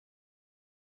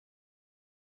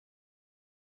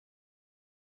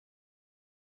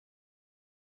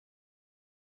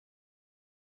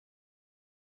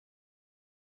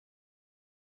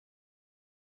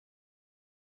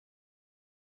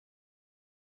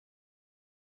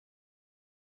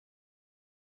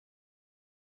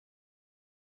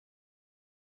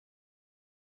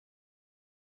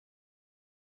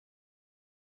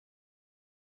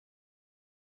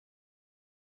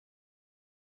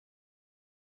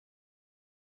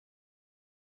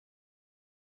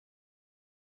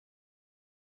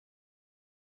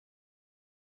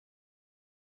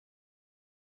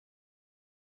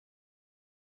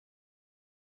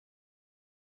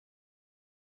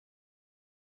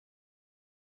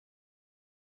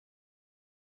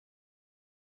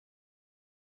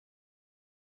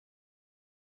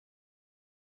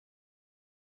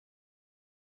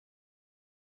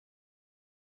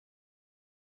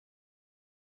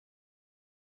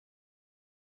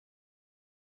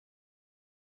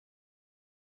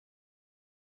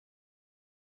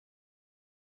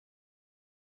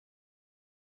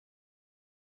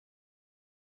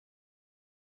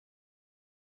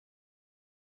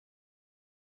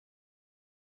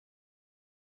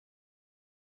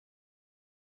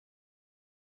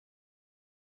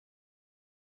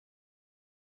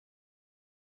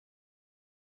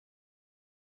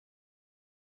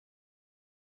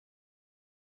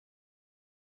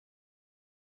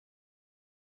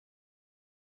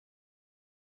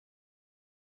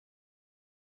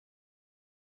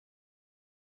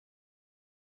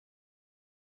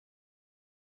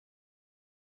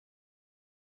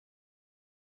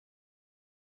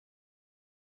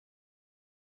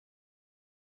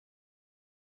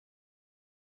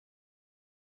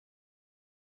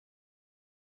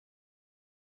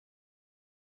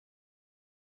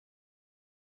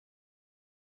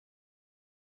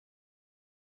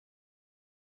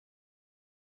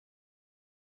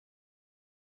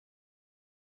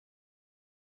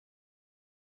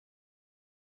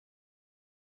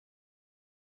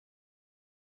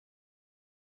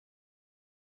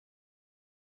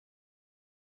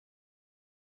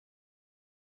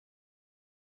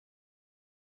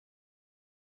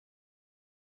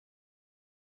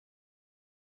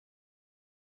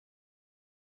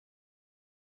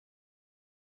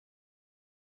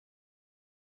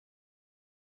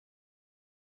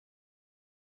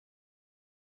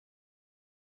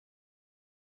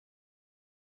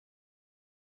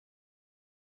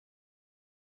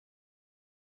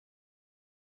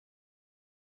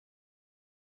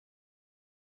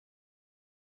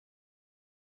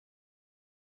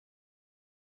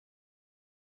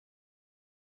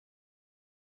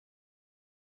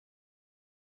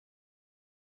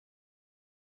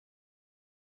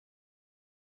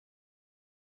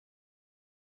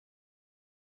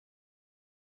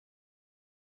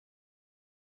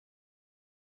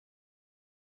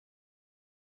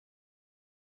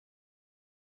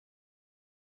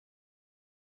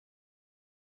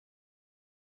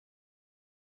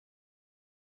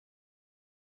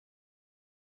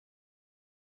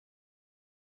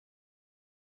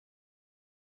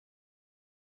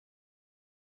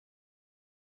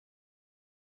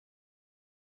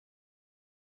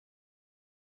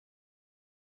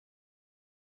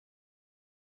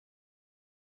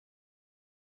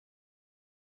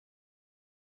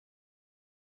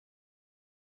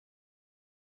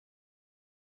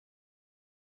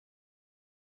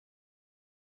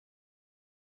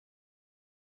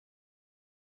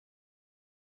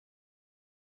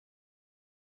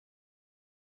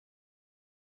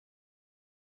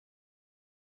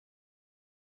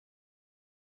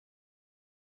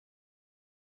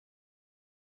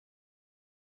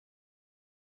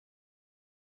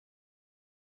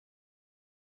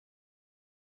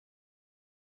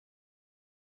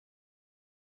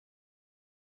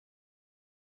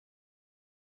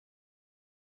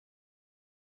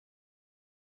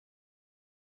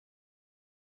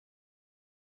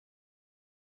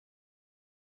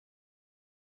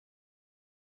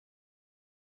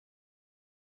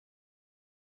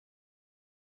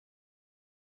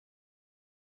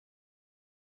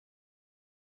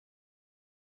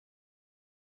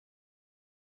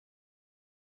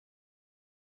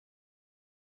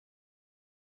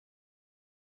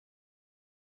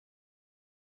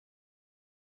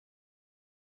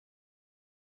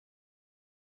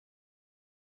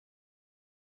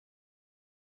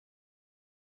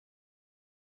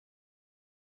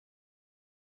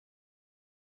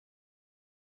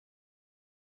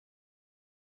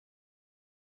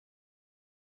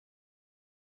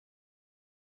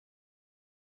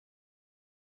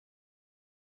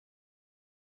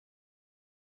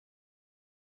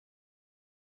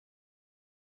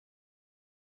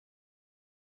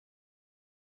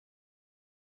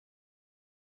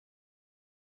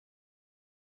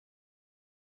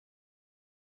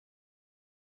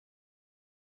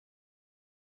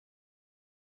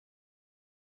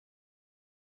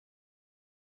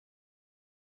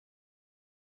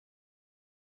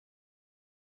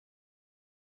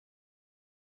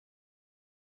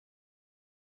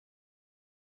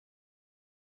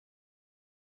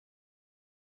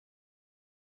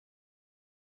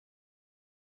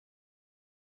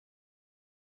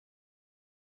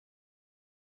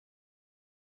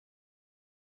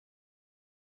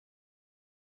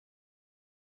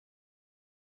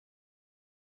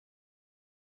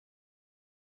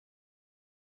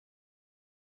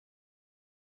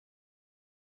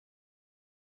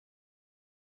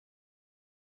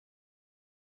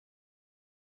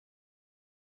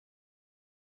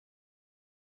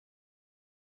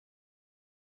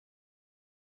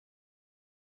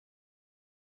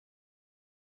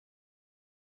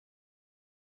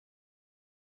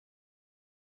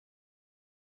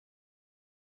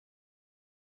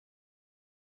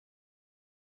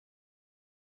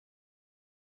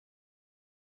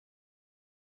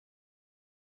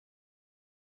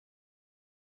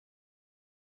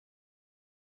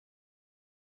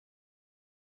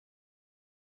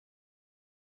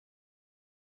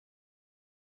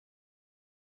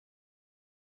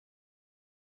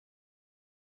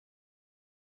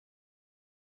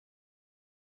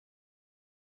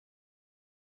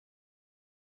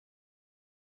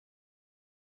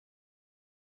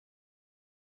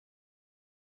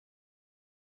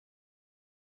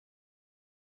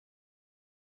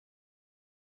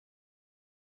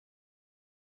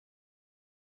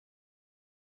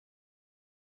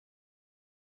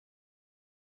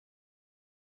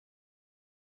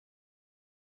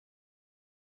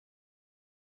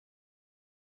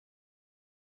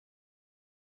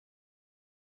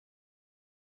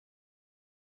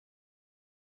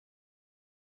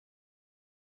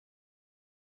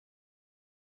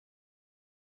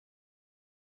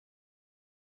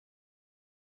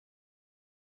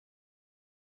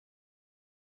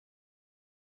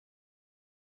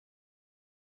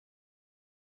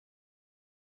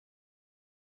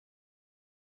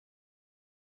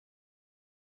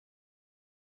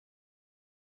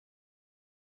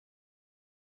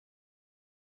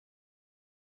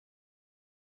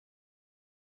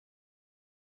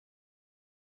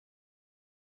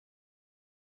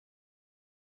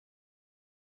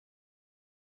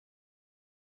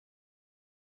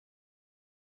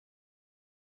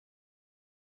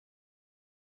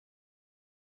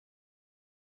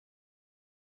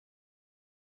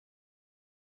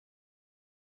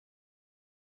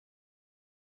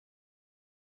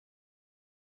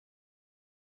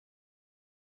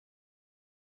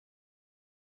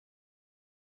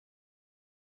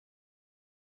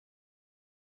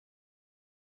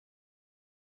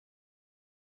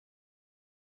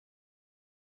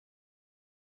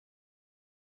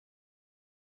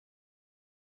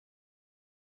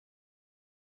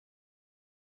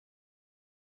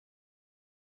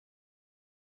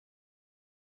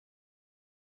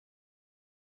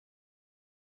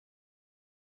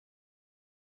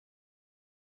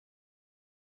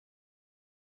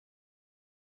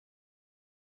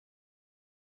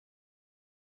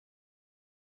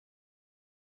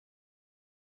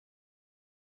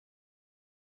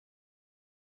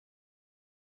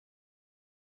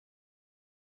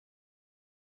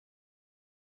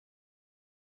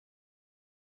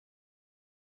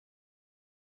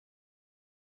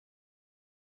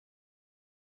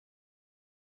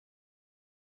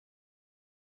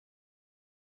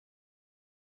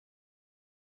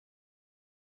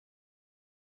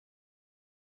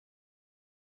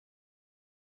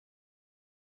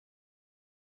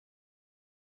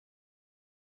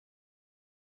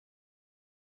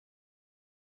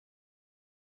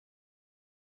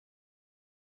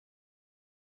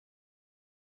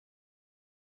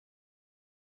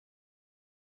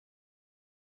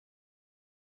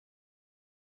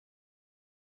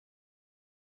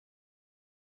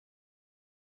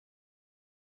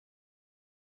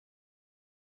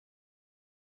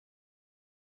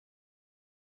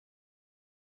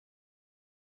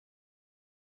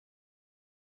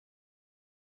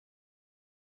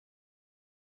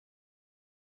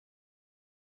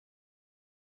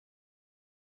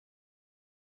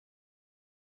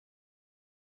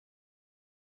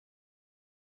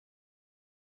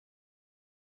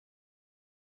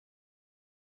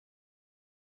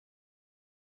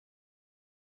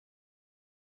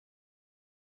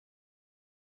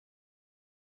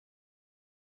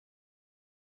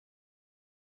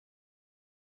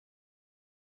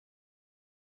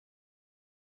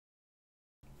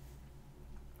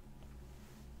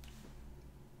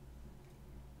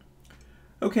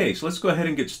Okay, so let's go ahead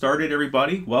and get started,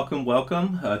 everybody. Welcome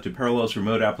to Parallels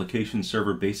Remote Application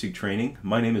Server Basic Training.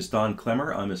 My name is Don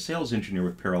Clemmer. I'm a sales engineer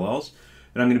with Parallels,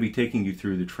 and I'm going to be taking you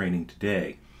through the training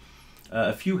today.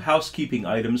 A few housekeeping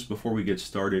items before we get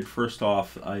started. First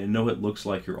off, I know it looks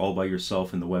like you're all by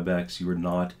yourself in the WebEx. You are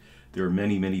not. There are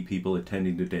many people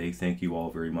attending today. Thank you all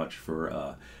very much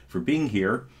for being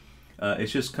here.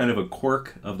 It's just kind of a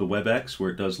quirk of the WebEx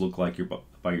where it does look like you're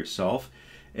by yourself.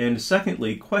 And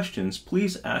secondly, questions,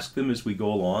 please ask them as we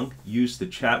go along. Use the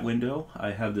chat window.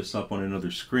 I have this up on another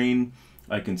screen.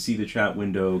 I can see the chat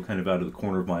window kind of out of the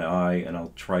corner of my eye, and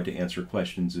I'll try to answer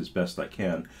questions as best I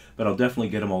can. But I'll definitely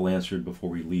get them all answered before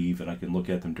we leave, and I can look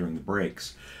at them during the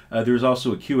breaks. There's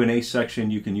also a Q&A section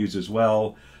you can use as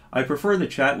well. I prefer the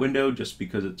chat window just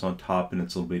because it's on top and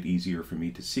it's a little bit easier for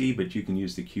me to see, but you can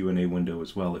use the Q&A window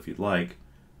as well if you'd like.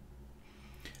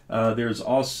 There's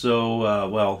also,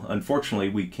 well, unfortunately,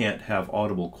 we can't have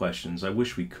audible questions. I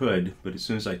wish we could, but as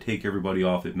soon as I take everybody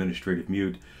off administrative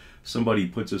mute, somebody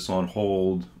puts us on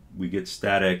hold, we get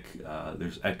static,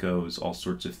 there's echoes, all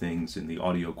sorts of things, and the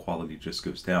audio quality just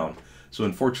goes down. So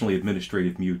unfortunately,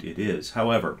 administrative mute it is.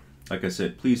 However, like I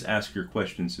said, please ask your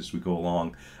questions as we go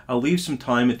along. I'll leave some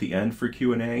time at the end for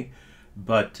Q&A,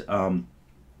 but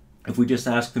if we just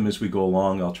ask them as we go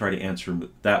along, I'll try to answer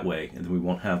them that way, and then we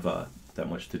won't have that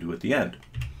much to do at the end.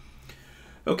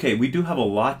 Okay, we do have a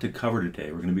lot to cover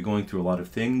today. We're going to be going through a lot of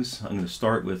things. I'm going to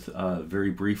start with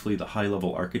very briefly the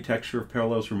high-level architecture of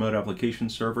Parallels Remote Application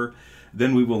Server.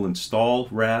 Then we will install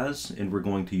RAS, and we're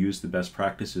going to use the best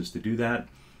practices to do that.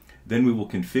 Then we will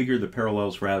configure the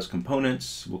Parallels RAS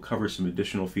components. We'll cover some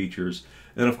additional features.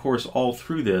 And of course, all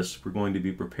through this, we're going to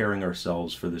be preparing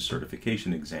ourselves for the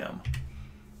certification exam.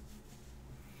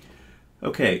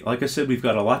 Okay, like I said, we've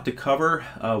got a lot to cover.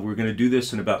 We're going to do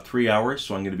this in about 3 hours,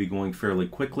 so I'm going to be going fairly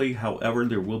quickly. However,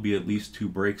 there will be at least 2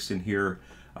 breaks in here.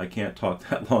 I can't talk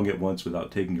that long at once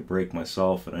without taking a break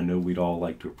myself, and I know we'd all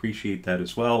like to appreciate that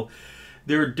as well.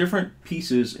 There are different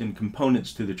pieces and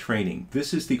components to the training.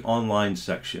 This is the online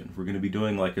section. We're going to be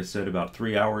doing, like I said, about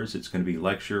 3 hours. It's going to be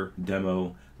lecture,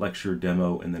 demo,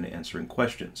 and then answering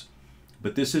questions.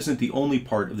 But this isn't the only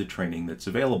part of the training that's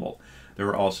available. There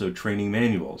are also training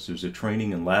manuals. There's a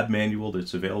training and lab manual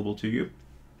that's available to you.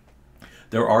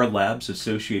 There are labs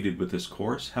associated with this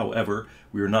course. However,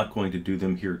 we are not going to do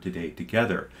them here today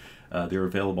together. They're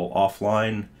available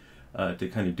offline to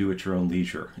kind of do at your own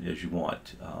leisure as you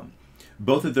want.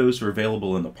 Both of those are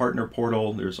available in the partner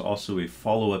portal. There's also a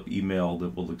follow-up email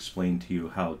that will explain to you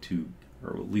how to,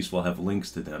 or at least we'll have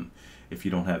links to them if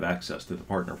you don't have access to the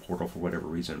partner portal for whatever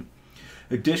reason.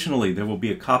 Additionally, there will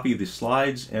be a copy of the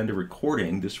slides and a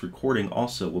recording. This recording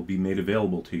also will be made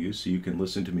available to you so you can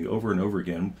listen to me over and over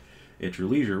again at your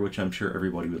leisure, which I'm sure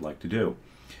everybody would like to do.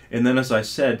 And then, as I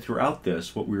said, throughout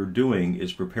this, what we're doing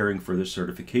is preparing for the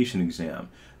certification exam.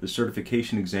 The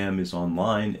certification exam is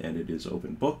online and it is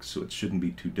open book, so it shouldn't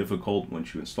be too difficult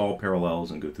once you install Parallels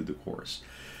and go through the course.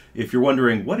 If you're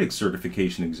wondering what is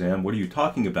certification exam, what are you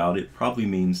talking about, it probably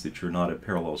means that you're not a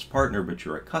Parallels partner, but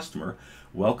you're a customer.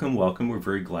 Welcome, welcome. We're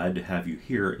very glad to have you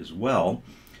here as well.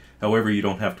 However, you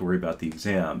don't have to worry about the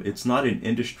exam. It's not an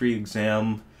industry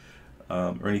exam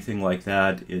or anything like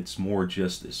that. It's more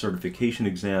just a certification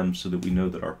exam so that we know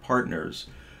that our partners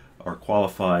are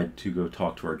qualified to go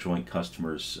talk to our joint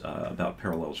customers about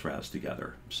Parallels RAS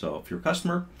together. So if you're a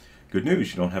customer, good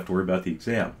news, you don't have to worry about the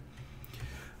exam.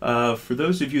 For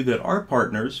those of you that are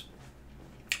partners,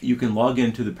 you can log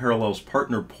into the Parallels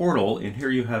Partner Portal, and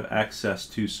here you have access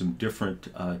to some different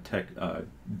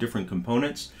different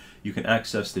components. You can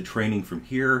access the training from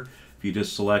here. If you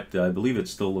just select, I believe it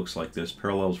still looks like this,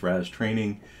 Parallels RAS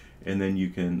Training, and then you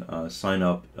can sign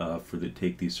up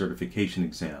take the certification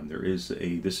exam.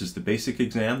 This is the basic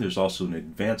exam. There's also an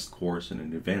advanced course and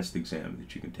an advanced exam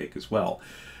that you can take as well.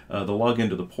 The login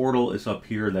to the portal is up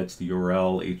here. That's the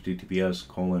URL,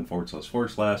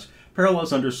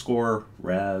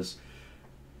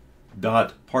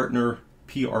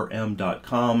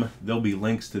 https://parallels_ras.partnerprm.com. There'll be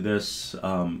links to this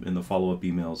in the follow-up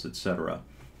emails, etc.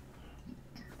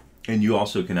 And you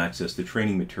also can access the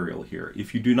training material here.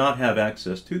 If you do not have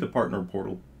access to the partner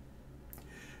portal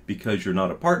because you're not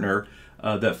a partner,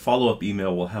 that follow-up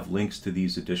email will have links to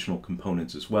these additional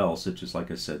components as well, such as,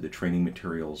 like I said, the training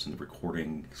materials and the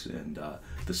recordings and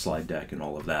the slide deck and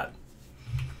all of that.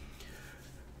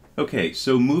 Okay,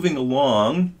 so moving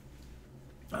along,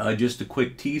 just a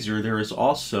quick teaser, there is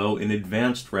also an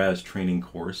advanced RAS training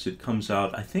course. It comes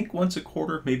out, I think, once a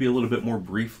quarter, maybe a little bit more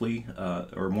briefly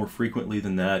or more frequently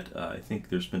than that. I think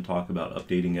there's been talk about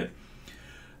updating it.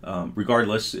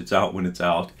 Regardless, it's out when it's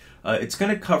out. It's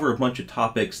going to cover a bunch of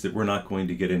topics that we're not going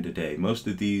to get in today. Most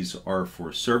of these are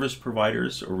for service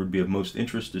providers, or would be of most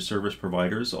interest to service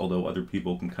providers, although other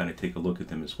people can kind of take a look at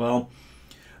them as well.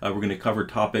 We're going to cover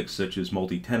topics such as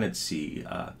multi-tenancy,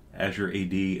 Azure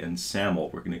AD, and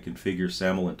SAML. We're going to configure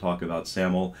SAML and talk about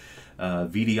SAML,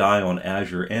 VDI on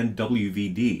Azure, and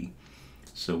WVD.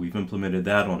 So we've implemented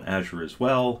that on Azure as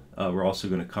well. We're also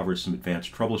going to cover some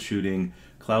advanced troubleshooting,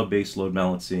 cloud-based load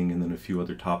balancing, and then a few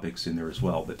other topics in there as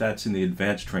well. But that's in the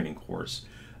advanced training course,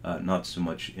 not so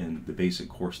much in the basic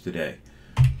course today.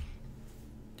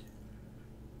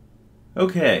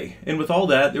 Okay, and with all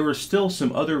that, there are still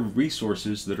some other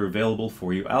resources that are available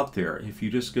for you out there. If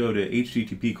you just go to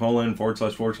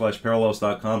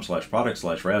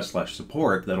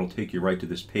http://parallels.com/product/ras/support, that'll take you right to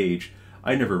this page.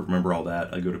 I never remember all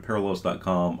that. I go to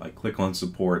parallels.com, I click on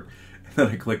support, and then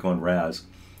I click on RAS,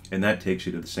 and that takes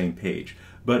you to the same page.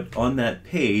 But on that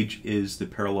page is the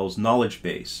Parallels knowledge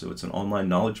base. So it's an online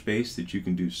knowledge base that you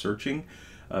can do searching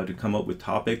to come up with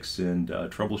topics and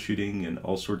troubleshooting and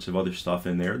all sorts of other stuff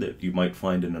in there that you might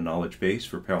find in a knowledge base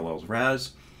for Parallels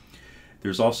RAS.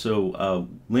 There's also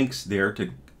links there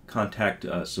to contact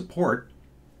support.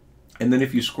 And then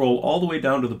if you scroll all the way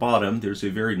down to the bottom, there's a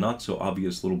very not so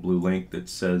obvious little blue link that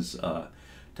says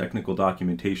technical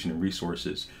documentation and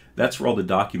resources. That's where all the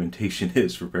documentation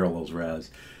is for Parallels RAS.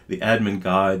 The admin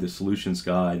guide, the solutions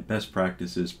guide, best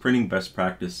practices, printing best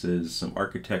practices, some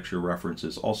architecture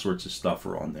references, all sorts of stuff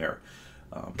are on there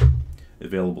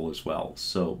available as well.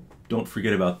 So don't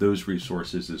forget about those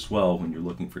resources as well when you're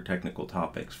looking for technical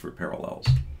topics for Parallels.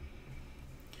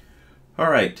 All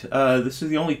right, this is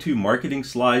the only two marketing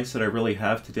slides that I really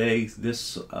have today.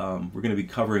 This we're going to be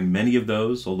covering many of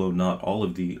those, although not all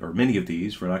of the, or many of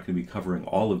these. We're not going to be covering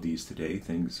all of these today.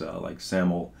 Things like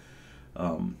SAML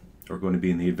are going to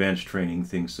be in the advanced training.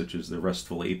 Things such as the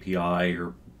RESTful API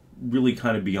are really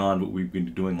kind of beyond what we've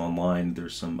been doing online.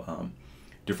 There's some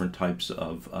different types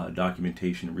of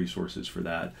documentation and resources for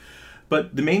that.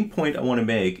 But the main point I want to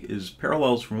make is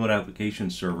Parallels Remote Application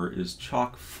Server is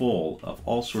chock full of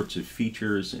all sorts of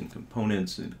features and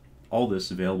components and all this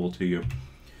available to you.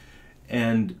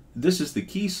 And this is the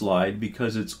key slide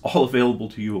because it's all available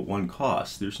to you at one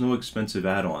cost. There's no expensive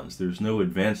add-ons. There's no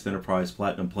Advanced Enterprise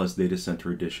Platinum Plus Data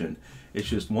Center Edition. It's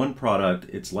just one product.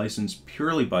 It's licensed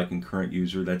purely by concurrent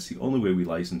user. That's the only way we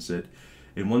license it.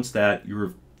 And once that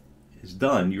is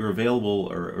done, you're available,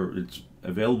 or it's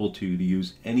available to you to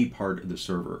use any part of the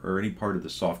server or any part of the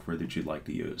software that you'd like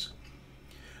to use.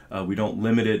 We don't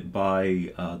limit it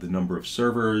by the number of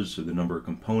servers or the number of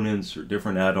components or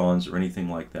different add-ons or anything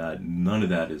like that. None of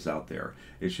that is out there.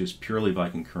 It's just purely by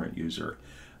concurrent user.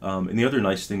 And the other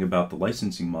nice thing about the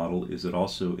licensing model is it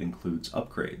also includes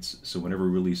upgrades. So whenever we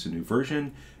release a new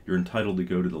version, you're entitled to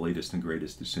go to the latest and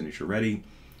greatest as soon as you're ready.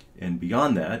 And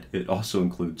beyond that, it also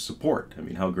includes support. I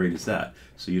mean, how great is that?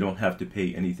 So you don't have to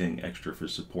pay anything extra for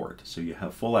support. So you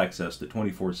have full access to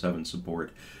 24/7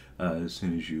 support as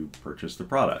soon as you purchase the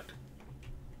product.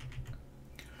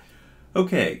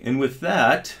 Okay, and with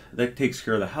that, that takes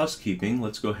care of the housekeeping.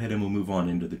 Let's go ahead and we'll move on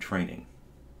into the training.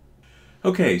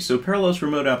 Okay, so Parallels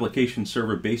Remote Application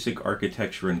Server Basic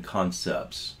Architecture and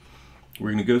Concepts.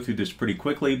 We're going to go through this pretty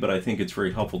quickly, but I think it's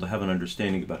very helpful to have an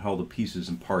understanding about how the pieces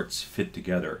and parts fit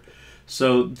together.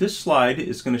 So this slide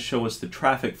is going to show us the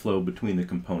traffic flow between the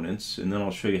components, and then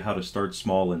I'll show you how to start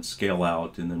small and scale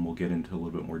out, and then we'll get into a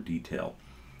little bit more detail.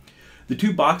 The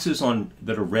two boxes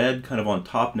that are red kind of on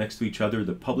top next to each other,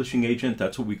 the publishing agent,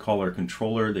 that's what we call our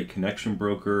controller, the connection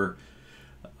broker,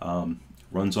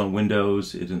 runs on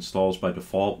Windows. It installs by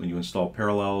default when you install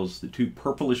Parallels. The two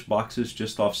purplish boxes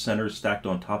just off center stacked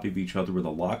on top of each other with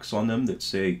the locks on them that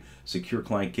say Secure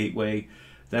Client Gateway.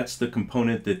 That's the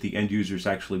component that the end users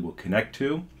actually will connect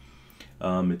to.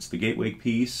 It's the gateway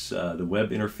piece. The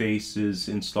web interface is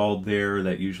installed there.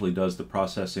 That usually does the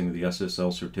processing of the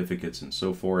SSL certificates and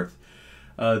so forth.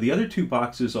 The other two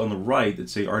boxes on the right that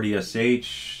say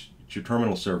RDSH, it's your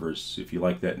terminal servers, if you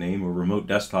like that name, or remote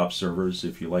desktop servers,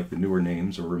 if you like the newer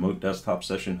names, or remote desktop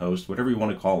session host, whatever you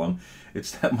want to call them.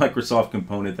 It's that Microsoft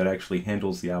component that actually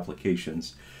handles the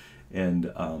applications and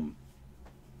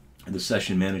the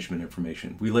session management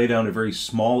information. We lay down a very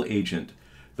small agent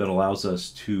that allows us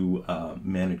to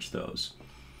manage those.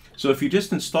 So if you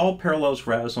just install Parallels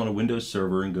RAS on a Windows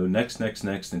server and go next, next,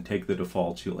 next, and take the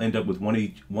defaults, you'll end up with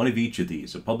one of each of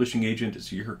these: a publishing agent,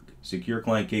 a secure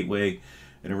client gateway,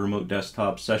 and a remote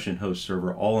desktop session host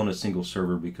server, all on a single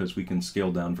server because we can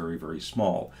scale down very, very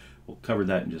small. We'll cover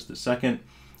that in just a second.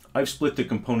 I've split the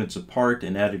components apart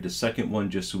and added a second one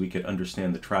just so we could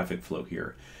understand the traffic flow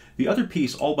here. The other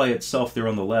piece all by itself there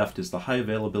on the left is the high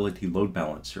availability load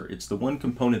balancer. It's the one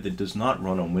component that does not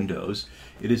run on Windows.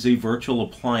 It is a virtual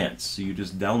appliance, so you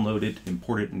just download it,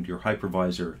 import it into your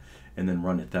hypervisor, and then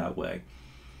run it that way.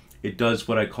 It does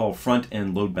what I call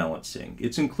front-end load balancing.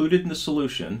 It's included in the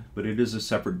solution, but it is a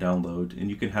separate download, and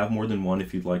you can have more than one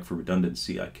if you'd like for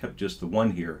redundancy. I kept just the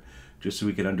one here, just so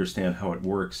we could understand how it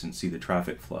works and see the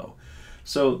traffic flow.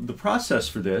 So the process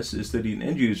for this is that an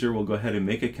end user will go ahead and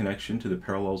make a connection to the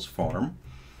Parallels farm.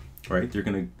 Right? They're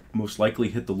going to most likely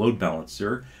hit the load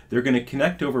balancer. They're going to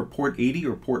connect over port 80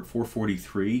 or port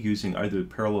 443 using either the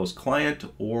Parallels client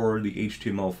or the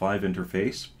HTML5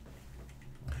 interface.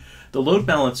 The load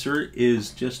balancer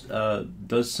is just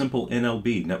does simple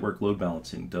NLB, network load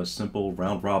balancing, does simple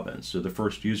round robin. So the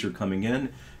first user coming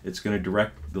in, it's going to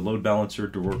direct the load balancer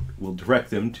will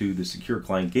direct them to the secure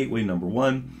client gateway number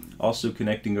 1, also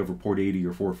connecting over port 80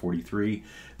 or 443.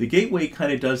 The gateway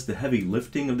kind of does the heavy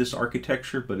lifting of this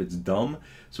architecture, but it's dumb,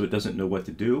 so it doesn't know what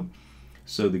to do.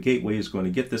 So the gateway is going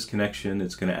to get this connection.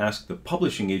 It's going to ask the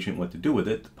publishing agent what to do with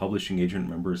it. The publishing agent,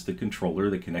 remember, is the controller,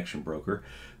 the connection broker.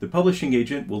 The publishing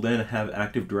agent will then have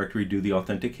Active Directory do the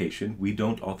authentication. We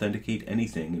don't authenticate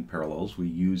anything in Parallels. We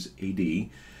use AD.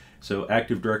 So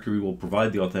Active Directory will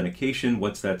provide the authentication.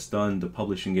 Once that's done, the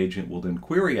publishing agent will then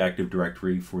query Active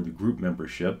Directory for the group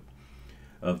membership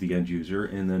of the end user.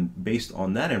 And then based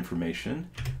on that information,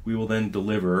 we will then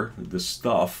deliver the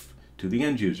stuff to the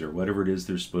end user, whatever it is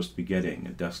they're supposed to be getting,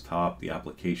 a desktop, the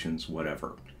applications,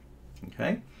 whatever.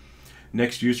 Okay?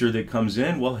 Next user that comes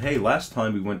in, well, hey, last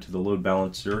time we went to the load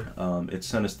balancer, it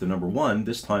sent us the number 1.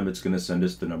 This time it's going to send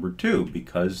us the number 2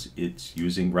 because it's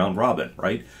using round robin,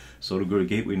 right? So it'll go to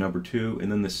gateway number 2,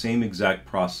 and then the same exact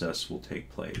process will take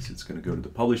place. It's going to go to the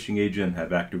publishing agent,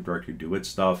 have Active Directory do its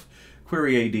stuff,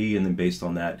 query AD, and then based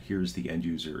on that, here's the end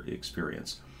user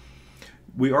experience.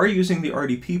 We are using the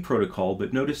RDP protocol,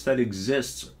 but notice that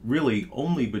exists really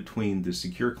only between the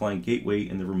secure client gateway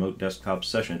and the remote desktop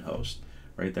session host,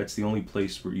 right? That's the only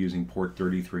place we're using port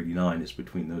 3389 is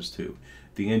between those two.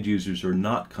 The end users are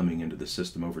not coming into the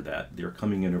system over that. They're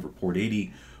coming in over port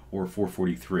 80 or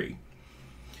 443.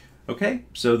 Okay,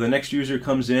 so the next user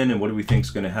comes in, and what do we think is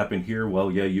going to happen here?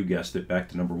 Well, yeah, you guessed it, back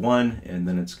to number 1, and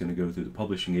then it's going to go through the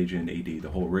publishing agent, AD, the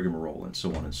whole rigmarole, and so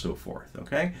on and so forth.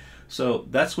 Okay, so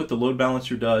that's what the load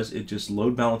balancer does. It just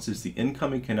load balances the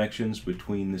incoming connections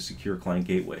between the secure client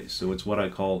gateways. So it's what I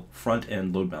call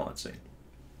front-end load balancing.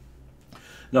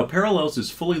 Now, Parallels is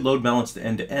fully load balanced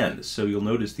end-to-end, so you'll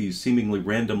notice these seemingly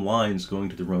random lines going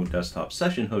to the remote desktop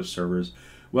session host servers.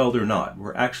 Well, they're not.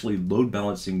 We're actually load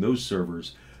balancing those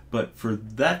servers. But for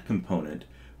that component,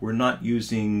 we're not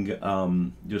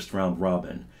using just round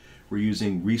robin. We're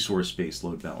using resource-based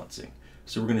load balancing.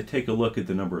 So we're going to take a look at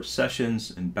the number of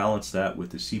sessions and balance that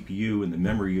with the CPU and the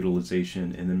memory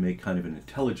utilization, and then make kind of an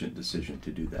intelligent decision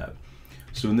to do that.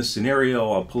 So in this scenario,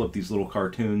 I'll pull up these little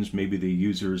cartoons. Maybe the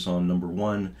users on number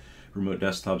 1, remote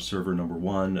desktop server number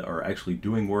 1, are actually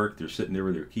doing work. They're sitting there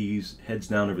with their keys, heads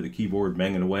down over the keyboard,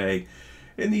 banging away.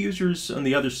 And the users on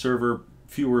the other server,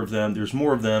 fewer of them, there's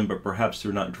more of them, but perhaps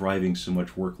they're not driving so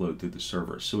much workload through the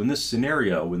server. So in this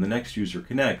scenario, when the next user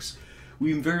connects,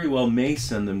 we very well may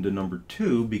send them to number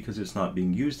 2 because it's not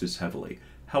being used as heavily.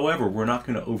 However, we're not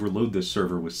going to overload this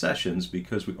server with sessions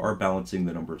because we are balancing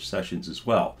the number of sessions as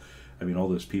well. I mean, all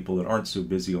those people that aren't so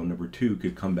busy on number 2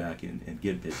 could come back and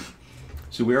get busy.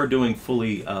 So we are doing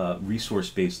fully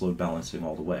resource-based load balancing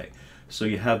all the way. So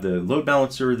you have the load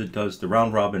balancer that does the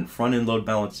round robin front-end load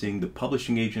balancing. The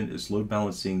publishing agent is load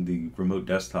balancing the remote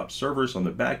desktop servers on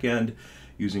the back end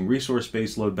using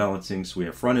resource-based load balancing. So we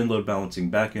have front-end load balancing,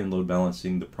 back-end load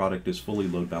balancing. The product is fully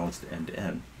load balanced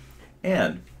end-to-end.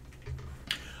 And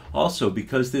also,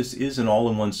 because this is an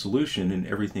all-in-one solution and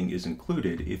everything is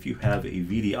included, if you have a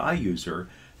VDI user,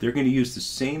 they're going to use the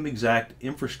same exact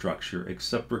infrastructure,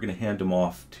 except we're going to hand them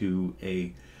off to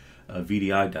a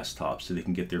VDI desktop so they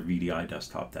can get their VDI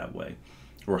desktop that way.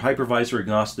 We're hypervisor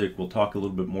agnostic. We'll talk a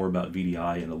little bit more about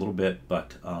VDI in a little bit,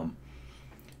 but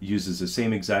uses the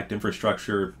same exact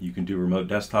infrastructure. You can do remote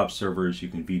desktop servers, you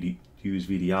can use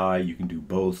VDI, you can do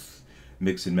both,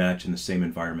 mix and match in the same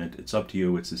environment. It's up to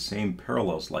you. It's the same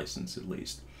Parallels license at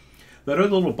least. That other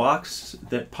little box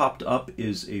that popped up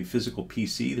is a physical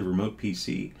PC, the remote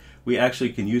PC. We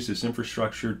actually can use this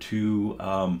infrastructure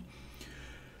to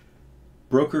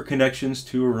broker connections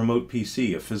to a remote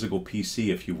PC, a physical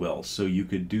PC, if you will. So you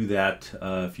could do that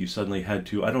if you suddenly had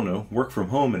to, I don't know, work from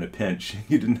home in a pinch.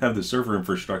 You didn't have the server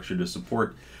infrastructure to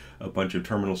support a bunch of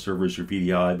terminal servers or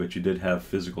VDI, but you did have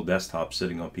physical desktops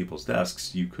sitting on people's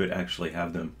desks. You could actually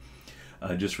have them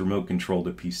just remote control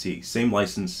to PC. Same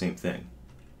license, same thing.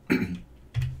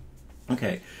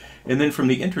 Okay, and then from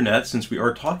the internet, since we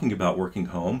are talking about working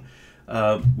home,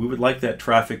 we would like that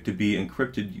traffic to be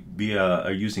encrypted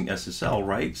via using SSL,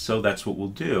 right? So that's what we'll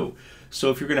do. So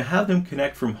if you're going to have them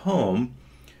connect from home,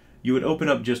 you would open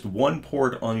up just one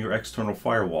port on your external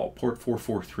firewall, port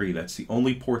 443. That's the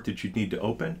only port that you'd need to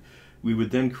open. We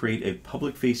would then create a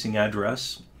public-facing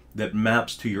address that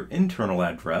maps to your internal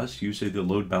address, usually the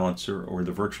load balancer or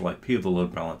the virtual IP of the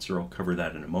load balancer. I'll cover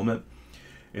that in a moment.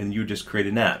 And you just create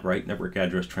a NAT, right? Network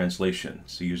address translation.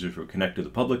 So users would connect to the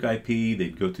public IP,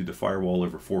 they'd go through the firewall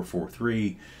over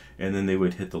 443, and then they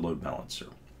would hit the load balancer.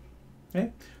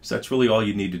 Okay, so that's really all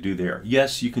you need to do there.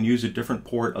 Yes, you can use a different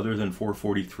port other than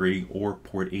 443 or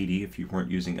port 80 if you weren't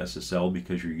using SSL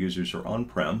because your users are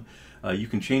on-prem. You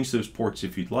can change those ports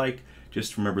if you'd like.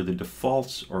 Just remember the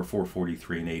defaults are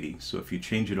 443 and 80. So if you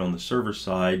change it on the server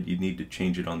side, you need to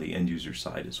change it on the end user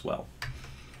side as well.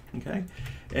 Okay,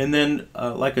 and then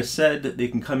like I said, they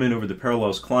can come in over the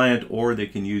Parallels client or they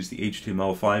can use the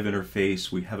HTML5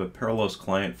 interface. We have a Parallels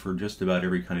client for just about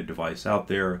every kind of device out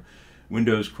there.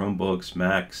 Windows, Chromebooks,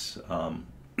 Macs,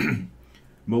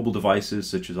 mobile devices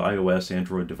such as iOS,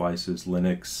 Android devices,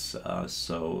 Linux,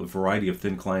 so a variety of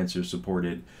thin clients are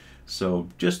supported. So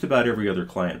just about every other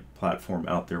client platform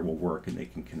out there will work and they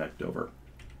can connect over.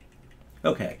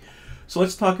 Okay, so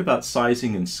let's talk about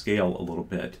sizing and scale a little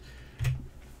bit.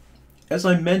 As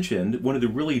I mentioned, one of the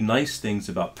really nice things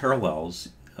about Parallels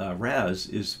RAS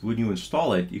is when you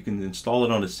install it, you can install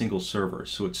it on a single server.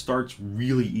 So it starts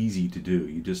really easy to do.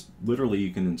 You just literally,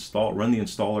 you can run the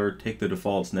installer, take the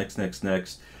defaults, next,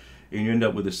 and you end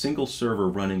up with a single server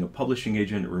running a publishing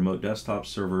agent, a remote desktop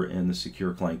server, and the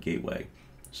secure client gateway.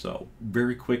 So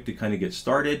very quick to kind of get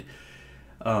started.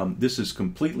 This is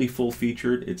completely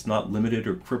full-featured. It's not limited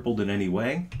or crippled in any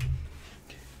way.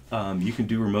 You can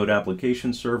do remote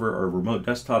application server or remote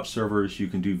desktop servers, you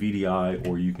can do VDI,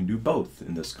 or you can do both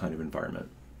in this kind of environment.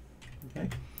 Okay.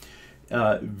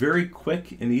 Very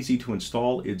quick and easy to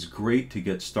install. It's great to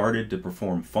get started to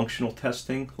perform functional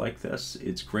testing like this.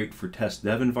 It's great for test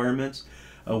dev environments.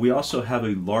 We also have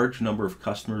a large number of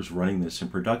customers running this in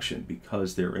production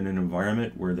because they're in an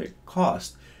environment where the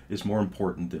cost is more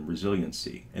important than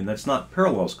resiliency. And that's not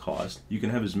Parallels cost. You can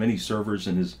have as many servers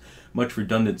and as much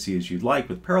redundancy as you'd like.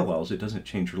 With Parallels, it doesn't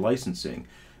change your licensing.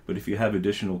 But if you have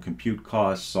additional compute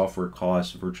costs, software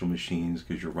costs, virtual machines,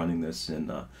 because you're running this in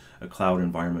a cloud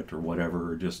environment or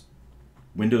whatever, or just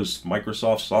Windows,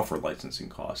 Microsoft software licensing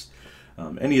costs,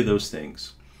 any of those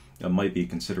things might be a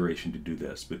consideration to do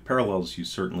this. But Parallels, you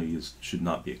certainly should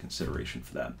not be a consideration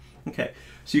for that. Okay,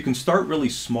 so you can start really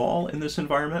small in this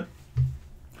environment.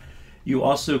 You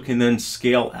also can then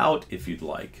scale out if you'd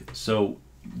like. So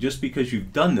just because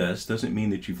you've done this doesn't mean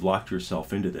that you've locked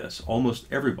yourself into this. Almost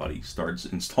everybody starts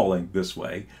installing this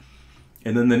way.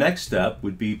 And then the next step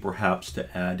would be perhaps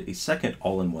to add a second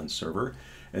all-in-one server.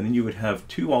 And then you would have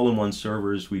two all-in-one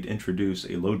servers. We'd introduce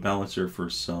a load balancer for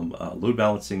some load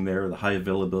balancing there, the high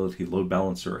availability load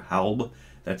balancer, HALB.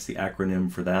 That's the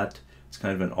acronym for that. It's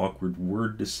kind of an awkward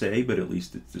word to say, but at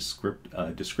least it's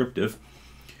descriptive.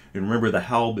 And remember, the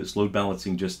HALB is load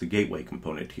balancing just the gateway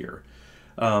component here.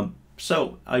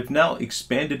 So I've now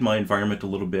expanded my environment a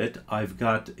little bit. I've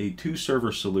got a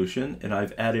two-server solution, and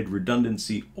I've added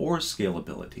redundancy or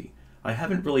scalability. I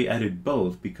haven't really added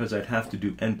both because I'd have to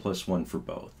do n+1 for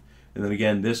both. And then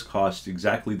again, this costs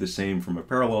exactly the same from a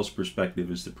Parallels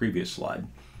perspective as the previous slide.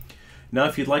 Now,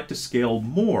 if you'd like to scale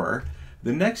more,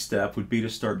 the next step would be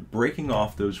to start breaking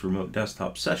off those remote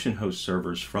desktop session host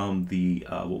servers from the,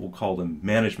 what we'll call the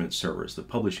management servers, the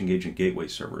publishing agent gateway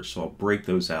servers. So I'll break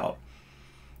those out.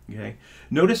 Okay.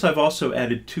 Notice I've also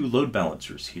added two load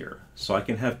balancers here. So I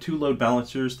can have two load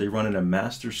balancers. They run in a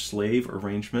master-slave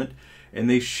arrangement, and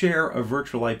they share a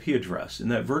virtual IP address.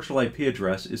 And that virtual IP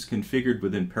address is configured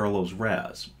within Parallels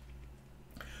RAS.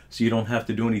 So you don't have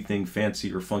to do anything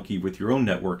fancy or funky with your own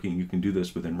networking. You can do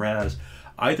this within RAS.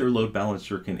 Either load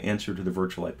balancer can answer to the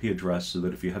virtual IP address so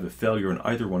that if you have a failure in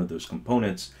either one of those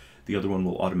components, the other one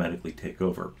will automatically take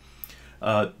over.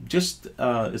 Just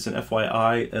as an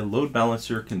FYI, a load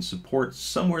balancer can support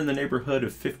somewhere in the neighborhood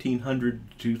of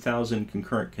 1,500 to 2,000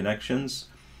 concurrent connections.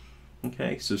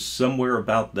 Okay, so somewhere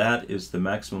about that is the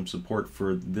maximum support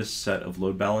for this set of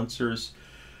load balancers.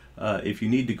 If you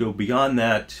need to go beyond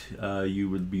that, you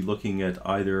would be looking at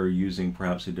either using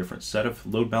perhaps a different set of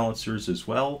load balancers as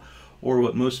well, or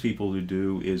what most people would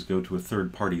do is go to a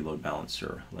third-party load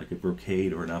balancer, like a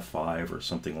Brocade or an F5 or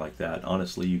something like that.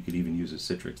 Honestly, you could even use a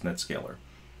Citrix NetScaler.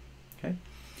 Okay,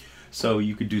 so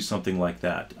you could do something like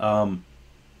that.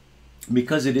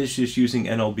 Because it is just using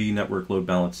NLB network load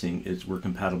balancing, we're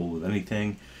compatible with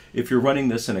anything. If you're running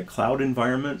this in a cloud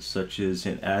environment, such as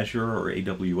in Azure or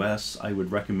AWS, I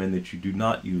would recommend that you do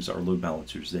not use our load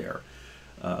balancers there.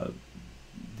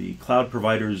 The cloud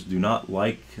providers do not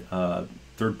like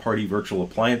third-party virtual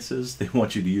appliances. They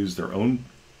want you to use their own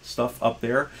stuff up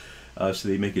there, so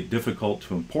they make it difficult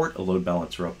to import a load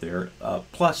balancer up there.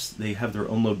 Plus, they have their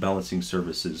own load balancing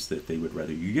services that they would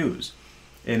rather you use.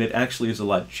 And it actually is a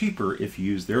lot cheaper if you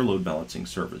use their load balancing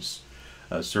services.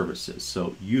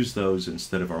 So use those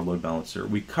instead of our load balancer.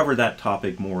 We cover that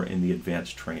topic more in the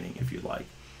advanced training if you like.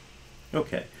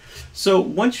 Okay, so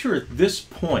once you're at this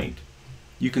point,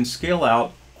 you can scale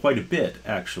out quite a bit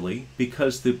actually,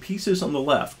 because the pieces on the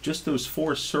left, just those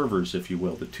 4 servers if you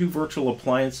will, the 2 virtual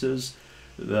appliances,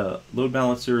 the load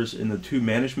balancers, and the 2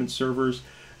 management servers,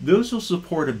 those will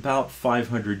support about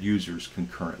 500 users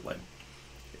concurrently.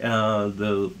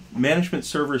 The management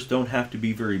servers don't have to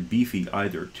be very beefy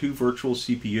either. 2 virtual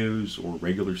CPUs or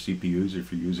regular CPUs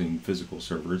if you're using physical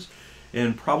servers,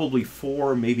 and probably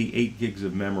 4, maybe 8 gigs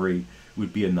of memory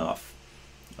would be enough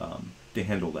to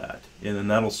handle that. And then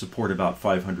that'll support about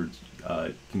 500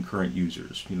 concurrent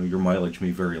users. You know, your mileage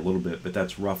may vary a little bit, but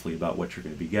that's roughly about what you're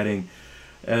going to be getting.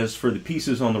 As for the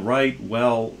pieces on the right,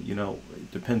 well, you know,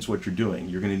 it depends what you're doing.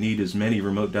 You're going to need as many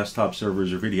remote desktop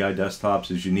servers or VDI desktops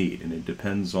as you need, and it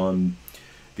depends on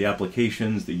the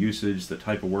applications, the usage, the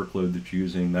type of workload that you're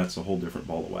using. That's a whole different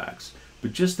ball of wax.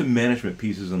 But just the management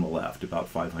pieces on the left, about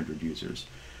 500 users.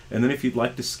 And then if you'd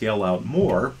like to scale out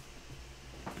more,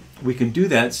 we can do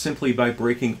that simply by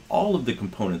breaking all of the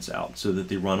components out so that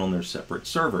they run on their separate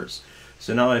servers.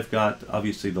 So now I've got,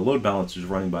 obviously, the load balancers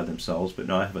running by themselves, but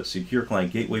now I have a secure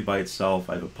client gateway by itself,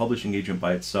 I have a publishing agent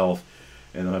by itself,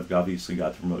 and then I've obviously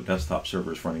got the remote desktop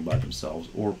servers running by themselves,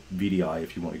 or VDI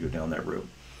if you want to go down that route.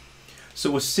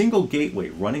 So a single gateway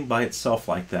running by itself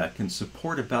like that can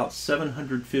support about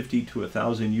 750 to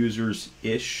 1,000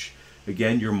 users-ish.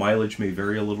 Again, your mileage may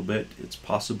vary a little bit. It's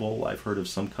possible. I've heard of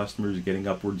some customers getting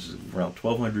upwards of around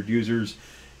 1,200 users.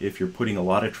 If you're putting a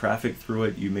lot of traffic through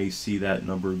it, you may see that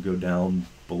number go down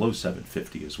below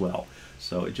 750 as well.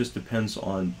 So it just depends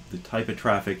on the type of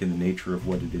traffic and the nature of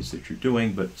what it is that you're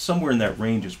doing, but somewhere in that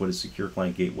range is what a secure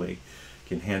client gateway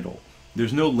can handle.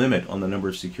 There's no limit on the number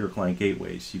of secure client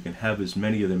gateways. You can have as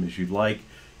many of them as you'd like,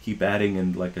 keep adding,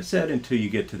 and like I said, until you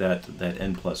get to that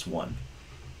N+1.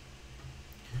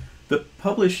 The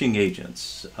publishing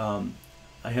agents.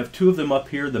 I have 2 of them up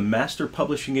here, the master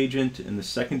publishing agent and the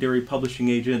secondary publishing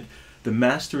agent. The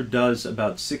master does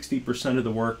about 60% of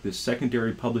the work. The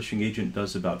secondary publishing agent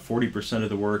does about 40% of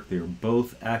the work. They are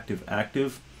both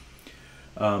active.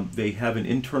 They have an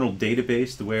internal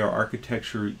database. The way our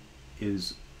architecture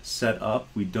is set up,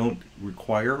 we don't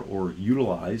require or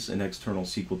utilize an external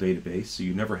SQL database, so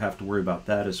you never have to worry about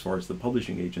that as far as the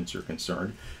publishing agents are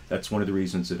concerned. That's one of the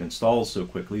reasons it installs so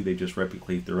quickly. They just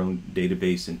replicate their own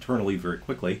database internally very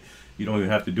quickly. You don't even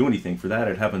have to do anything for that.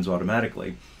 It happens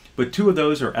automatically. But 2 of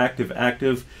those are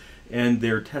active, and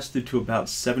they're tested to about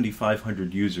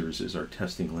 7,500 users is our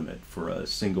testing limit for a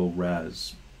single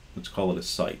RAS, let's call it a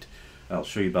site. I'll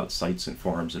show you about sites and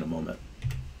farms in a moment.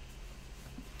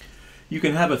 You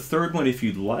can have a 3rd one if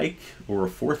you'd like, or a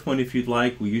 4th one if you'd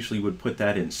like. We usually would put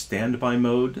that in standby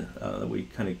mode. That way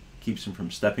it kind of keeps them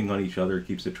from stepping on each other,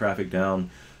 keeps the traffic down.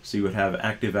 So you would have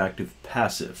active,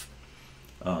 passive.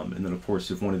 And then of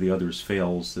course if one of the others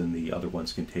fails, then the other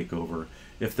ones can take over.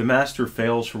 If the master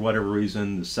fails for whatever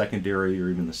reason, the secondary or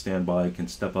even the standby can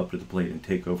step up to the plate and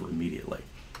take over immediately.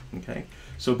 Okay,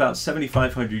 so about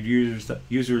 7,500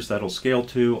 users that'll scale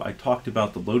to. I talked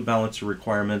about the load balancer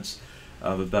requirements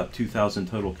of about 2,000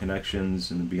 total connections,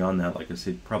 and then beyond that, like I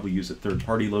said, probably use a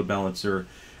third-party load balancer.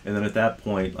 And then at that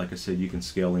point, like I said, you can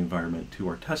scale the environment to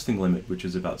our testing limit, which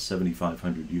is about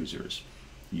 7,500 users.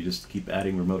 You just keep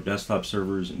adding remote desktop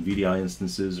servers and VDI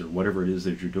instances or whatever it is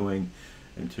that you're doing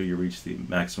until you reach the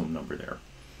maximum number there.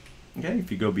 Okay,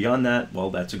 if you go beyond that, well,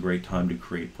 that's a great time to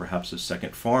create perhaps a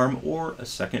second farm or a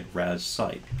second RAS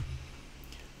site.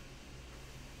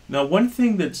 Now, one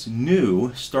thing that's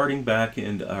new, starting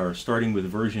with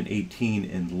version 18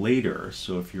 and later,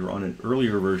 so if you're on an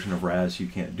earlier version of RAS, you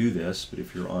can't do this, but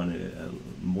if you're on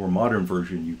a more modern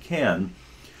version, you can.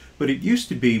 But it used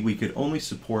to be we could only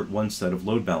support one set of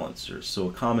load balancers. So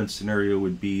a common scenario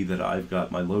would be that I've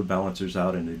got my load balancers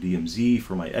out in a DMZ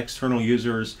for my external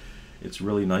users. It's a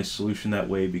really nice solution that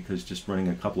way because just running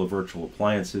a couple of virtual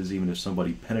appliances, even if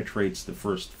somebody penetrates the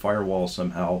first firewall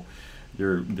somehow,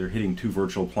 they're hitting 2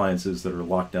 virtual appliances that are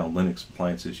locked down Linux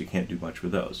appliances. You can't do much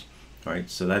with those. Right,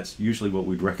 so that's usually what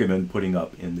we'd recommend putting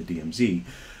up in the DMZ.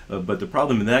 But the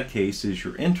problem in that case is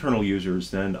your internal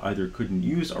users then either couldn't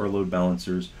use our load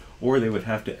balancers, or they would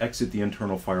have to exit the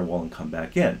internal firewall and come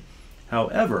back in.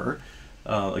 However,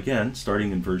 again,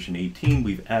 starting in version 18,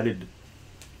 we've added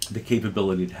the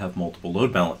capability to have multiple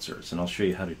load balancers, and I'll show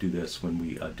you how to do this when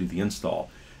we do the install.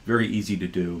 Very easy to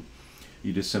do.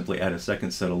 You just simply add a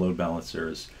second set of load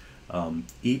balancers.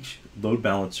 Each load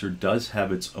balancer does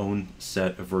have its own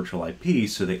set of virtual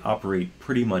IPs, so they operate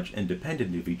pretty much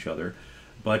independent of each other,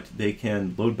 but they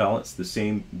can load balance the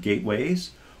same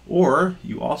gateways. Or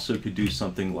you also could do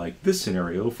something like this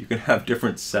scenario. You can have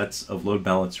different sets of load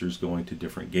balancers going to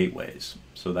different gateways.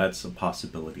 So that's a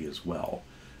possibility as well.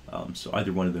 So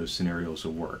either one of those scenarios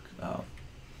will work.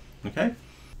 Okay?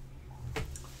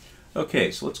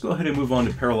 Okay, so let's go ahead and move on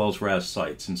to Parallels RAS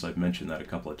site, since I've mentioned that a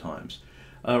couple of times.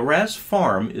 RAS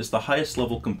farm is the highest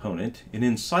level component, and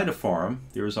inside a farm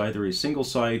there is either a single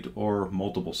site or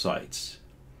multiple sites.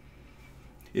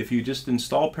 If you just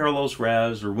install Parallels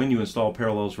RAS, or when you install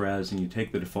Parallels RAS and you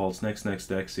take the defaults next,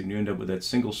 and you end up with that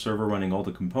single server running all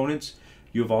the components,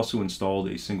 you have also installed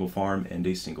a single farm and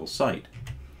a single site.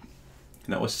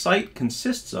 Now a site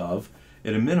consists of,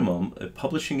 at a minimum, a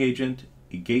publishing agent,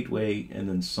 a gateway, and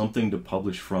then something to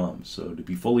publish from. So to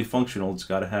be fully functional, it's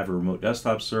got to have a remote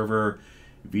desktop server,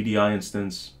 VDI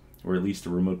instance, or at least a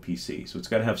remote PC. So it's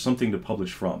got to have something to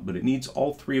publish from, but it needs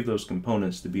all three of those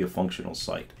components to be a functional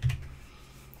site.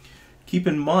 Keep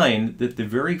in mind that the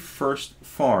very first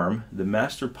farm, the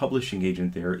master publishing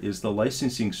agent there, is the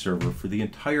licensing server for the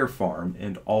entire farm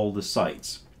and all the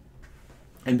sites.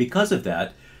 And because of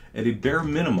that, at a bare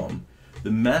minimum,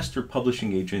 the master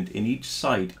publishing agent in each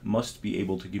site must be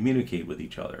able to communicate with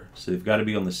each other. So they've got to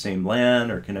be on the same LAN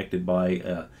or connected by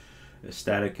a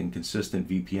static and consistent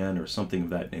VPN or something of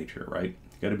that nature, right?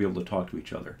 You've got to be able to talk to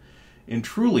each other. And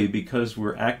truly, because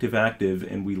we're active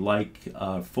and we like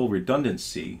full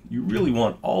redundancy, you really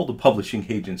want all the publishing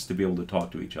agents to be able to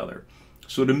talk to each other.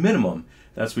 So at a minimum,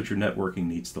 that's what your networking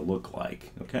needs to look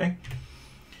like, okay?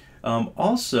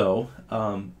 Also,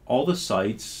 all the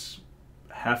sites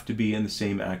have to be in the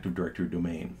same Active Directory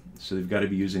domain. So they've got to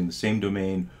be using the same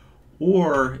domain,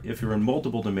 or if you're in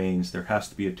multiple domains, there has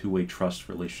to be a two-way trust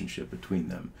relationship between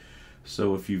them.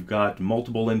 So if you've got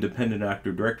multiple independent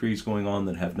Active Directories going on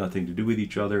that have nothing to do with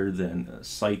each other, then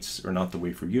sites are not the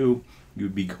way for you.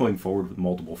 You'd be going forward with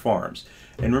multiple farms.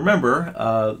 And remember,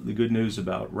 the good news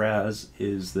about RAS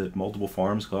is that multiple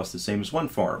farms cost the same as one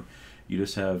farm. You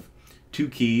just have 2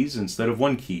 keys instead of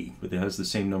 1 key, but it has the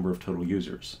same number of total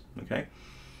users. Okay.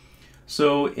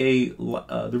 So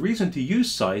the reason to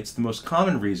use sites, the most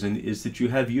common reason, is that you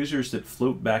have users that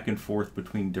float back and forth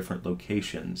between different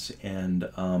locations, and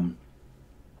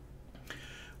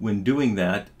when doing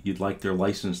that, you'd like their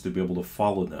license to be able to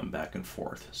follow them back and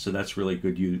forth. So that's really a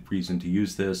good reason to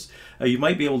use this. You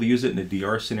might be able to use it in a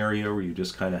DR scenario where you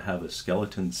just kind of have a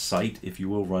skeleton site, if you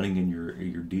will, running in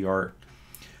your DR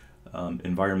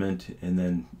environment, and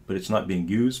then, but it's not being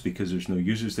used because there's no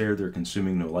users there. They're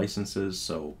consuming no licenses,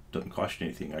 so it doesn't cost you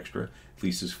anything extra, at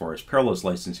least as far as Parallels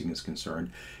licensing is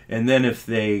concerned. And then if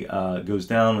they goes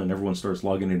down and everyone starts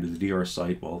logging into the DR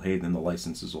site, well, hey, then the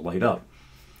licenses will light up.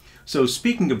 So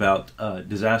speaking about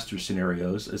disaster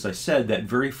scenarios, as I said, that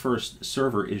very first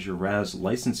server is your RAS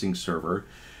licensing server.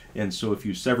 And so if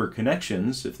you sever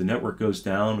connections, if the network goes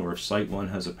down, or if Site 1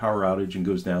 has a power outage and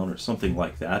goes down or something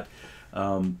like that,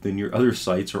 then your other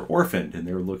sites are orphaned, and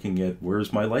they're looking at,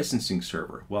 where's my licensing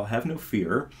server? Well, have no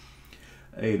fear.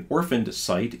 An orphaned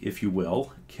site, if you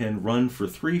will, can run for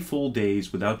 3 full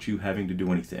days without you having to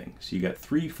do anything. So you got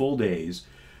 3 full days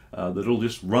that'll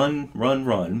just run,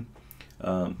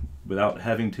 without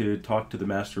having to talk to the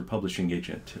master publishing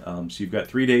agent. So you've got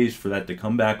 3 days for that to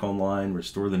come back online,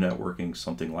 restore the networking,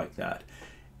 something like that.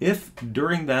 If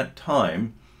during that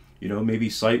time, you know, maybe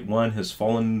Site 1 has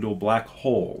fallen into a black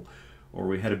hole, or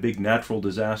we had a big natural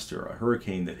disaster, a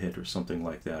hurricane that hit or something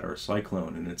like that, or a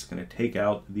cyclone, and it's going to take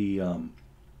out the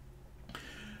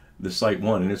Site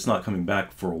 1, and it's not coming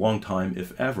back for a long time,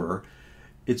 if ever,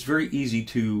 it's very easy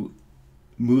to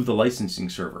move the licensing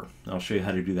server. I'll show you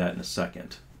how to do that in a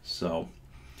second. So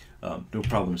no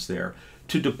problems there.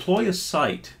 To deploy a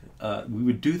site, we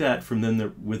would do that from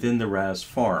within the RAS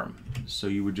farm. So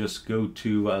you would just go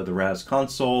to the RAS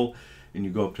console, and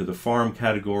you go up to the farm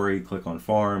category, click on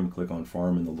farm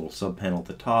in the little subpanel at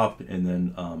the top, and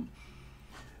then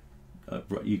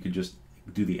you could just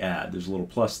do the add. There's a little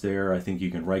plus there. I think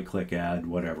you can right click, add,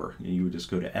 whatever. And you would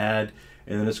just go to add,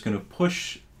 and then it's going to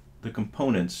push the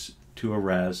components to a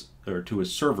RAS or to a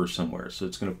server somewhere. So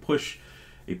it's going to push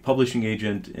a publishing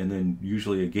agent, and then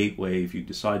usually a gateway if you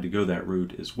decide to go that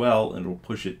route as well, and it'll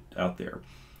push it out there.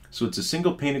 So it's a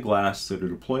single pane of glass, so to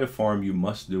deploy a farm you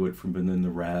must do it from within the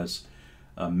RAS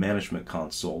management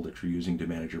console that you're using to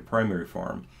manage your primary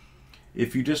farm.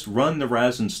 If you just run the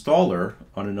RAS installer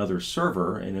on another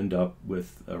server and end up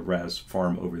with a RAS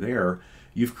farm over there,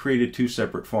 you've created two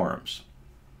separate farms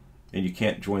and you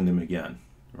can't join them again,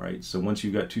 right? So once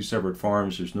you've got two separate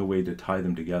farms, there's no way to tie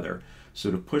them together.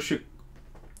 So to push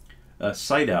a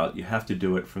site out, you have to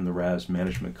do it from the RAS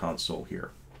management console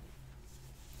here.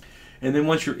 And then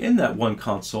once you're in that one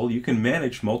console, you can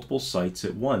manage multiple sites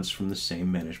at once from the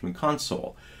same management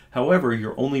console. However,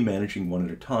 you're only managing one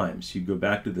at a time. So you go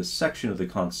back to this section of the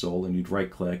console and you'd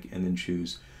right-click and then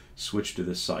choose Switch to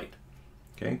this site.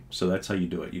 Okay, so that's how you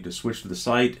do it. You just switch to the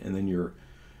site, and then you're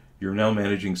now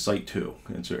managing site 2.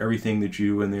 And so everything that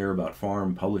you do in there about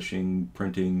farm, publishing,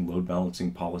 printing, load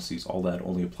balancing, policies, all that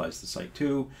only applies to site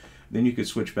 2. Then you could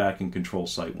switch back and control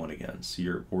site 1 again,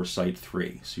 so or site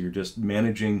 3. So you're just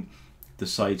managing the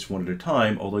sites one at a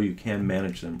time, although you can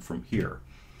manage them from here.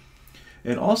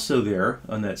 And also there,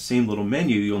 on that same little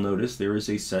menu, you'll notice there is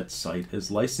a set site as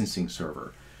licensing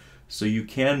server. So you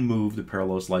can move the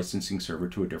Parallels licensing server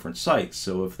to a different site.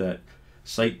 So if that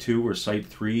site 2 or site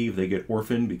 3, if they get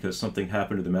orphaned because something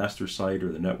happened to the master site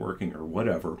or the networking or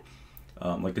whatever,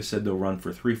 like I said, they'll run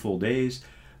for 3 full days.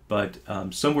 But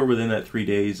somewhere within that 3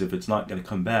 days, if it's not going to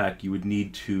come back, you would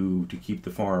need to keep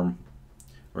the farm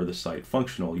or the site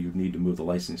functional, you'd need to move the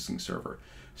licensing server.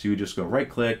 So you would just go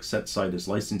right-click, set site as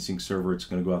licensing server. It's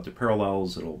going to go out to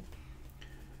Parallels. It'll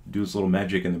do its little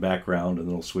magic in the background, and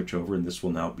then it'll switch over, and this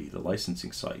will now be the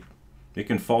licensing site. It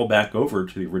can fall back over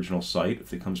to the original site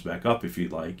if it comes back up if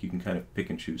you'd like. You can kind of pick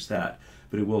and choose that,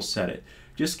 but it will set it.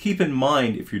 Just keep in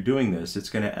mind, if you're doing this, it's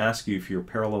going to ask you for your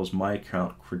Parallels My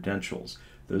Account credentials.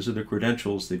 Those are the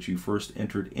credentials that you first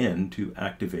entered in to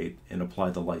activate and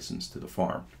apply the license to the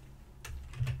farm.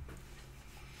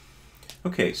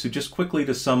 Okay, so just quickly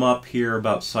to sum up here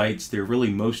about sites, they're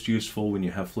really most useful when you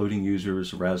have floating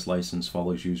users. A RAS license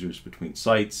follows users between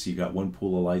sites. You got one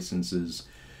pool of licenses,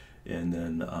 and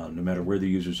then no matter where the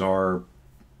users are,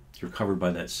 you're covered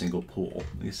by that single pool.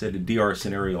 Like I said, a DR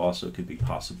scenario also could be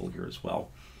possible here as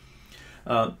well.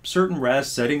 Certain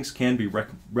RAS settings can be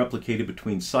replicated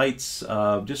between sites.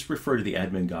 Just refer to the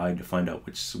admin guide to find out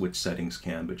which settings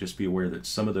can, but just be aware that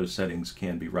some of those settings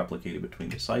can be replicated between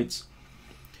the sites.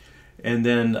 And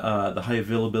then the high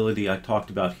availability I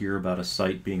talked about here, about a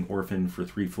site being orphaned for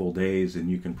 3 full days, and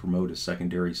you can promote a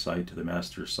secondary site to the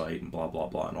master site and blah, blah,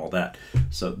 blah, and all that.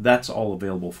 So that's all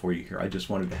available for you here. I just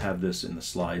wanted to have this in the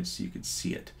slides so you could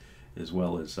see it as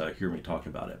well as hear me talk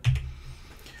about it.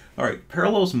 All right,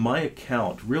 Parallels My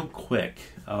Account, real quick.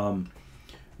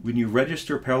 When you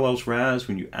register Parallels RAS,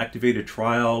 when you activate a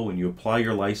trial, when you apply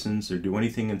your license or do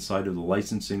anything inside of the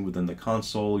licensing within the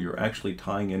console, you're actually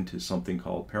tying into something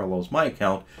called Parallels My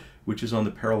Account, which is on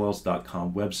the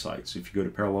Parallels.com website. So if you go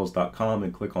to Parallels.com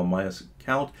and click on My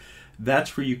Account,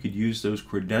 that's where you could use those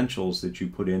credentials that you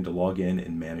put in to log in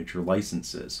and manage your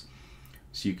licenses.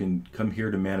 So you can come here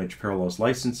to manage Parallels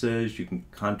licenses, you can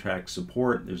contact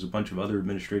support, there's a bunch of other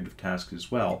administrative tasks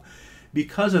as well.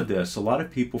 Because of this, a lot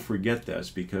of people forget this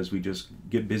because we just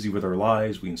get busy with our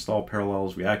lives, we install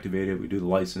Parallels, we activate it, we do the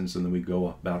license, and then we go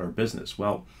about our business.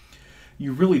 Well,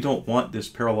 you really don't want this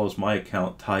Parallels My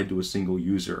Account tied to a single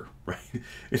user, right?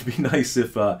 It'd be nice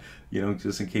if, you know,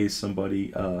 just in case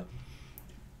somebody,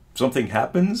 something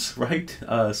happens, right?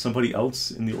 Somebody else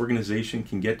in the organization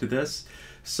can get to this.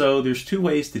 So there's 2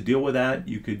 ways to deal with that.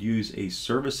 You could use a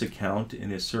service account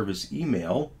in a service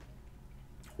email,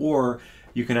 or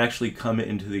you can actually come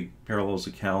into the Parallels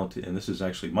account, and this is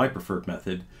actually my preferred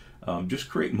method, just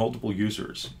create multiple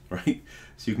users, right?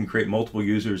 So you can create multiple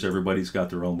users, everybody's got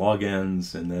their own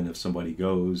logins, and then if somebody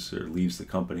goes or leaves the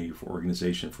company for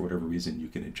organization for whatever reason, you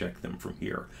can eject them from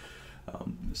here.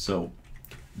 So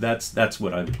that's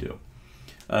what I would do.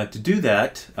 To do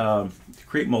that, to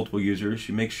create multiple users,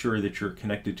 you make sure that you're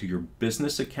connected to your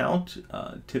business account.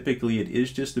 Typically it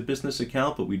is just a business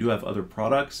account, but we do have other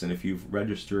products, and if you've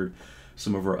registered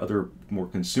some of our other more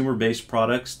consumer-based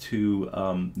products to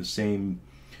the same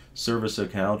service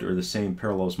account or the same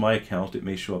Parallels My Account, it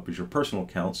may show up as your personal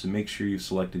account, so make sure you've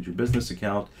selected your business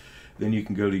account. Then you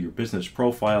can go to your business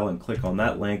profile and click on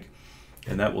that link,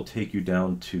 and that will take you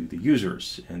down to the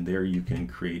users, and there you can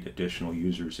create additional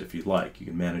users if you'd like. You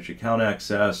can manage account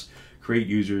access, create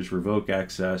users, revoke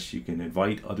access. You can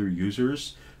invite other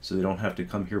users so they don't have to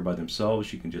come here by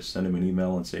themselves. You can just send them an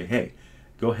email and say, hey,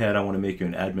 go ahead, I want to make you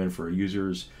an admin for our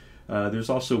users. There's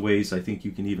also ways, I think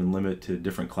you can even limit to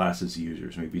different classes of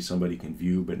users. Maybe somebody can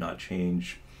view but not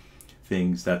change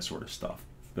things, that sort of stuff.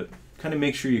 But kind of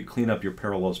make sure you clean up your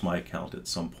Parallels My account at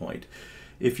some point.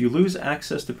 If you lose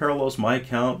access to Parallels My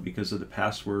account because of the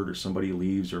password or somebody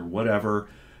leaves or whatever,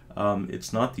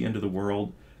 it's not the end of the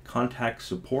world. Contact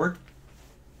support.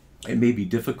 It may be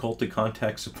difficult to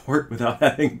contact support without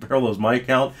having Parallels My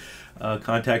account.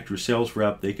 Contact your sales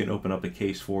rep. They can open up a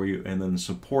case for you, and then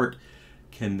support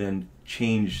can then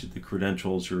change the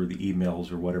credentials or the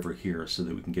emails or whatever here so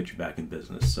that we can get you back in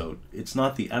business. So it's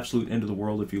not the absolute end of the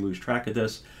world if you lose track of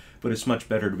this, but it's much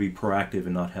better to be proactive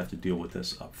and not have to deal with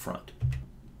this up front.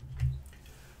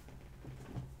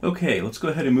 Okay, let's go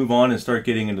ahead and move on and start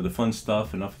getting into the fun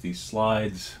stuff. Enough of these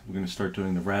slides. We're going to start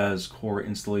doing the RAS core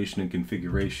installation and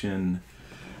configuration.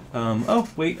 Oh,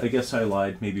 wait, I guess I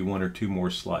lied. Maybe one or two more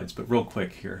slides, but real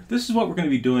quick here. This is what we're going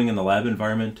to be doing in the lab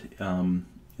environment, in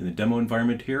the demo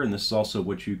environment here, and this is also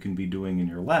what you can be doing in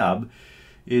your lab,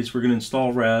 is we're going to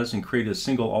install RAS and create a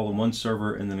single all-in-one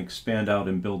server and then expand out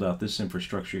and build out this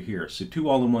infrastructure here. So 2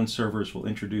 all-in-one servers will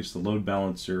introduce the load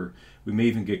balancer. We may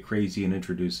even get crazy and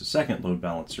introduce a second load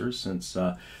balancer, since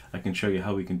I can show you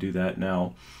how we can do that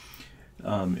now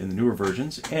in the newer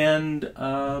versions. And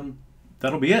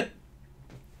that'll be it.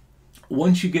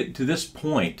 Once you get to this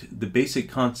point, the basic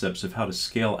concepts of how to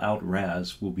scale out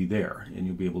RAS will be there, and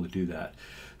you'll be able to do that.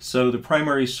 So the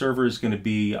primary server is going to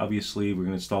be, obviously, we're going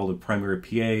to install the primary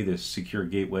PA, the secure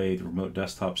gateway, the remote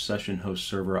desktop session host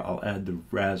server. I'll add the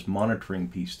RAS monitoring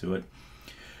piece to it.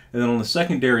 And then on the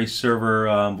secondary server,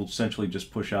 we'll essentially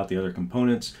just push out the other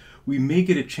components. We may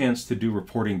get a chance to do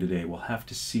reporting today. We'll have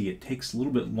to see. It takes a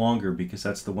little bit longer because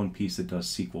that's the one piece that does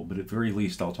SQL. But at very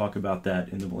least, I'll talk about that,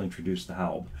 and then we'll introduce the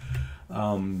HALB.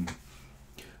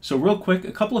 So real quick,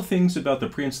 a couple of things about the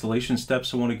pre-installation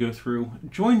steps I want to go through.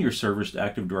 Join your servers to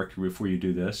Active Directory before you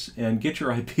do this, and get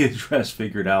your IP address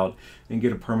figured out and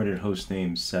get a permanent host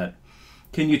name set.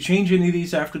 Can you change any of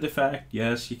these after the fact?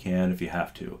 Yes, you can if you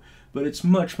have to. But it's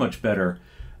much, much better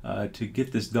to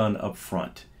get this done up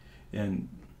front. And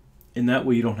in that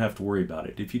way, you don't have to worry about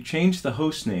it. If you change the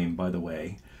host name, by the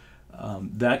way,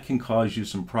 that can cause you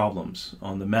some problems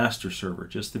on the master server,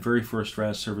 just the very first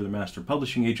RAS server, the master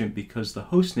publishing agent, because the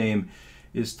host name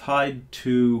is tied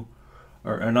to,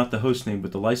 or not the host name,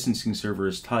 but the licensing server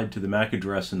is tied to the MAC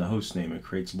address and the host name. It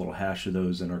creates a little hash of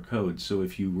those in our code. So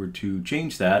if you were to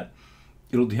change that,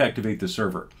 it'll deactivate the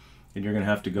server, and you're going to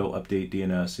have to go update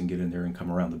DNS and get in there and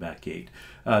come around the back gate.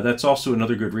 That's also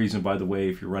another good reason, by the way,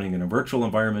 if you're running in a virtual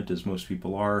environment, as most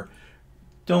people are,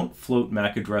 don't float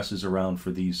MAC addresses around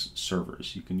for these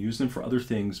servers. You can use them for other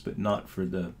things, but not for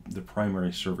the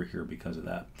primary server here because of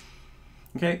that.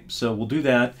 Okay, so we'll do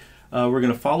that. We're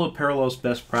going to follow Parallels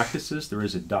best practices. There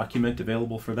is a document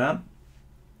available for that.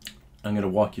 I'm going to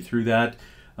walk you through that.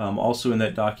 Also in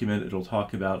that document, it'll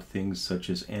talk about things such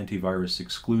as antivirus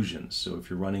exclusions. So if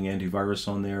you're running antivirus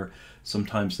on there,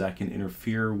 sometimes that can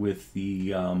interfere with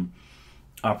the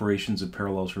operations of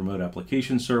Parallels remote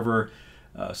application server.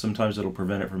 Sometimes it'll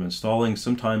prevent it from installing.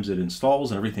 Sometimes it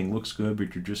installs and everything looks good,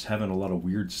 but you're just having a lot of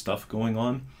weird stuff going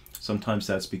on. Sometimes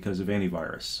that's because of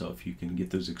antivirus. So if you can get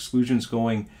those exclusions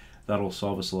going, that'll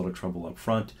solve us a lot of trouble up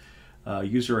front.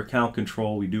 User account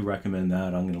control, we do recommend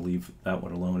that. I'm going to leave that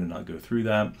one alone and not go through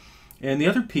that. And the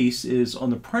other piece is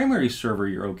on the primary server,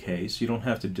 you're okay, so you don't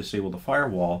have to disable the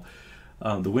firewall,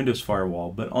 the Windows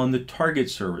firewall. But on the target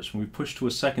servers, when we push to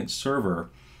a second server,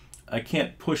 I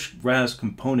can't push RAS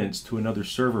components to another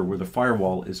server where the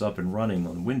firewall is up and running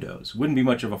on Windows. Wouldn't be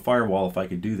much of a firewall if I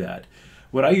could do that.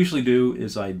 What I usually do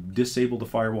is I disable the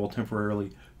firewall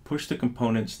temporarily, push the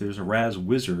components. There's a RAS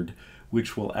wizard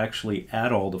which will actually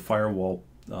add all the firewall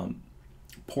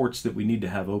ports that we need to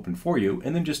have open for you,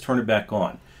 and then just turn it back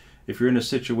on. If you're in a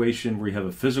situation where you have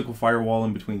a physical firewall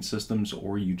in between systems,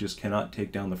 or you just cannot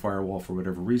take down the firewall for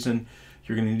whatever reason,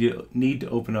 you're going to need to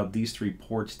open up these 3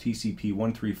 ports, TCP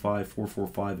 135,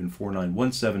 445, and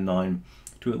 49179,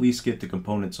 to at least get the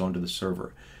components onto the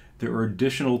server. There are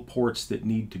additional ports that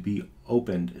need to be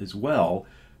opened as well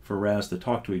for RAS to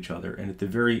talk to each other, and at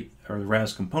the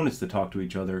RAS components to talk to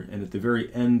each other, and at the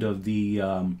very end of the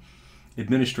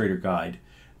administrator guide,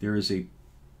 there is a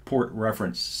port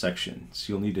reference section,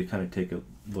 so you'll need to kind of take a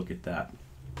look at that.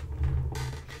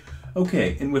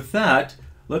 Okay, and with that,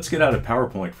 let's get out of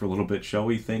PowerPoint for a little bit, shall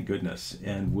we? Thank goodness.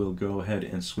 And we'll go ahead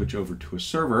and switch over to a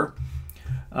server.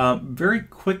 Very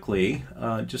quickly,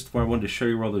 just where I wanted to show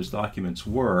you where all those documents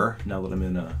were, now that I'm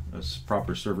in a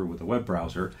proper server with a web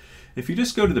browser. If you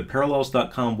just go to the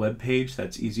parallels.com webpage,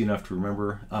 that's easy enough to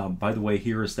remember. By the way,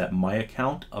 here is that My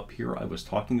Account up here I was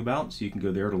talking about, so you can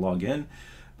go there to log in.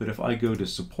 But if I go to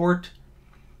support,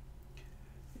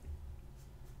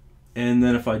 And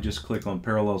then if I just click on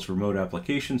Parallels Remote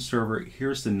Application Server,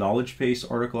 here's the knowledge base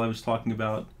article I was talking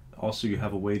about. Also, you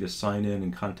have a way to sign in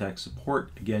and contact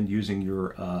support, again, using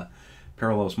your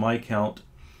Parallels My Account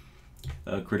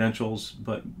credentials.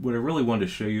 But what I really wanted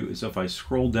to show you is if I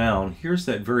scroll down, here's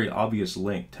that very obvious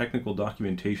link, technical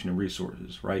documentation and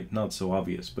resources, right? Not so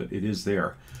obvious, but it is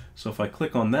there. So if I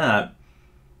click on that,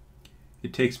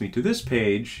 it takes me to this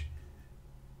page,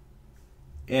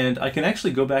 and I can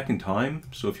actually go back in time.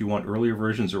 So if you want earlier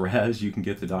versions of RAS, you can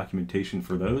get the documentation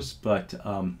for those. But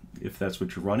if that's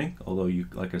what you're running, although you,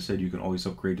 like I said, you can always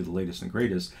upgrade to the latest and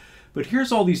greatest. But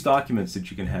here's all these documents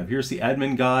that you can have. Here's the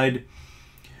admin guide.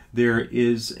 There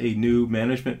is a new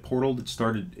management portal that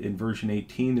started in version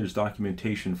 18. There's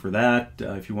documentation for that.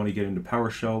 If you want to get into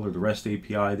PowerShell or the REST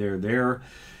API, there.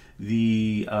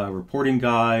 The reporting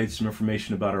guide, some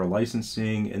information about our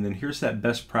licensing, and then here's that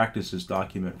best practices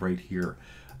document right here.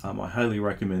 I highly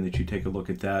recommend that you take a look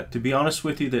at that. To be honest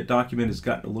with you, that document has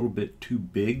gotten a little bit too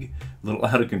big, a little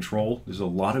out of control. There's a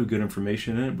lot of good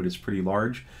information in it, but it's pretty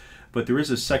large. But there is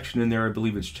a section in there, I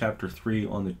believe it's chapter 3,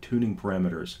 on the tuning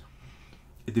parameters.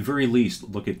 At the very least,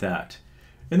 look at that.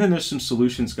 And then there's some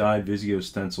solutions guide, Visio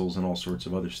stencils, and all sorts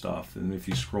of other stuff. And if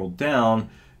you scroll down,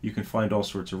 you can find all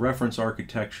sorts of reference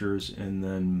architectures, and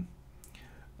then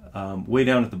way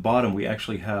down at the bottom we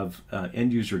actually have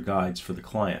end user guides for the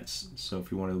clients. So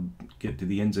if you want to get to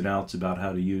the ins and outs about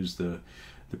how to use the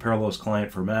Parallels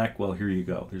client for Mac, well, here you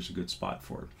go. There's a good spot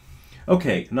for it.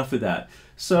 Okay, enough of that.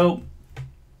 So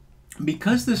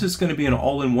because this is going to be an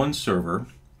all-in-one server,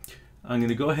 I'm going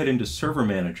to go ahead into Server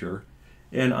Manager,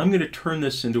 and I'm going to turn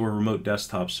this into a remote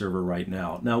desktop server right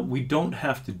now. Now, we don't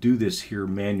have to do this here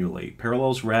manually.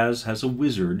 Parallels RAS has a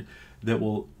wizard that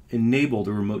will enable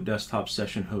the remote desktop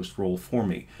session host role for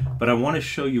me. But I want to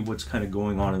show you what's kind of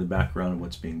going on in the background and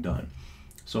what's being done.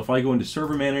 So if I go into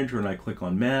Server Manager and I click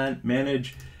on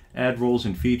Manage, Add Roles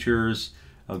and Features,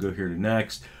 I'll go here to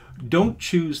Next. Don't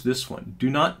choose this one. Do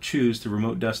not choose the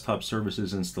Remote Desktop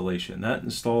Services installation. That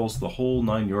installs the whole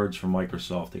 9 yards from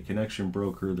Microsoft, the connection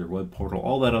broker, their web portal,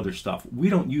 all that other stuff. We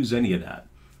don't use any of that.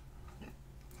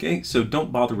 Okay, so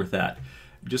don't bother with that.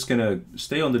 I'm just going to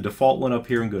stay on the default one up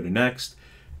here and go to Next.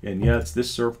 And yeah, it's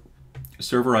this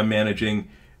server I'm managing.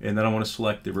 And then I want to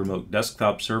select the Remote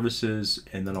Desktop Services,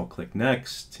 and then I'll click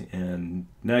Next and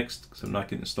Next, because I'm not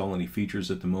going to install any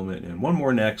features at the moment. And one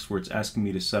more Next, where it's asking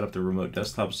me to set up the Remote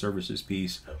Desktop Services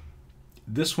piece.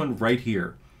 This one right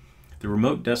here, the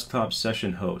Remote Desktop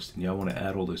Session Host, and yeah, I want to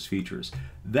add all those features.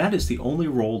 That is the only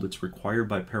role that's required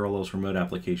by Parallels Remote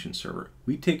Application Server.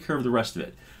 We take care of the rest of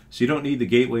it. So you don't need the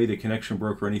gateway, the connection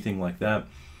broker, or anything like that.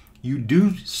 You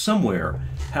do somewhere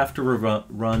have to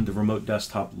run the remote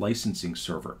desktop licensing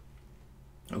server.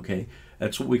 Okay,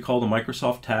 that's what we call the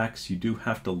Microsoft tax. You do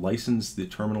have to license the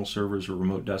terminal servers or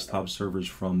remote desktop servers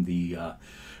from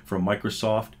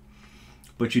Microsoft,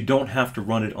 but you don't have to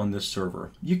run it on this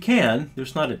server. You can.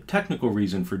 There's not a technical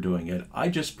reason for doing it. I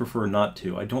just prefer not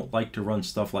to. I don't like to run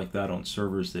stuff like that on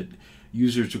servers that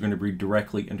users are going to be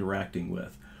directly interacting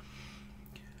with.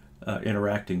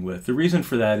 The reason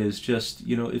for that is just,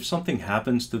 you know, if something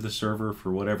happens to the server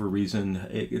for whatever reason,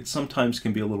 it sometimes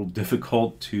can be a little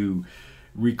difficult to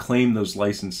reclaim those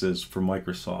licenses from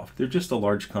Microsoft. They're just a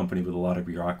large company with a lot of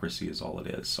bureaucracy is all it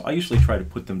is. So I usually try to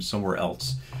put them somewhere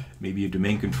else, maybe a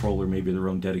domain controller, maybe their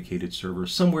own dedicated server,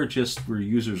 somewhere just where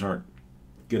users aren't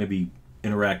going to be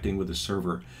interacting with the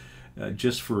server,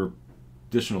 just for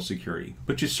additional security.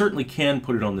 But you certainly can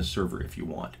put it on the server if you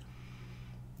want.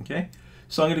 Okay?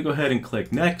 So I'm going to go ahead and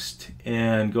click Next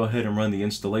and go ahead and run the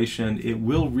installation. It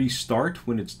will restart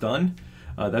when it's done.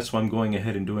 That's why I'm going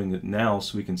ahead and doing it now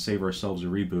so we can save ourselves a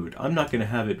reboot. I'm not going to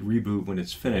have it reboot when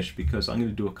it's finished because I'm going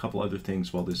to do a couple other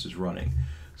things while this is running.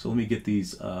 So let me get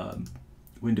these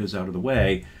windows out of the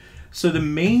way. So the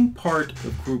main part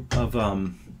of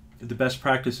the best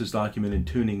practices document in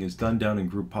tuning is done down in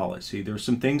group policy. There are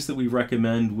some things that we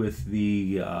recommend with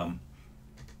the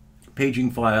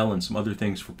paging file and some other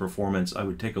things for performance. I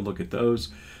would take a look at those,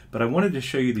 but I wanted to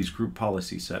show you these group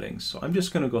policy settings. So I'm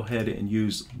just going to go ahead and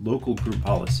use local group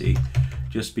policy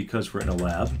just because we're in a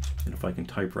lab. And if I can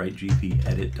type right,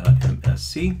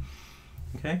 gpedit.msc.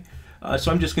 Okay, so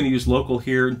I'm just going to use local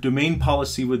here. Domain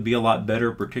policy would be a lot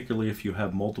better, particularly if you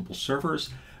have multiple servers,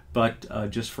 but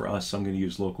just for us, I'm going to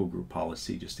use local group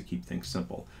policy just to keep things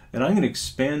simple. And I'm going to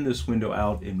expand this window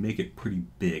out and make it pretty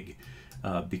big.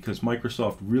 Because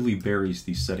Microsoft really buries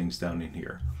these settings down in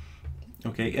here.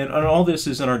 Okay, and all this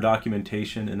is in our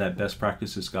documentation and that best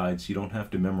practices guide, so you don't have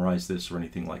to memorize this or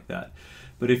anything like that.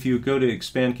 But if you go to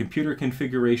expand computer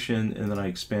configuration and then I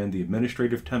expand the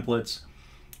administrative templates,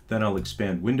 then I'll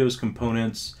expand Windows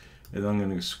components, And then I'm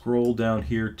going to scroll down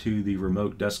here to the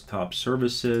remote desktop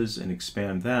services and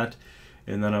expand that.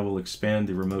 And then I will expand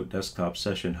the remote desktop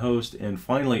session host. And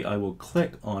finally, I will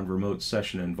click on remote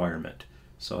session environment.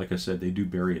 So like I said, they do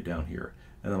bury it down here.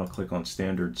 And then I'll click on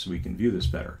standard so we can view this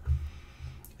better.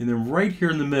 And then right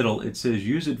here in the middle, it says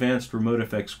use advanced remote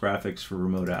effects graphics for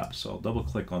remote apps. So I'll double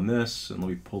click on this and let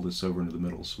me pull this over into the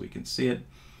middle so we can see it.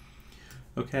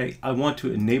 Okay, I want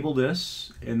to enable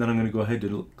this, and then I'm going to go ahead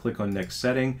and click on next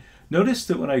setting. Notice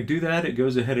that when I do that, it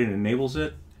goes ahead and enables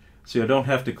it. So I don't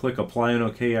have to click apply and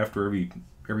OK after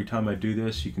every time I do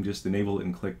this. You can just enable it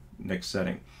and click next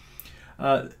setting.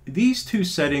 These two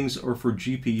settings are for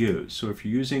GPUs. So if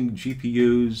you're using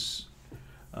GPUs,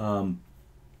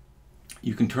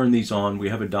 you can turn these on. We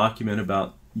have a document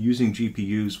about using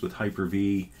GPUs with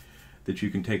Hyper-V that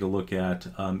you can take a look at.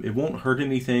 It won't hurt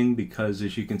anything because,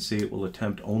 as you can see, it will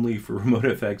attempt only for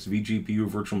RemoteFX vGPU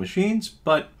virtual machines,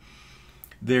 but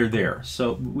they're there.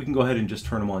 So we can go ahead and just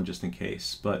turn them on just in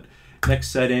case. But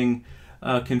next setting,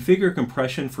 configure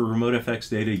compression for RemoteFX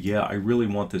data. Yeah, I really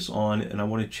want this on, and I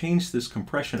want to change this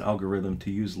compression algorithm to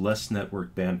use less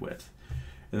network bandwidth.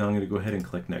 And then I'm going to go ahead and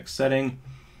click next setting.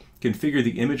 Configure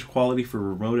the image quality for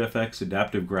RemoteFX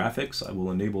adaptive graphics. I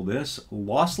will enable this.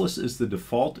 Lossless is the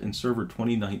default in Server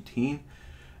 2019.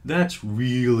 That's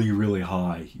really, really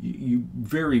high. You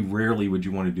very rarely would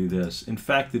you want to do this. In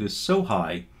fact, it is so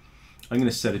high, I'm going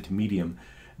to set it to medium,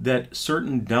 that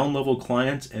certain down-level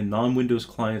clients and non-Windows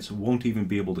clients won't even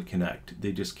be able to connect.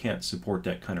 They just can't support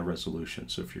that kind of resolution.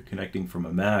 So if you're connecting from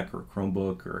a Mac or a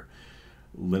Chromebook or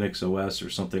Linux OS or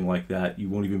something like that, you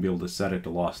won't even be able to set it to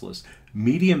lossless.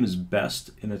 Medium is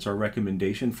best, and it's our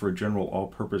recommendation for general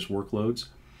all-purpose workloads.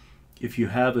 If you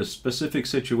have a specific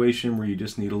situation where you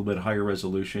just need a little bit higher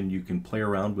resolution, you can play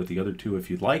around with the other two if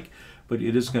you'd like, but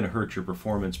it is going to hurt your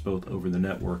performance both over the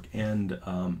network and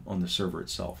on the server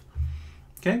itself.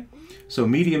 Okay, so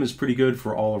medium is pretty good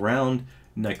for all around.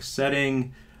 Next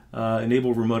setting,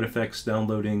 enable RemoteFX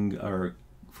downloading or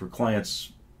for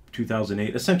clients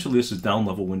 2008. Essentially, this is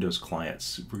down-level Windows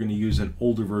clients. We're going to use an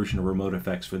older version of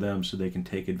RemoteFX for them so they can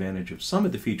take advantage of some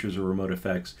of the features of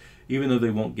RemoteFX, even though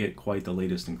they won't get quite the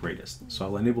latest and greatest. So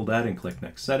I'll enable that and click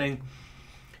Next Setting.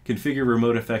 Configure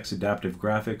RemoteFX adaptive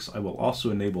graphics. I will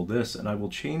also enable this, and I will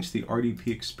change the RDP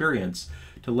experience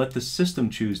to let the system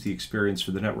choose the experience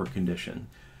for the network condition.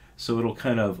 So it'll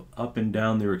kind of up and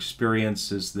down their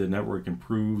experience as the network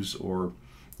improves or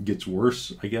gets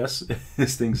worse, I guess,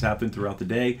 as things happen throughout the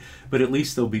day, but at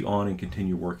least they'll be on and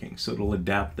continue working. So it'll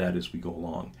adapt that as we go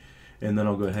along. And then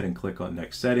I'll go ahead and click on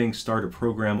Next Setting, start a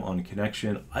program on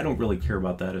connection. I don't really care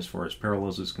about that as far as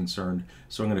Parallels is concerned,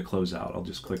 so I'm going to close out. I'll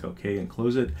just click OK and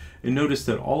close it. And notice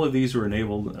that all of these are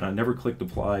enabled, and I never clicked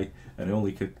Apply, and I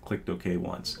only clicked OK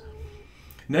once.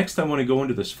 Next, I want to go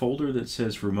into this folder that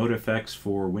says RemoteFX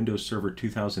for Windows Server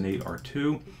 2008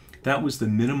 R2. That was the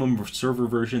minimum server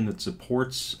version that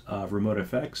supports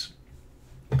RemoteFX.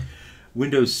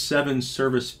 Windows 7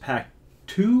 Service Pack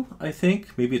 2, I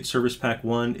think, maybe it's Service Pack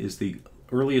 1, is the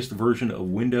earliest version of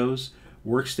Windows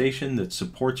workstation that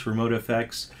supports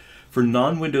RemoteFX. For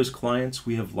non-Windows clients,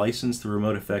 we have licensed the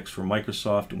RemoteFX from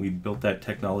Microsoft, and we built that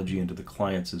technology into the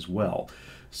clients as well.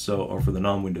 So, or for the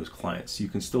non-Windows clients. You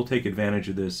can still take advantage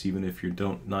of this even if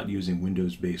you're not using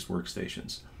Windows-based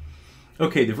workstations.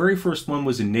 Okay, the very first one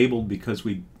was enabled because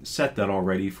we set that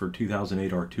already for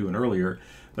 2008 R2 and earlier,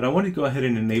 but I want to go ahead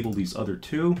and enable these other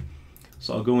two.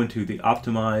 So I'll go into the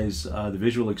optimize the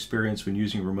visual experience when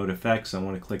using RemoteFX. I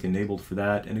want to click enabled for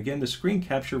that. And again, the screen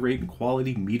capture rate and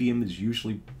quality medium is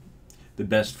usually the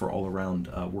best for all around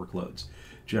workloads,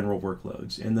 general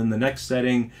workloads. And then the next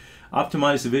setting,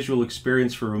 optimize the visual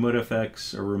experience for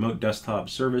RemoteFX or remote desktop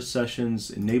service sessions.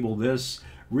 Enable this.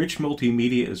 Rich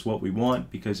multimedia is what we want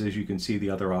because, as you can see, the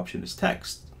other option is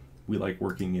text. We like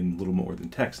working in a little more than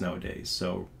text nowadays.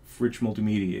 So rich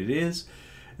multimedia it is.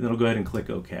 And then I'll go ahead and click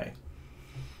OK.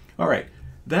 All right,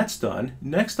 that's done.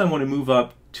 Next, I want to move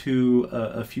up to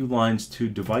a few lines to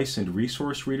device and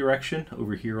resource redirection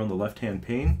over here on the left-hand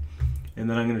pane. And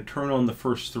then I'm going to turn on the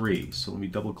first three. So let me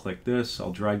double click this.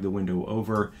 I'll drag the window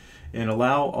over and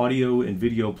allow audio and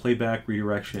video playback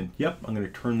redirection. Yep, I'm going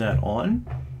to turn that on.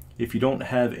 If you don't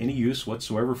have any use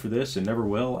whatsoever for this and never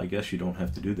will, I guess you don't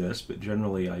have to do this, but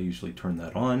generally I usually turn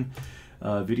that on.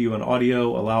 Video and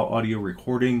audio, allow audio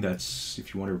recording. That's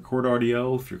if you want to record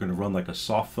audio. If you're going to run like a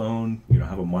soft phone, you know,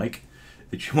 have a mic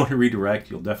that you want to redirect,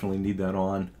 you'll definitely need that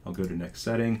on. I'll go to next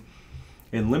setting.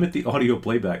 And limit the audio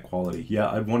playback quality.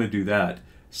 Yeah, I'd want to do that.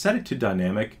 Set it to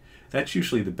dynamic. That's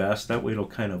usually the best. That way it'll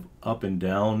kind of up and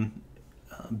down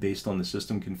based on the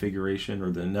system configuration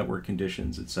or the network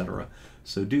conditions, etc.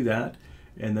 So do that.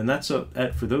 And then that's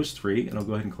it for those three, and I'll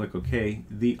go ahead and click OK.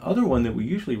 The other one that we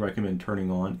usually recommend turning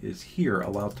on is here,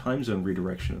 allow time zone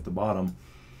redirection at the bottom.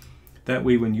 That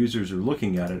way when users are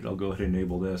looking at it, I'll go ahead and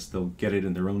enable this, they'll get it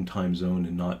in their own time zone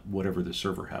and not whatever the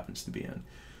server happens to be in.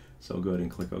 So I'll go ahead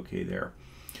and click OK there.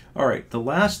 All right, the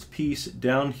last piece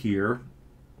down here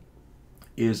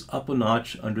is up a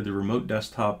notch under the remote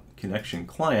desktop connection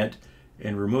client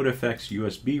and remote effects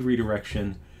USB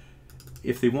redirection.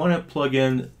 If they want to plug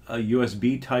in a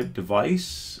USB type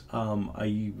device,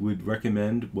 I would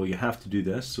recommend, well, you have to do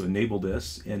this, so enable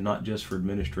this, and not just for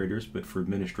administrators, but for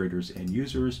administrators and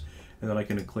users, and then I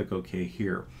can click OK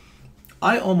here.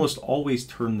 I almost always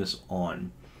turn this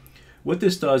on. What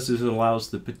this does is it allows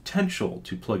the potential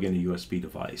to plug in a USB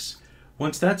device.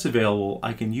 Once that's available,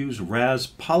 I can use RAS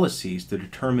policies to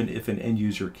determine if an end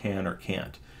user can or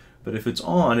can't. But if it's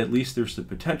on, at least there's the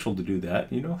potential to do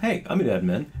that. You know, hey, I'm an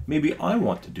admin. Maybe I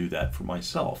want to do that for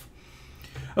myself.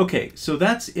 Okay, so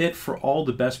that's it for all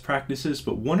the best practices.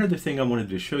 But one other thing I wanted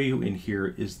to show you in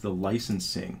here is the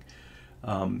licensing.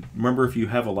 Remember, if you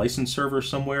have a license server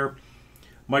somewhere,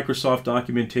 Microsoft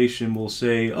documentation will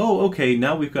say, oh, okay,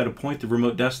 now we've got to point the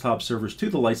remote desktop servers to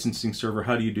the licensing server.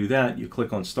 How do you do that? You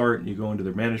click on Start and you go into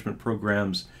their management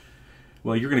programs.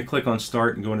 Well, you're going to click on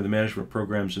Start and go into the management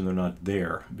programs, and they're not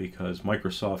there because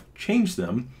Microsoft changed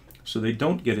them so they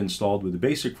don't get installed with the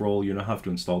basic role. You now have to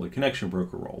install the connection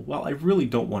broker role. Well, I really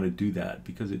don't want to do that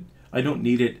because I don't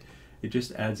need it. It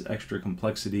just adds extra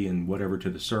complexity and whatever to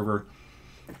the server.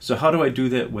 So how do I do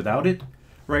that without it?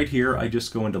 Right here, I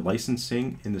just go into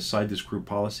licensing inside this group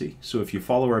policy. So if you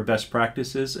follow our best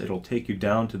practices, it'll take you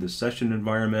down to the session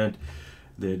environment,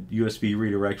 the USB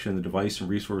redirection, the device and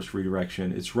resource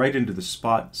redirection. It's right into the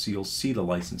spot, so you'll see the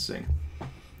licensing.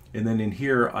 And then in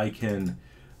here, I can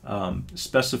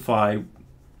specify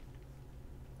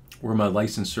where my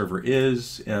license server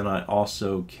is, and I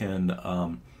also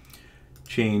can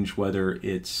change whether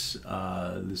it's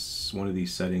this one of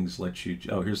these settings lets you,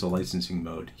 oh, here's the licensing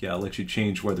mode. Yeah, it lets you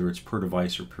change whether it's per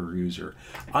device or per user.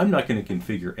 I'm not going to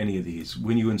configure any of these.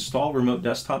 When you install remote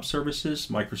desktop services,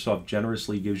 Microsoft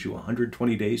generously gives you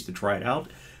 120 days to try it out.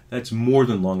 That's more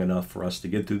than long enough for us to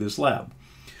get through this lab.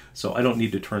 So I don't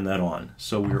need to turn that on.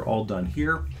 So we're all done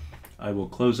here. I will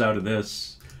close out of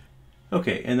this.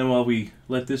 Okay, and then while we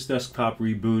let this desktop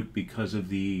reboot because of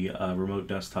the remote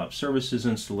desktop services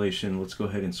installation, let's go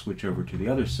ahead and switch over to the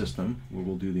other system where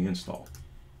we'll do the install.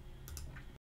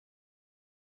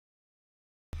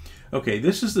 Okay,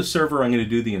 this is the server I'm going to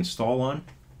do the install on.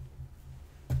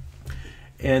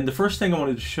 And the first thing I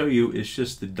wanted to show you is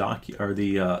just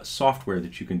the software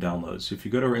that you can download. So if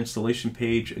you go to our installation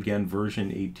page, again, version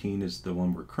 18 is the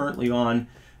one we're currently on.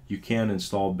 You can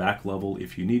install back level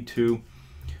if you need to.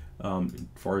 As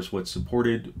far as what's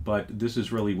supported, but this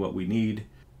is really what we need.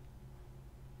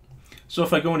 So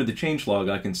if I go into the changelog,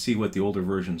 I can see what the older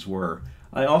versions were.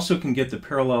 I also can get the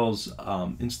Parallels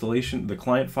installation, the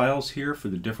client files here for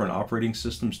the different operating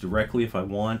systems directly if I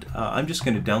want. I'm just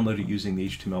going to download it using the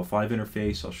HTML5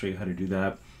 interface. I'll show you how to do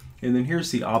that. And then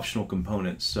here's the optional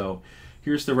components. So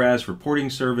here's the RAS reporting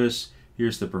service.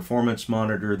 Here's the performance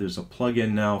monitor. There's a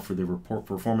plugin now for the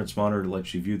performance monitor to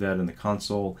let you view that in the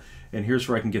console. And here's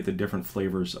where I can get the different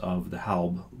flavors of the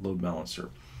HALB load balancer.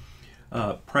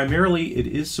 Primarily, it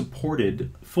is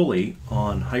supported fully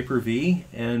on Hyper-V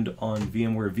and on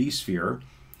VMware vSphere.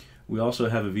 We also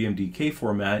have a VMDK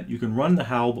format. You can run the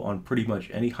HALB on pretty much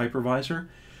any hypervisor.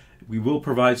 We will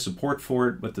provide support for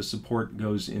it, but the support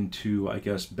goes into, I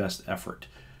guess, best effort.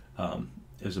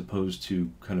 As opposed to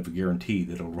kind of a guarantee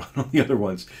that it'll run on the other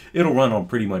ones. It'll run on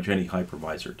pretty much any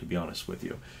hypervisor, to be honest with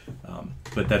you.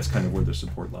 But that's kind of where the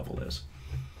support level is.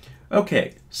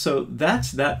 Okay, so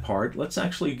that's that part. Let's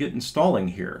actually get installing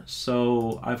here.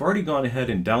 So I've already gone ahead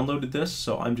and downloaded this,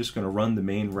 so I'm just going to run the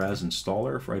main RAS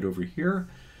installer right over here.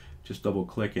 Just double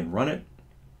click and run it.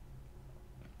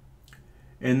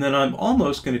 And then I'm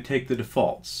almost going to take the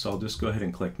defaults. So I'll just go ahead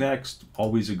and click Next.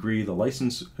 Always agree the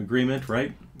license agreement,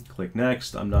 right? Click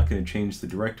Next. I'm not going to change the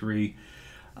directory.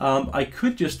 I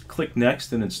could just click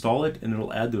Next and install it, and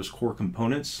it'll add those core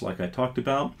components like I talked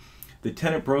about. The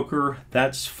tenant broker,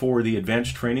 that's for the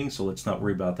advanced training, so let's not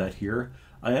worry about that here.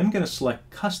 I am going to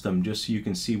select Custom just so you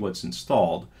can see what's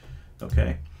installed.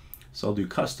 Okay, so I'll do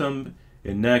Custom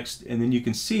and Next, and then you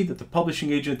can see that the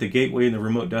publishing agent, the gateway, and the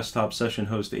remote desktop session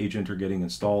host agent are getting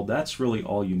installed. That's really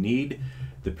all you need.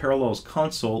 The Parallels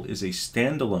console is a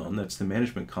standalone. That's the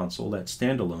management console. That's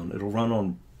standalone. It'll run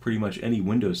on pretty much any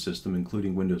Windows system,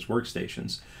 including Windows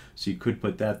workstations. So you could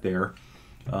put that there,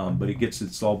 but it gets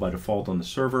installed by default on the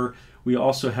server. We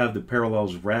also have the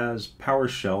Parallels RAS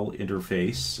PowerShell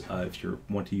interface. If you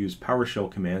want to use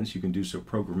PowerShell commands, you can do so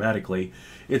programmatically.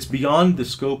 It's beyond the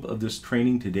scope of this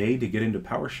training today to get into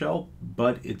PowerShell,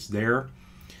 but it's there.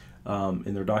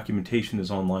 And their documentation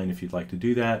is online if you'd like to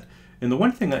do that. And the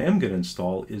one thing I am going to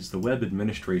install is the web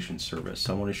administration service.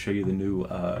 I want to show you the new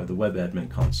the web admin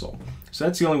console. So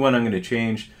that's the only one I'm going to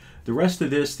change. The rest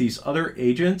of this, these other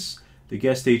agents, the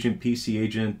guest agent, PC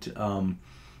agent,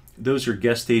 those are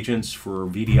guest agents for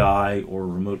VDI or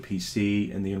remote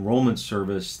PC, and the enrollment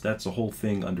service, that's a whole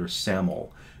thing under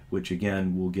SAML, which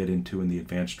again we'll get into in the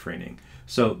advanced training.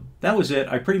 So that was it.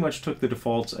 I pretty much took the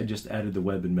defaults. I just added the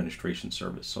web administration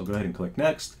service. So I'll go ahead and click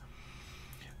next.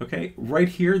 Okay, right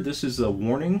here, this is a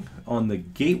warning on the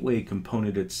gateway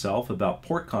component itself about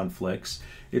port conflicts.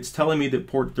 It's telling me that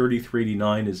port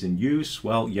 3389 is in use.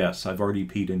 Well, yes, I've already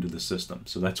keyed into the system,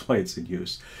 so that's why it's in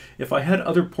use. If I had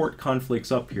other port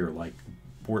conflicts up here, like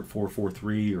port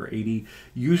 443 or 80,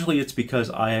 usually it's because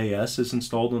IIS is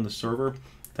installed on the server.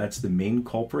 That's the main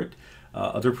culprit.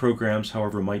 Other programs,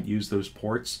 however, might use those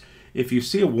ports. If you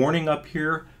see a warning up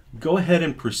here, go ahead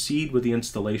and proceed with the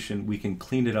installation. We can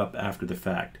clean it up after the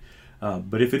fact.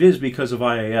 But if it is because of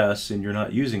IIS and you're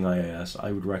not using IIS,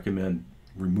 I would recommend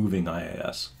removing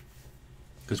IIS,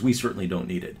 because we certainly don't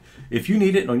need it. If you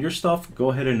need it on your stuff,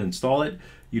 go ahead and install it.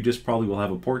 You just probably will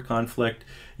have a port conflict.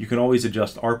 You can always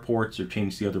adjust our ports or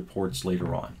change the other ports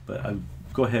later on. But I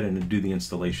go ahead and do the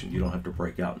installation. You don't have to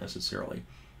break out necessarily.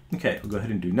 Okay, I'll go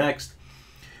ahead and do next.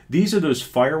 These are those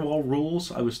firewall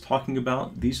rules I was talking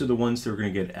about. These are the ones that are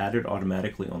going to get added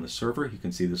automatically on the server. You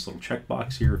can see this little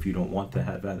checkbox here if you don't want to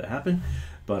have that happen.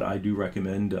 But I do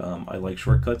recommend, I like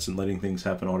shortcuts and letting things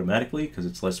happen automatically because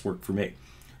it's less work for me.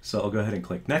 So I'll go ahead and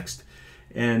click next.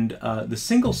 And the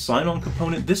single sign-on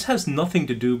component, this has nothing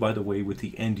to do, by the way, with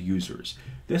the end users.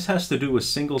 This has to do with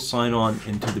single sign-on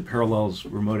into the Parallels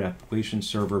Remote Application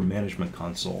Server Management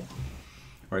Console.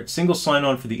 All right, single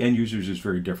sign-on for the end users is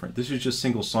very different. This is just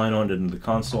single sign-on into the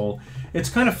console. It's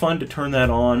kind of fun to turn that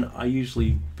on. I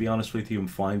usually, to be honest with you, I'm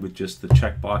fine with just the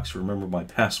checkbox, remember my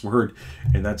password,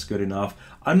 and that's good enough.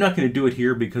 I'm not going to do it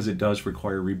here because it does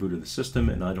require reboot of the system,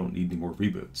 and I don't need any more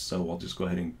reboots. So I'll just go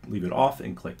ahead and leave it off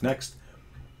and click next.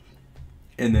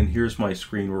 And then here's my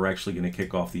screen where we're actually going to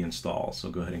kick off the install. So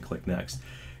go ahead and click next.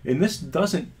 And this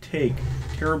doesn't take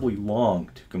terribly long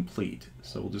to complete.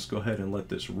 So we'll just go ahead and let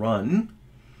this run.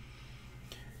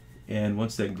 And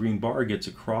once that green bar gets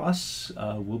across,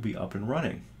 we'll be up and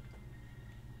running.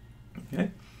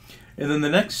 Okay. And then the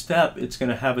next step, it's going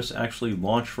to have us actually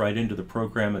launch right into the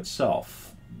program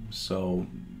itself. So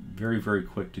very, very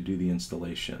quick to do the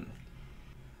installation.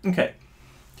 Okay,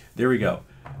 there we go.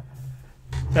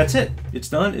 That's it. It's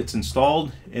done, it's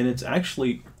installed, and it's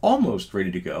actually almost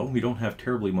ready to go. We don't have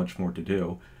terribly much more to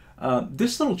do.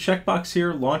 This little checkbox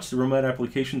here, launch the Remote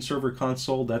Application Server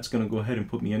Console, that's going to go ahead and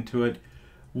put me into it.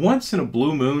 Once in a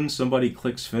blue moon, somebody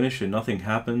clicks finish and nothing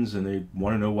happens and they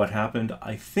want to know what happened.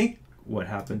 I think what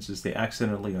happens is they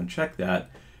accidentally uncheck that,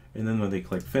 and then when they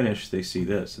click finish, they see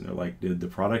this, and they're like, did the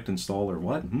product install or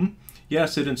what?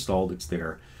 Yes, it installed, it's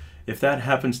there. If that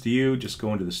happens to you, just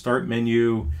go into the Start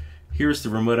menu. Here's the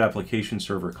Remote Application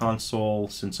Server Console.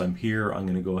 Since I'm here, I'm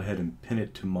going to go ahead and pin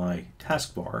it to my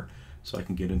taskbar so I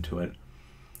can get into it.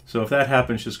 So if that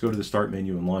happens, just go to the Start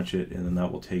menu and launch it, and then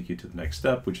that will take you to the next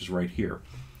step, which is right here.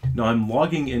 Now I'm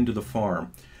logging into the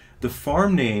farm. The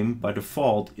farm name, by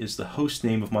default, is the host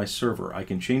name of my server. I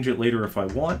can change it later if I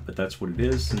want, but that's what it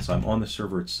is. Since I'm on the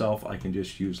server itself, I can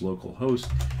just use localhost,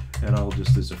 and I'll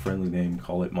just, as a friendly name,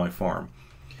 call it my farm.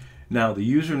 Now the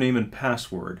username and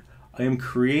password. I am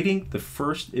creating the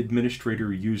first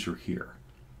administrator user here.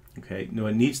 Okay, now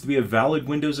it needs to be a valid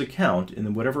Windows account, and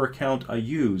then whatever account I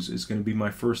use is going to be my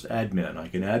first admin. I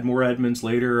can add more admins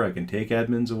later, I can take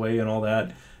admins away and all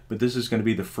that, but this is going to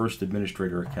be the first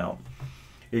administrator account.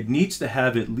 It needs to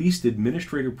have at least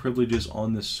administrator privileges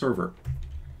on this server.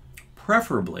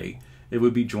 Preferably, it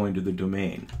would be joined to the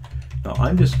domain. Now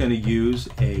I'm just going to use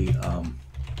a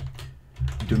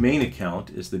domain account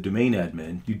as the domain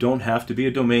admin. You don't have to be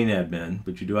a domain admin,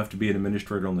 but you do have to be an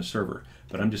administrator on the server.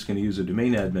 But I'm just going to use a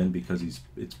domain admin because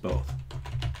it's both.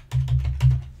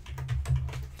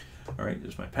 All right,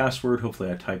 there's my password.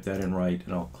 Hopefully I typed that in right,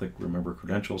 and I'll click Remember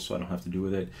Credentials so I don't have to do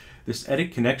with it. This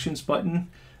Edit Connections button,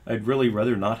 I'd really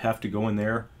rather not have to go in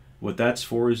there. What that's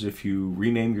for is if you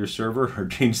rename your server or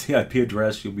change the IP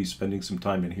address, you'll be spending some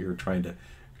time in here trying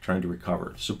to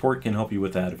recover. Support can help you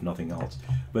with that if nothing else.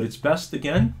 But it's best,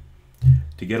 again,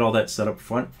 to get all that set up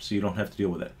front so you don't have to deal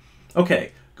with it.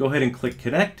 Okay, go ahead and click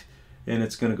Connect, and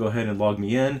it's going to go ahead and log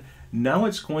me in. Now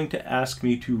it's going to ask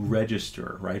me to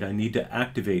register, right? I need to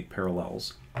activate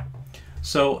Parallels.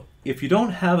 So if you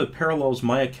don't have a Parallels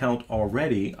My Account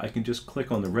already, I can just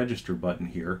click on the register button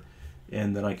here,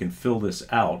 and then I can fill this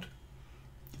out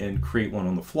and create one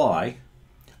on the fly.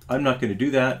 I'm not going to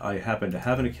do that. I happen to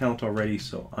have an account already,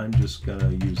 so I'm just going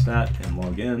to use that and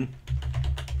log in.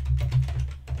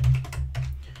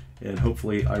 And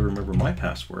hopefully I remember my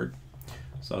password.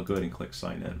 So I'll go ahead and click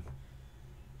sign in.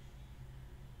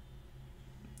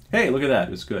 Hey, look at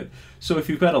that, it's good. So if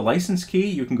you've got a license key,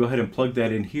 you can go ahead and plug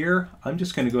that in here. I'm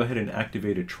just going to go ahead and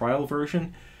activate a trial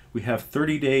version. We have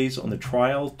 30 days on the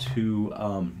trial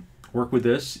to work with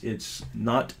this. It's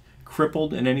not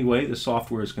crippled in any way. The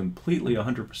software is completely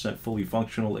 100% fully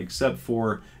functional, except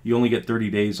for you only get 30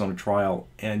 days on a trial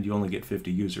and you only get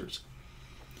 50 users.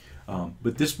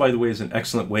 But this, by the way, is an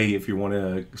excellent way if you want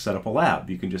to set up a lab.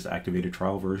 You can just activate a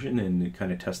trial version and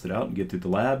kind of test it out and get through the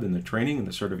lab and the training and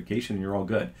the certification, and you're all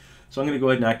good. So I'm going to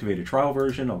go ahead and activate a trial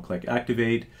version. I'll click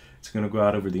activate. It's going to go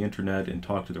out over the internet and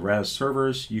talk to the RAS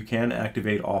servers. You can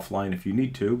activate offline if you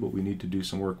need to, but we need to do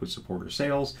some work with support or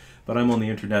sales. But I'm on the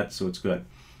internet, so it's good.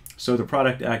 So the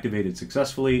product activated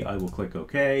successfully. I will click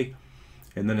OK,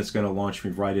 and then it's going to launch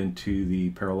me right into the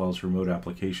Parallels Remote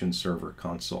Application Server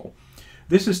console.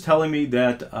 This is telling me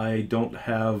that I don't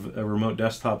have a remote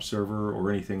desktop server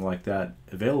or anything like that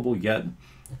available yet.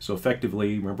 So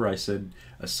effectively, remember I said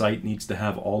a site needs to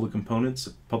have all the components: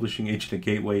 a publishing agent, a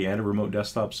gateway, and a remote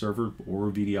desktop server, or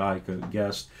a VDI, a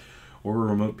guest, or a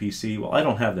remote PC. Well, I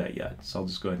don't have that yet, so I'll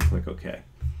just go ahead and click OK.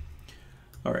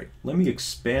 All right, let me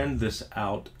expand this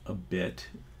out a bit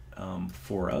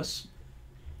for us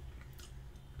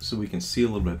so we can see a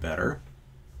little bit better.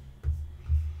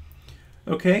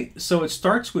 Okay, so it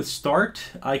starts with Start.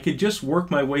 I could just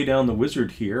work my way down the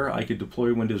wizard here. I could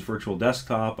deploy Windows Virtual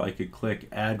Desktop. I could click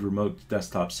Add Remote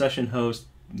Desktop Session Host.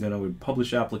 Then I would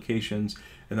publish applications,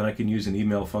 and then I can use an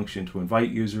email function to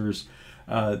invite users.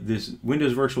 This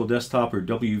Windows Virtual Desktop, or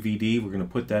WVD, we're going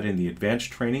to put that in the advanced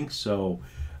training. So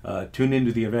tune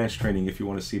into the advanced training if you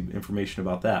want to see information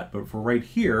about that. But for right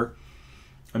here,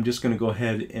 I'm just going to go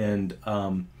ahead and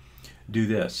do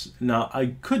this. Now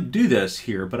I could do this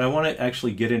here, but I want to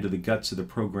actually get into the guts of the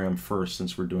program first,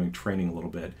 since we're doing training a little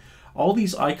bit. All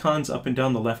these icons up and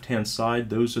down the left hand side,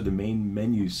 those are the main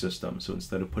menu system. So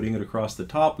instead of putting it across the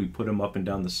top, we put them up and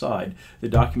down the side. The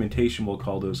documentation will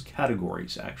call those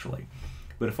categories actually.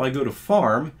 But if I go to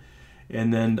Farm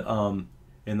and then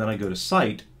I go to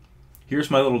Site, here's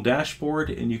my little dashboard,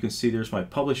 and you can see there's my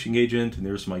publishing agent and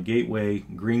there's my gateway.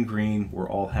 Green, we're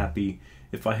all happy.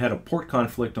 If I had a port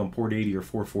conflict on port 80 or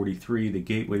 443, the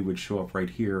gateway would show up right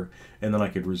here, and then I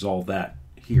could resolve that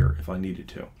here if I needed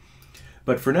to.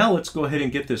 But for now, let's go ahead and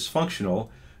get this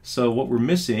functional. So what we're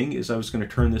missing is I was going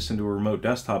to turn this into a remote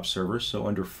desktop server. So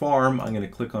under Farm, I'm going to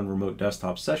click on Remote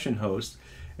Desktop Session Host,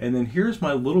 and then here's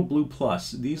my little blue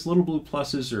plus. These little blue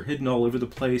pluses are hidden all over the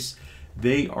place.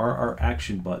 They are our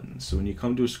action buttons. So when you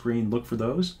come to a screen, look for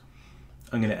those.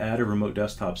 I'm going to add a remote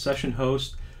desktop session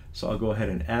host, so I'll go ahead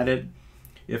and add it.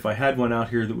 If I had one out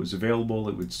here that was available,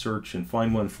 it would search and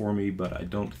find one for me, but I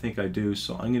don't think I do,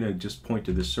 so I'm going to just point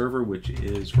to this server, which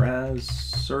is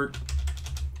RAS-CERT.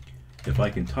 If I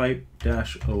can type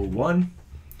 -01,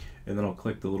 and then I'll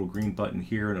click the little green button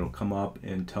here, and it'll come up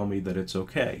and tell me that it's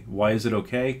okay. Why is it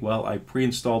okay? Well, I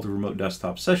pre-installed the remote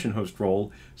desktop session host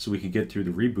role so we could get through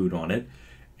the reboot on it,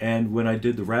 and when I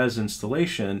did the RAS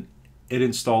installation, it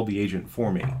installed the agent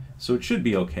for me, so it should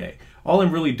be okay. All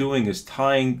I'm really doing is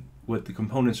tying what the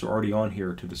components are already on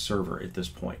here to the server at this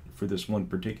point for this one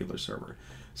particular server.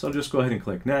 So I'll just go ahead and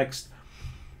click Next,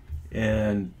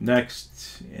 and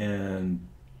Next, and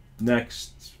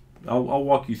Next. I'll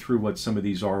walk you through what some of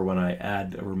these are when I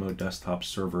add a remote desktop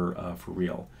server for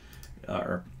real,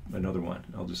 or another one.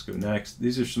 I'll just go Next.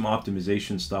 These are some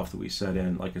optimization stuff that we set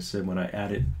in. Like I said, when I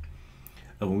add it,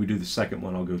 when we do the second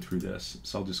one, I'll go through this.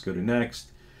 So I'll just go to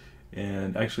Next,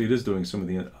 and actually it is doing some of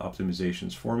the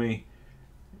optimizations for me,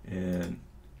 and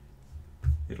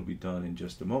it'll be done in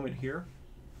just a moment here.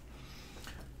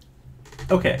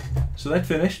 Okay, so that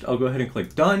finished. I'll go ahead and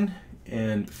click Done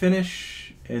and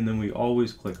Finish, and then we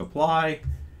always click Apply,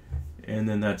 and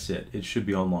then that's it. It should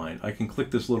be online. I can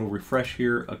click this little refresh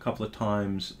here a couple of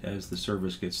times as the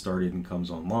service gets started and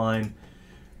comes online.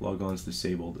 Logon's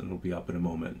disabled, and it'll be up in a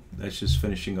moment. That's just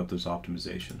finishing up those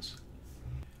optimizations.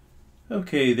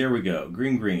 Okay, there we go.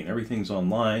 Green, everything's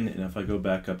online, and if I go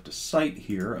back up to Site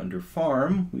here under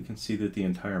Farm, we can see that the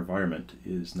entire environment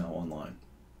is now online.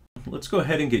 Let's go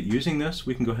ahead and get using this.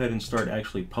 We can go ahead and start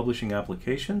actually publishing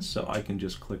applications. So I can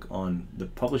just click on the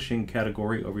publishing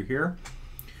category over here,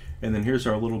 and then here's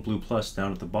our little blue plus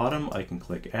down at the bottom. I can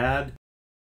click Add.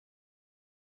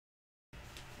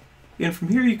 And from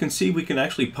here you can see we can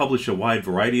actually publish a wide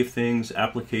variety of things,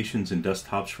 applications and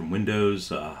desktops from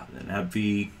Windows, an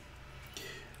AppV,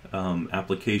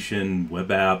 application, web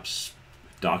apps,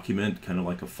 document, kind of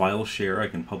like a file share. I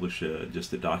can publish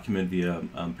just a document via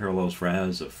Parallels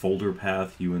RAS, a folder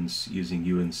path using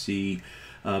UNC.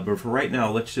 But for right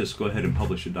now, let's just go ahead and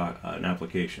publish an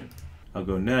application. I'll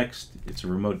go next. It's a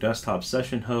remote desktop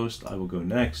session host. I will go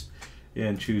next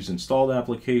and choose installed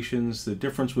applications. The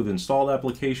difference with installed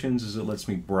applications is it lets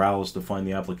me browse to find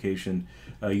the application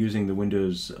using the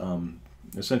Windows,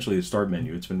 essentially the start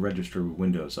menu. It's been registered with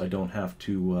Windows. I don't have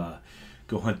to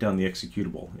go hunt down the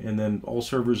executable. And then all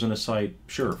servers in a site,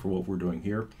 sure, for what we're doing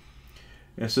here.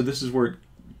 And so this is where it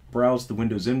browse the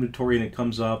Windows inventory and it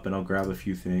comes up, and I'll grab a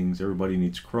few things. Everybody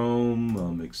needs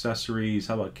Chrome, accessories,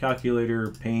 how about calculator,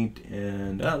 paint,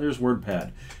 and there's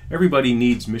WordPad. Everybody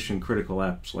needs mission critical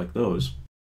apps like those.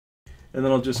 And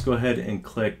then I'll just go ahead and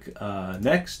click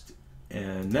next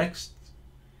and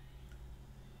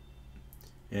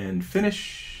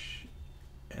finish,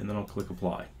 and then I'll click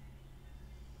apply.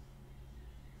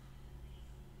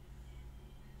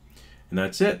 And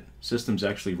that's it. System's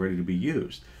actually ready to be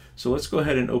used. So let's go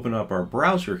ahead and open up our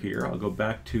browser here. I'll go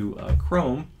back to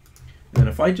Chrome, and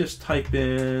if I just type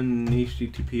in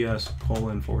https://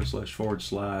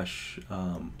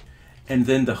 and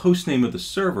then the host name of the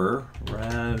server,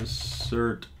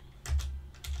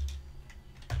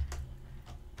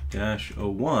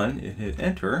 RAS-TP-01, and hit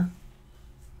enter,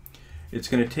 it's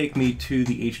going to take me to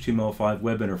the HTML5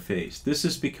 web interface. This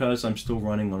is because I'm still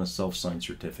running on a self-signed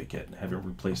certificate. I haven't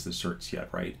replaced the certs yet,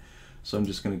 right? So I'm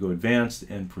just going to go advanced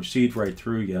and proceed right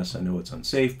through. Yes, I know it's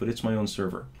unsafe, but it's my own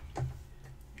server.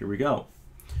 Here we go.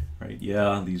 Right?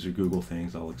 Yeah, these are Google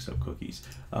things. I'll accept cookies.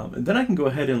 And then I can go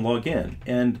ahead and log in.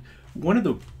 And one of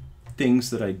the things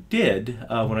that I did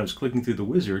when I was clicking through the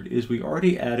wizard is we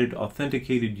already added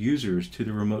authenticated users to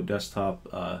the remote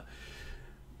desktop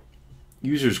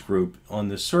users group on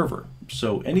this server.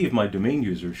 So any of my domain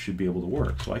users should be able to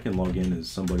work. So I can log in as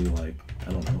somebody like, I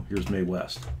don't know, here's Mae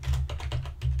West.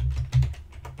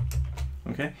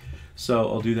 Okay, so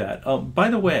I'll do that. By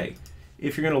the way,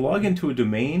 if you're going to log into a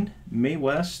domain, Mae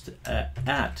West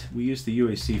we use the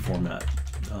UAC format.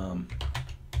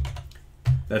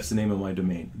 That's the name of my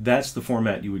domain. That's the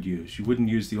format you would use. You wouldn't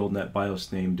use the old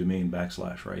NetBIOS name domain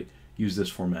 / right? Use this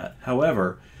format.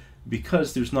 However,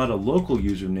 because there's not a local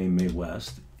username Mae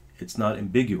West, it's not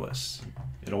ambiguous.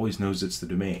 It always knows it's the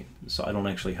domain. So I don't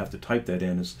actually have to type that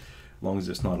in as long as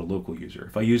it's not a local user.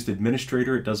 If I used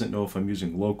administrator, it doesn't know if I'm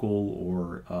using local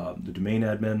or the domain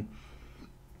admin.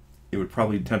 It would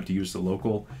probably attempt to use the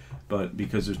local, but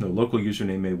because there's no local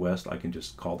username Mae West, I can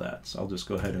just call that. So I'll just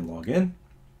go ahead and log in,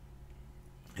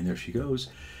 and there she goes.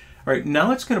 All right,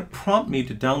 now it's going to prompt me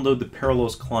to download the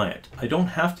Parallels client. I don't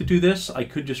have to do this. I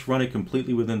could just run it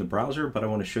completely within the browser, but I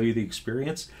want to show you the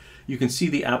experience. You can see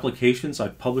the applications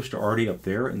I've published are already up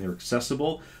there, and they're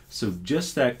accessible. So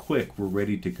just that quick, we're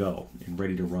ready to go and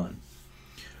ready to run.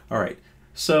 All right,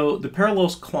 so the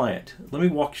Parallels client, let me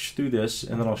walk through this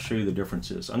and then I'll show you the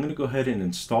differences. I'm going to go ahead and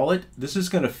install it. This is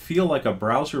going to feel like a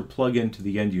browser plugin to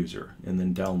the end user and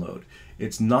then download.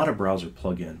 It's not a browser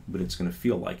plugin, but it's going to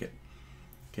feel like it.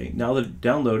 Okay, now that it's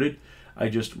downloaded, I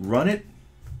just run it,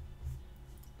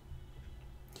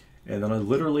 and then I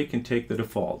literally can take the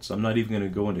defaults. I'm not even going to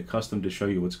go into custom to show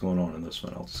you what's going on in this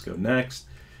one. I'll just go next,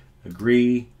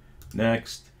 agree,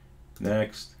 next,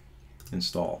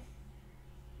 install.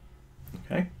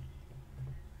 Okay.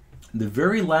 The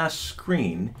very last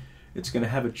screen, it's going to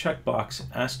have a checkbox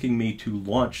asking me to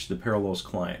launch the Parallels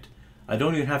client. I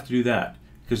don't even have to do that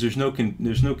because there's no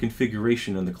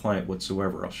configuration in the client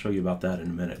whatsoever. I'll show you about that in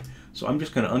a minute. So I'm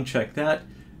just going to uncheck that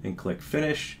and click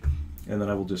finish, and then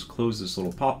I will just close this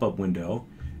little pop-up window.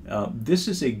 This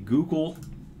is a Google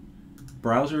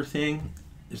browser thing.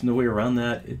 There's no way around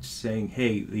that. It's saying,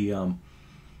 hey,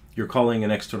 you're calling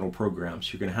an external program,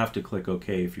 so you're going to have to click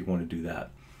OK if you want to do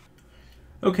that.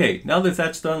 Okay, now that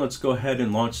that's done, let's go ahead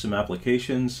and launch some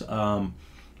applications.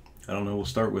 I don't know, we'll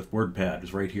start with WordPad,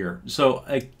 it's right here. So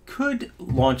I could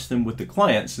launch them with the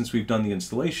client since we've done the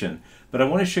installation, but I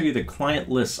want to show you the client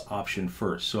lists option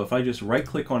first. So if I just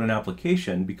right-click on an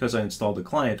application, because I installed the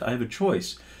client, I have a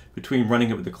choice between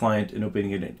running it with the client and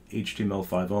opening it in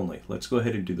HTML5 only. Let's go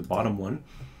ahead and do the bottom one.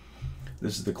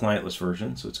 This is the client list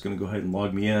version, so it's going to go ahead and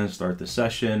log me in, start the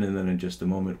session, and then in just a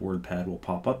moment WordPad will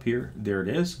pop up here. There it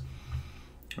is.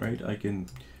 All right, I can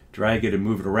drag it and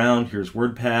move it around. Here's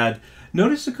WordPad.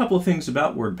 Notice a couple of things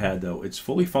about WordPad though. It's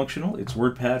fully functional. It's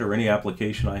WordPad or any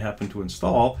application I happen to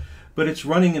install, but it's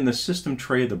running in the system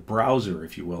tray of the browser,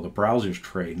 if you will, the browser's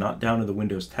tray, not down in the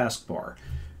Windows taskbar.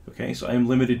 Okay, so I am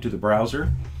limited to the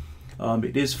browser.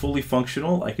 It is fully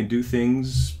functional. I can do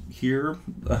things here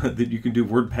that you can do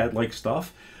WordPad-like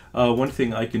stuff. One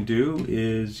thing I can do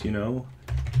is,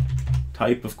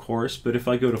 type, of course, but if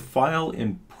I go to File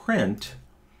and Print,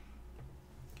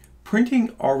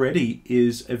 printing already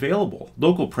is available,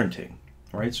 local printing,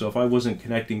 right? So if I wasn't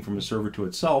connecting from a server to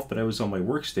itself, but I was on my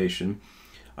workstation,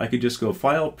 I could just go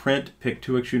File, Print, pick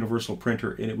 2x Universal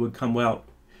Printer, and it would come out,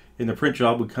 in the print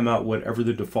job would come out whatever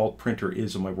the default printer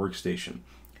is on my workstation.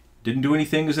 Didn't do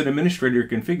anything as an administrator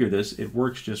to configure this, it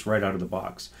works just right out of the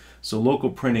box. So local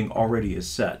printing already is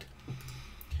set.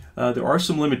 There are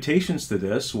some limitations to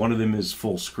this. One of them is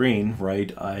full screen,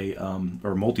 right?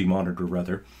 Or multi-monitor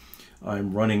rather.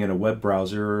 I'm running in a web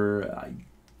browser. I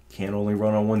can only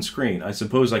run on one screen. I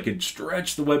suppose I could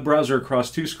stretch the web browser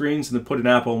across 2 screens and then put an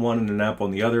app on one and an app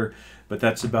on the other, but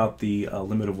that's about the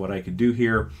limit of what I could do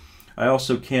here. I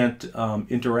also can't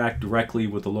interact directly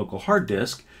with the local hard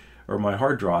disk or my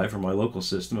hard drive or my local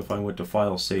system. If I went to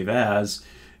File, Save As,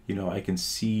 I can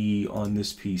see on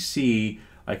this PC,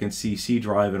 I can see C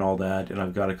drive and all that, and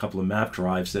I've got a couple of map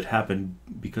drives that happen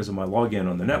because of my login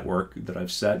on the network that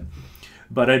I've set,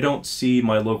 but I don't see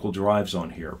my local drives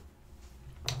on here.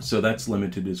 So that's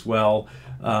limited as well.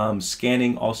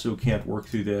 Scanning also can't work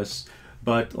through this,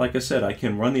 but like I said, I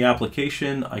can run the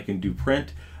application, I can do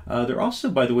print. There also,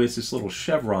 by the way, is this little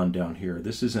chevron down here.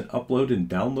 This is an upload and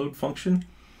download function.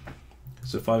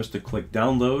 So if I was to click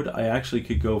download, I actually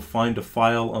could go find a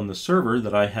file on the server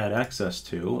that I had access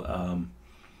to,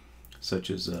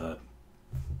 such as,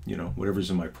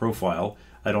 whatever's in my profile.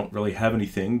 I don't really have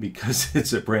anything because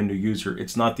it's a brand new user.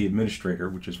 It's not the administrator,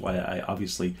 which is why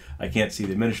I can't see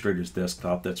the administrator's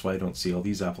desktop. That's why I don't see all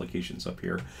these applications up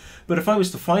here. But if I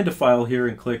was to find a file here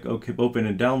and click OK, open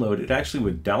and download, it actually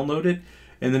would download it,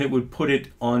 and then it would put it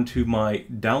onto my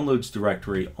downloads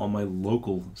directory on my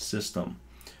local system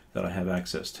that I have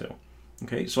access to.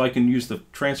 Okay, so I can use the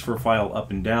transfer file up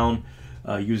and down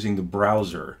using the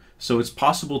browser. So it's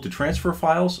possible to transfer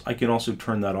files. I can also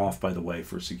turn that off, by the way,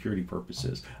 for security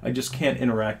purposes. I just can't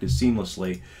interact as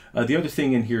seamlessly. The other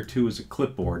thing in here too is a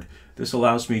clipboard. This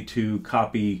allows me to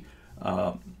copy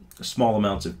small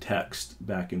amounts of text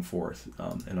back and forth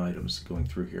and items going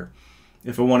through here.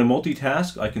 If I want to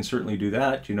multitask, I can certainly do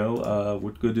that.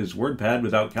 What good is WordPad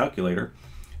without Calculator?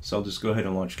 So I'll just go ahead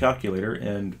and launch Calculator,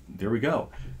 and there we go.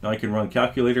 Now I can run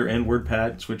Calculator and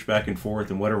WordPad, switch back and forth,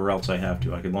 and whatever else I have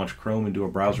to. I can launch Chrome and do a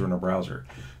browser in a browser.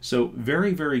 So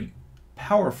very, very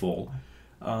powerful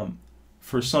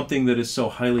for something that is so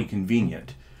highly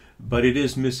convenient. But it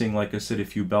is missing, like I said, a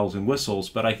few bells and whistles,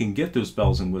 but I can get those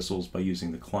bells and whistles by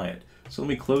using the client. So let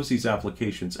me close these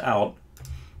applications out.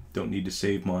 Don't need to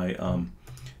save my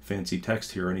fancy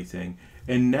text here or anything.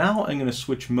 And now I'm going to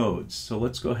switch modes. So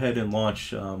let's go ahead and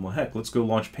launch, let's go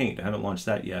launch Paint. I haven't launched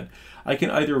that yet. I can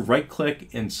either right-click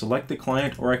and select the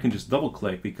client, or I can just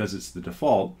double-click because it's the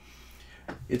default.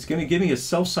 It's going to give me a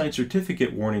self-signed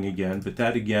certificate warning again, but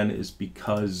that again is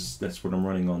because that's what I'm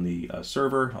running on the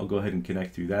server. I'll go ahead and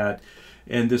connect through that.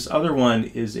 And this other one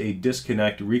is a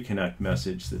disconnect, reconnect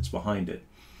message that's behind it.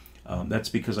 That's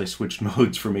because I switched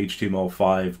modes from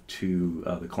HTML5 to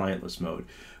the clientless mode.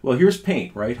 Well, here's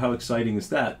Paint, right? How exciting is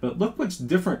that? But look what's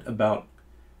different about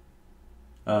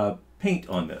Paint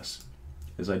on this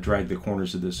as I drag the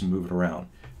corners of this and move it around.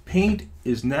 Paint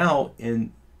is now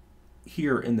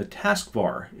here in the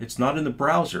taskbar. It's not in the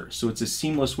browser, so it's a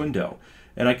seamless window.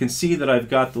 And I can see that I've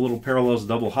got the little Parallels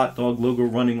Double Hot Dog logo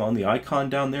running on the icon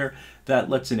down there. That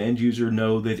lets an end user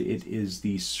know that it is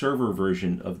the server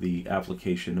version of the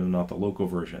application and not the local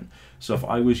version. So if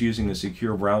I was using a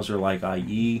secure browser like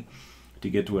IE to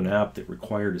get to an app that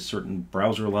required a certain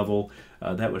browser level,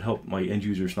 that would help my end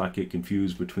users not get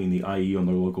confused between the IE on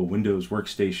their local Windows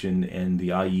workstation and the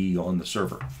IE on the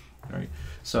server. All right.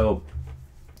 So,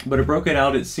 but it broke it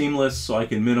out, it's seamless, so I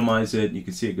can minimize it. You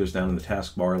can see it goes down in the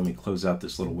taskbar. Let me close out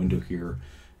this little window here,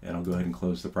 and I'll go ahead and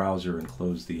close the browser and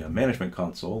close the management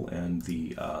console and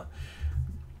the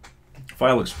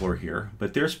file explorer here.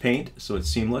 But there's Paint, so it's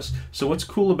seamless. So what's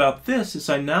cool about this is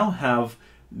I now have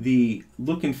the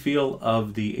look and feel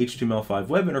of the HTML5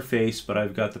 web interface, but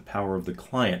I've got the power of the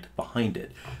client behind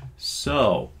it.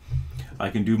 So I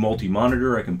can do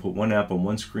multi-monitor. I can put one app on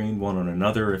one screen, one on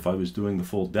another. If I was doing the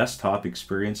full desktop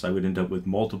experience, I would end up with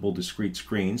multiple discrete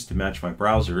screens to match my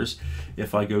browsers.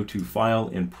 If I go to File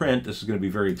and Print, this is going to be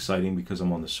very exciting because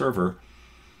I'm on the server.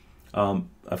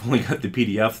 I've only got the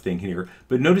PDF thing here,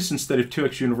 but notice instead of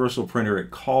 2x Universal Printer, it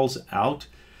calls out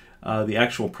the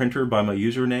actual printer by my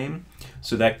username.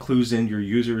 So that clues in your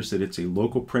users that it's a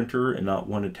local printer and not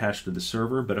one attached to the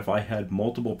server. But if I had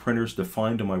multiple printers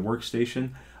defined on my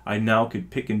workstation, I now could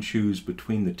pick and choose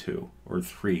between the 2 or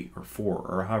 3 or 4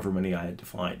 or however many I had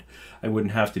defined. I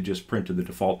wouldn't have to just print to the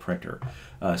default printer.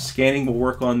 Scanning will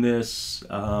work on this.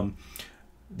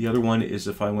 The other one is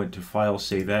if I went to File,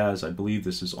 Save As. I believe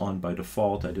this is on by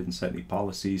default. I didn't set any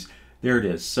policies. There it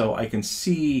is. So I can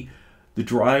see the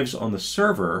drives on the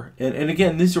server, and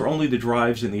again, these are only the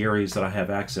drives in the areas that I have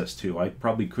access to. I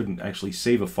probably couldn't actually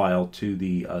save a file to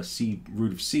the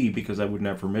root of C because I wouldn't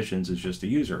have permissions as just a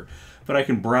user, but I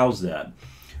can browse that.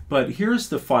 But here's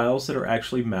the files that are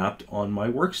actually mapped on my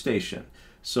workstation.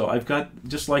 So I've got,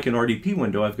 just like an RDP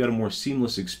window, I've got a more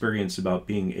seamless experience about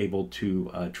being able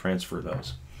to transfer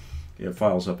those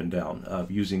files up and down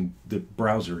using the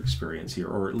browser experience here,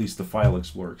 or at least the File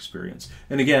Explorer experience.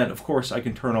 And again, of course, I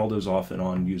can turn all those off and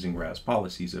on using RAS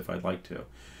policies if I'd like to.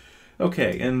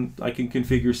 Okay, and I can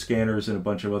configure scanners and a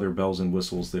bunch of other bells and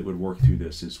whistles that would work through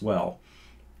this as well.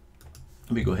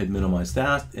 Let me go ahead and minimize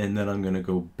that, and then I'm going to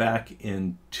go back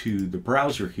into the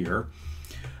browser here.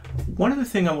 One other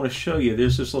thing I want to show you,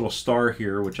 there's this little star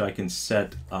here which I can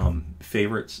set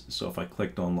favorites. So if I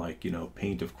clicked on, like,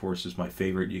 Paint, of course, is my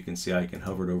favorite. You can see I can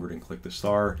hover over it and click the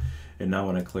star. And now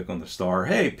when I click on the star,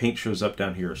 hey, Paint shows up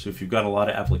down here. So if you've got a lot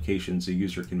of applications, a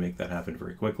user can make that happen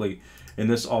very quickly. And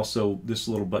this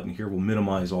little button here will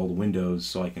minimize all the windows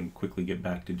so I can quickly get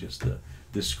back to just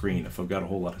this screen if I've got a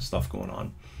whole lot of stuff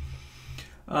going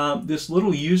on. This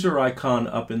little user icon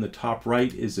up in the top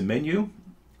right is a menu.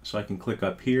 So I can click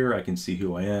up here, I can see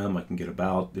who I am, I can get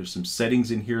about. There's some settings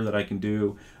in here that I can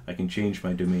do. I can change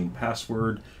my domain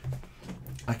password.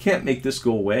 I can't make this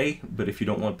go away, but if you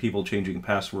don't want people changing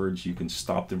passwords, you can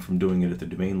stop them from doing it at the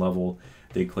domain level.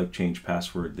 They click change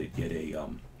password, they get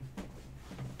an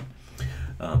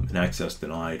access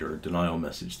denied or a denial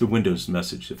message, the Windows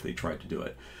message if they try to do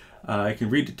it. I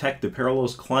can redetect the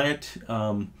Parallels client.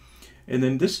 And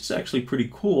then this is actually pretty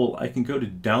cool. I can go to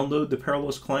download the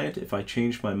Parallels client if I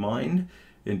changed my mind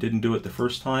and didn't do it the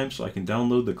first time, so I can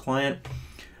download the client.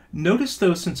 Notice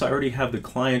though, since I already have the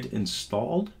client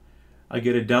installed, I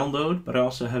get a download, but I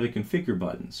also have a configure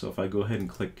button. So if I go ahead and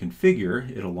click configure,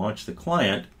 it'll launch the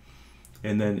client,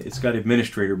 and then it's got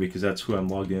administrator because that's who I'm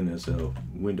logged in as a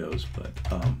Windows, but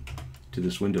to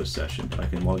this Windows session. But I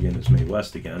can log in as Mae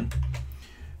West again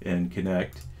and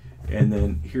connect. And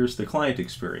then here's the client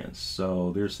experience.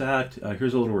 So there's that.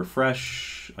 Here's a little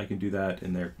refresh. I can do that,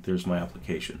 and there's my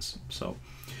applications. So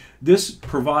this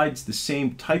provides the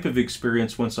same type of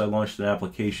experience once I launched an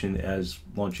application as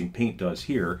launching Paint does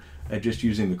here, and just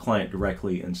using the client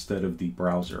directly instead of the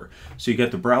browser. So you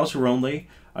get the browser only.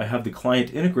 I have the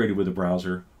client integrated with the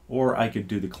browser, or I could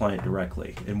do the client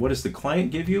directly. And what does the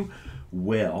client give you?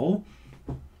 Well,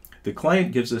 the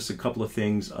client gives us a couple of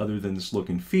things other than this look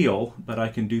and feel, but I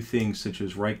can do things such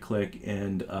as right-click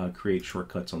and create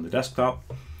shortcuts on the desktop.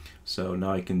 So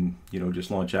now I can,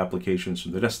 just launch applications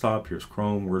from the desktop. Here's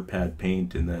Chrome, WordPad,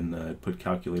 Paint, and then put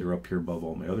Calculator up here above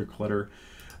all my other clutter.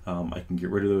 I can get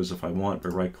rid of those if I want by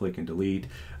right-click and delete.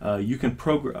 You can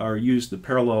use the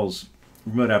Parallels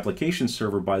remote application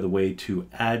server, by the way, to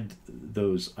add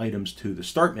those items to the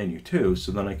start menu too.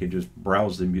 So then I could just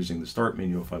browse them using the start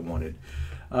menu if I wanted.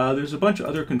 There's a bunch of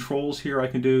other controls here I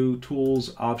can do,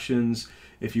 tools, options.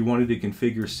 If you wanted to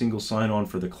configure single sign-on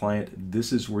for the client,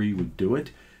 this is where you would do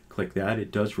it. Click that.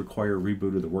 It does require a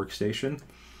reboot of the workstation.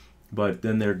 But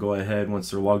then go ahead,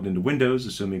 once they're logged into Windows,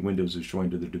 assuming Windows is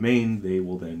joined to the domain, they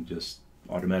will then just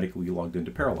automatically be logged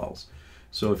into Parallels.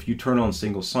 So if you turn on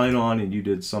single sign-on and you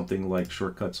did something like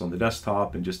shortcuts on the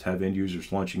desktop and just have end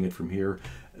users launching it from here,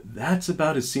 that's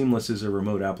about as seamless as a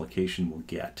remote application will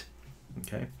get.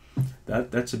 Okay?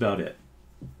 That's about it.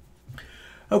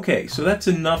 Okay, so that's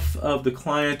enough of the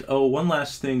client. Oh, one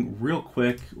last thing real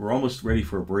quick. We're almost ready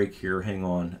for a break here. Hang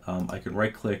on. I can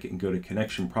right-click and go to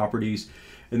Connection Properties,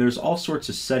 and there's all sorts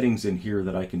of settings in here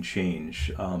that I can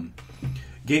change.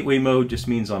 Gateway mode just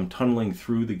means I'm tunneling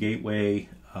through the gateway,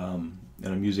 and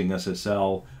I'm using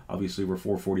SSL. Obviously, we're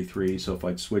 443, so if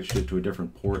I'd switched it to a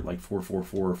different port, like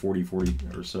 444 or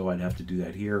 4040 or so, I'd have to do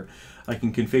that here. I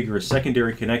can configure a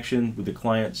secondary connection with the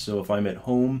client, so if I'm at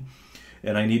home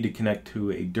and I need to connect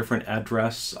to a different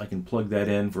address, I can plug that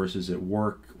in versus at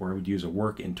work, where I would use a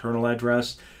work internal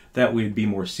address. That would be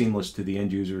more seamless to the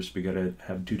end users. We got to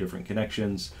have two different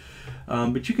connections.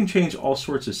 But you can change all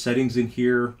sorts of settings in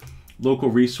here. Local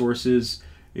resources,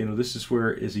 this is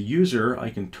where, as a user, I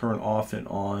can turn off and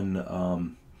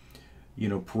on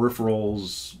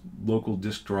peripherals, local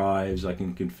disk drives. I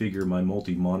can configure my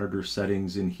multi-monitor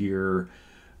settings in here.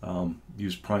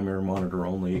 use primary monitor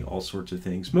only, all sorts of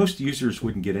things. Most users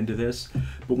wouldn't get into this,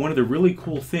 but one of the really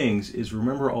cool things is,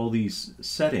 remember all these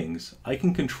settings, I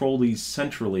can control these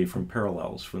centrally from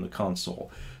Parallels, from the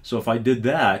console. So if I did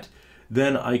that,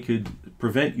 then I could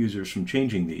prevent users from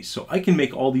changing these. So I can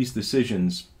make all these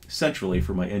decisions centrally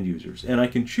for my end users, and I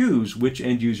can choose which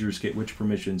end users get which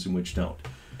permissions and which don't.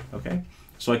 Okay,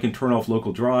 so I can turn off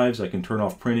local drives, I can turn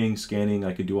off printing, scanning,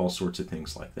 I can do all sorts of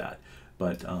things like that.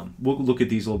 But we'll look at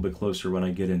these a little bit closer when I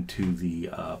get into the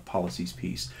policies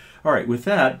piece. All right, with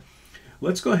that,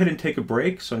 let's go ahead and take a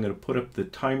break. So I'm going to put up the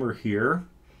timer here,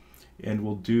 and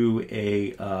we'll do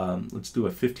a let's do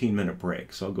a 15-minute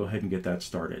break. So I'll go ahead and get that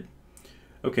started.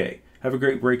 Okay, have a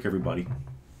great break, everybody.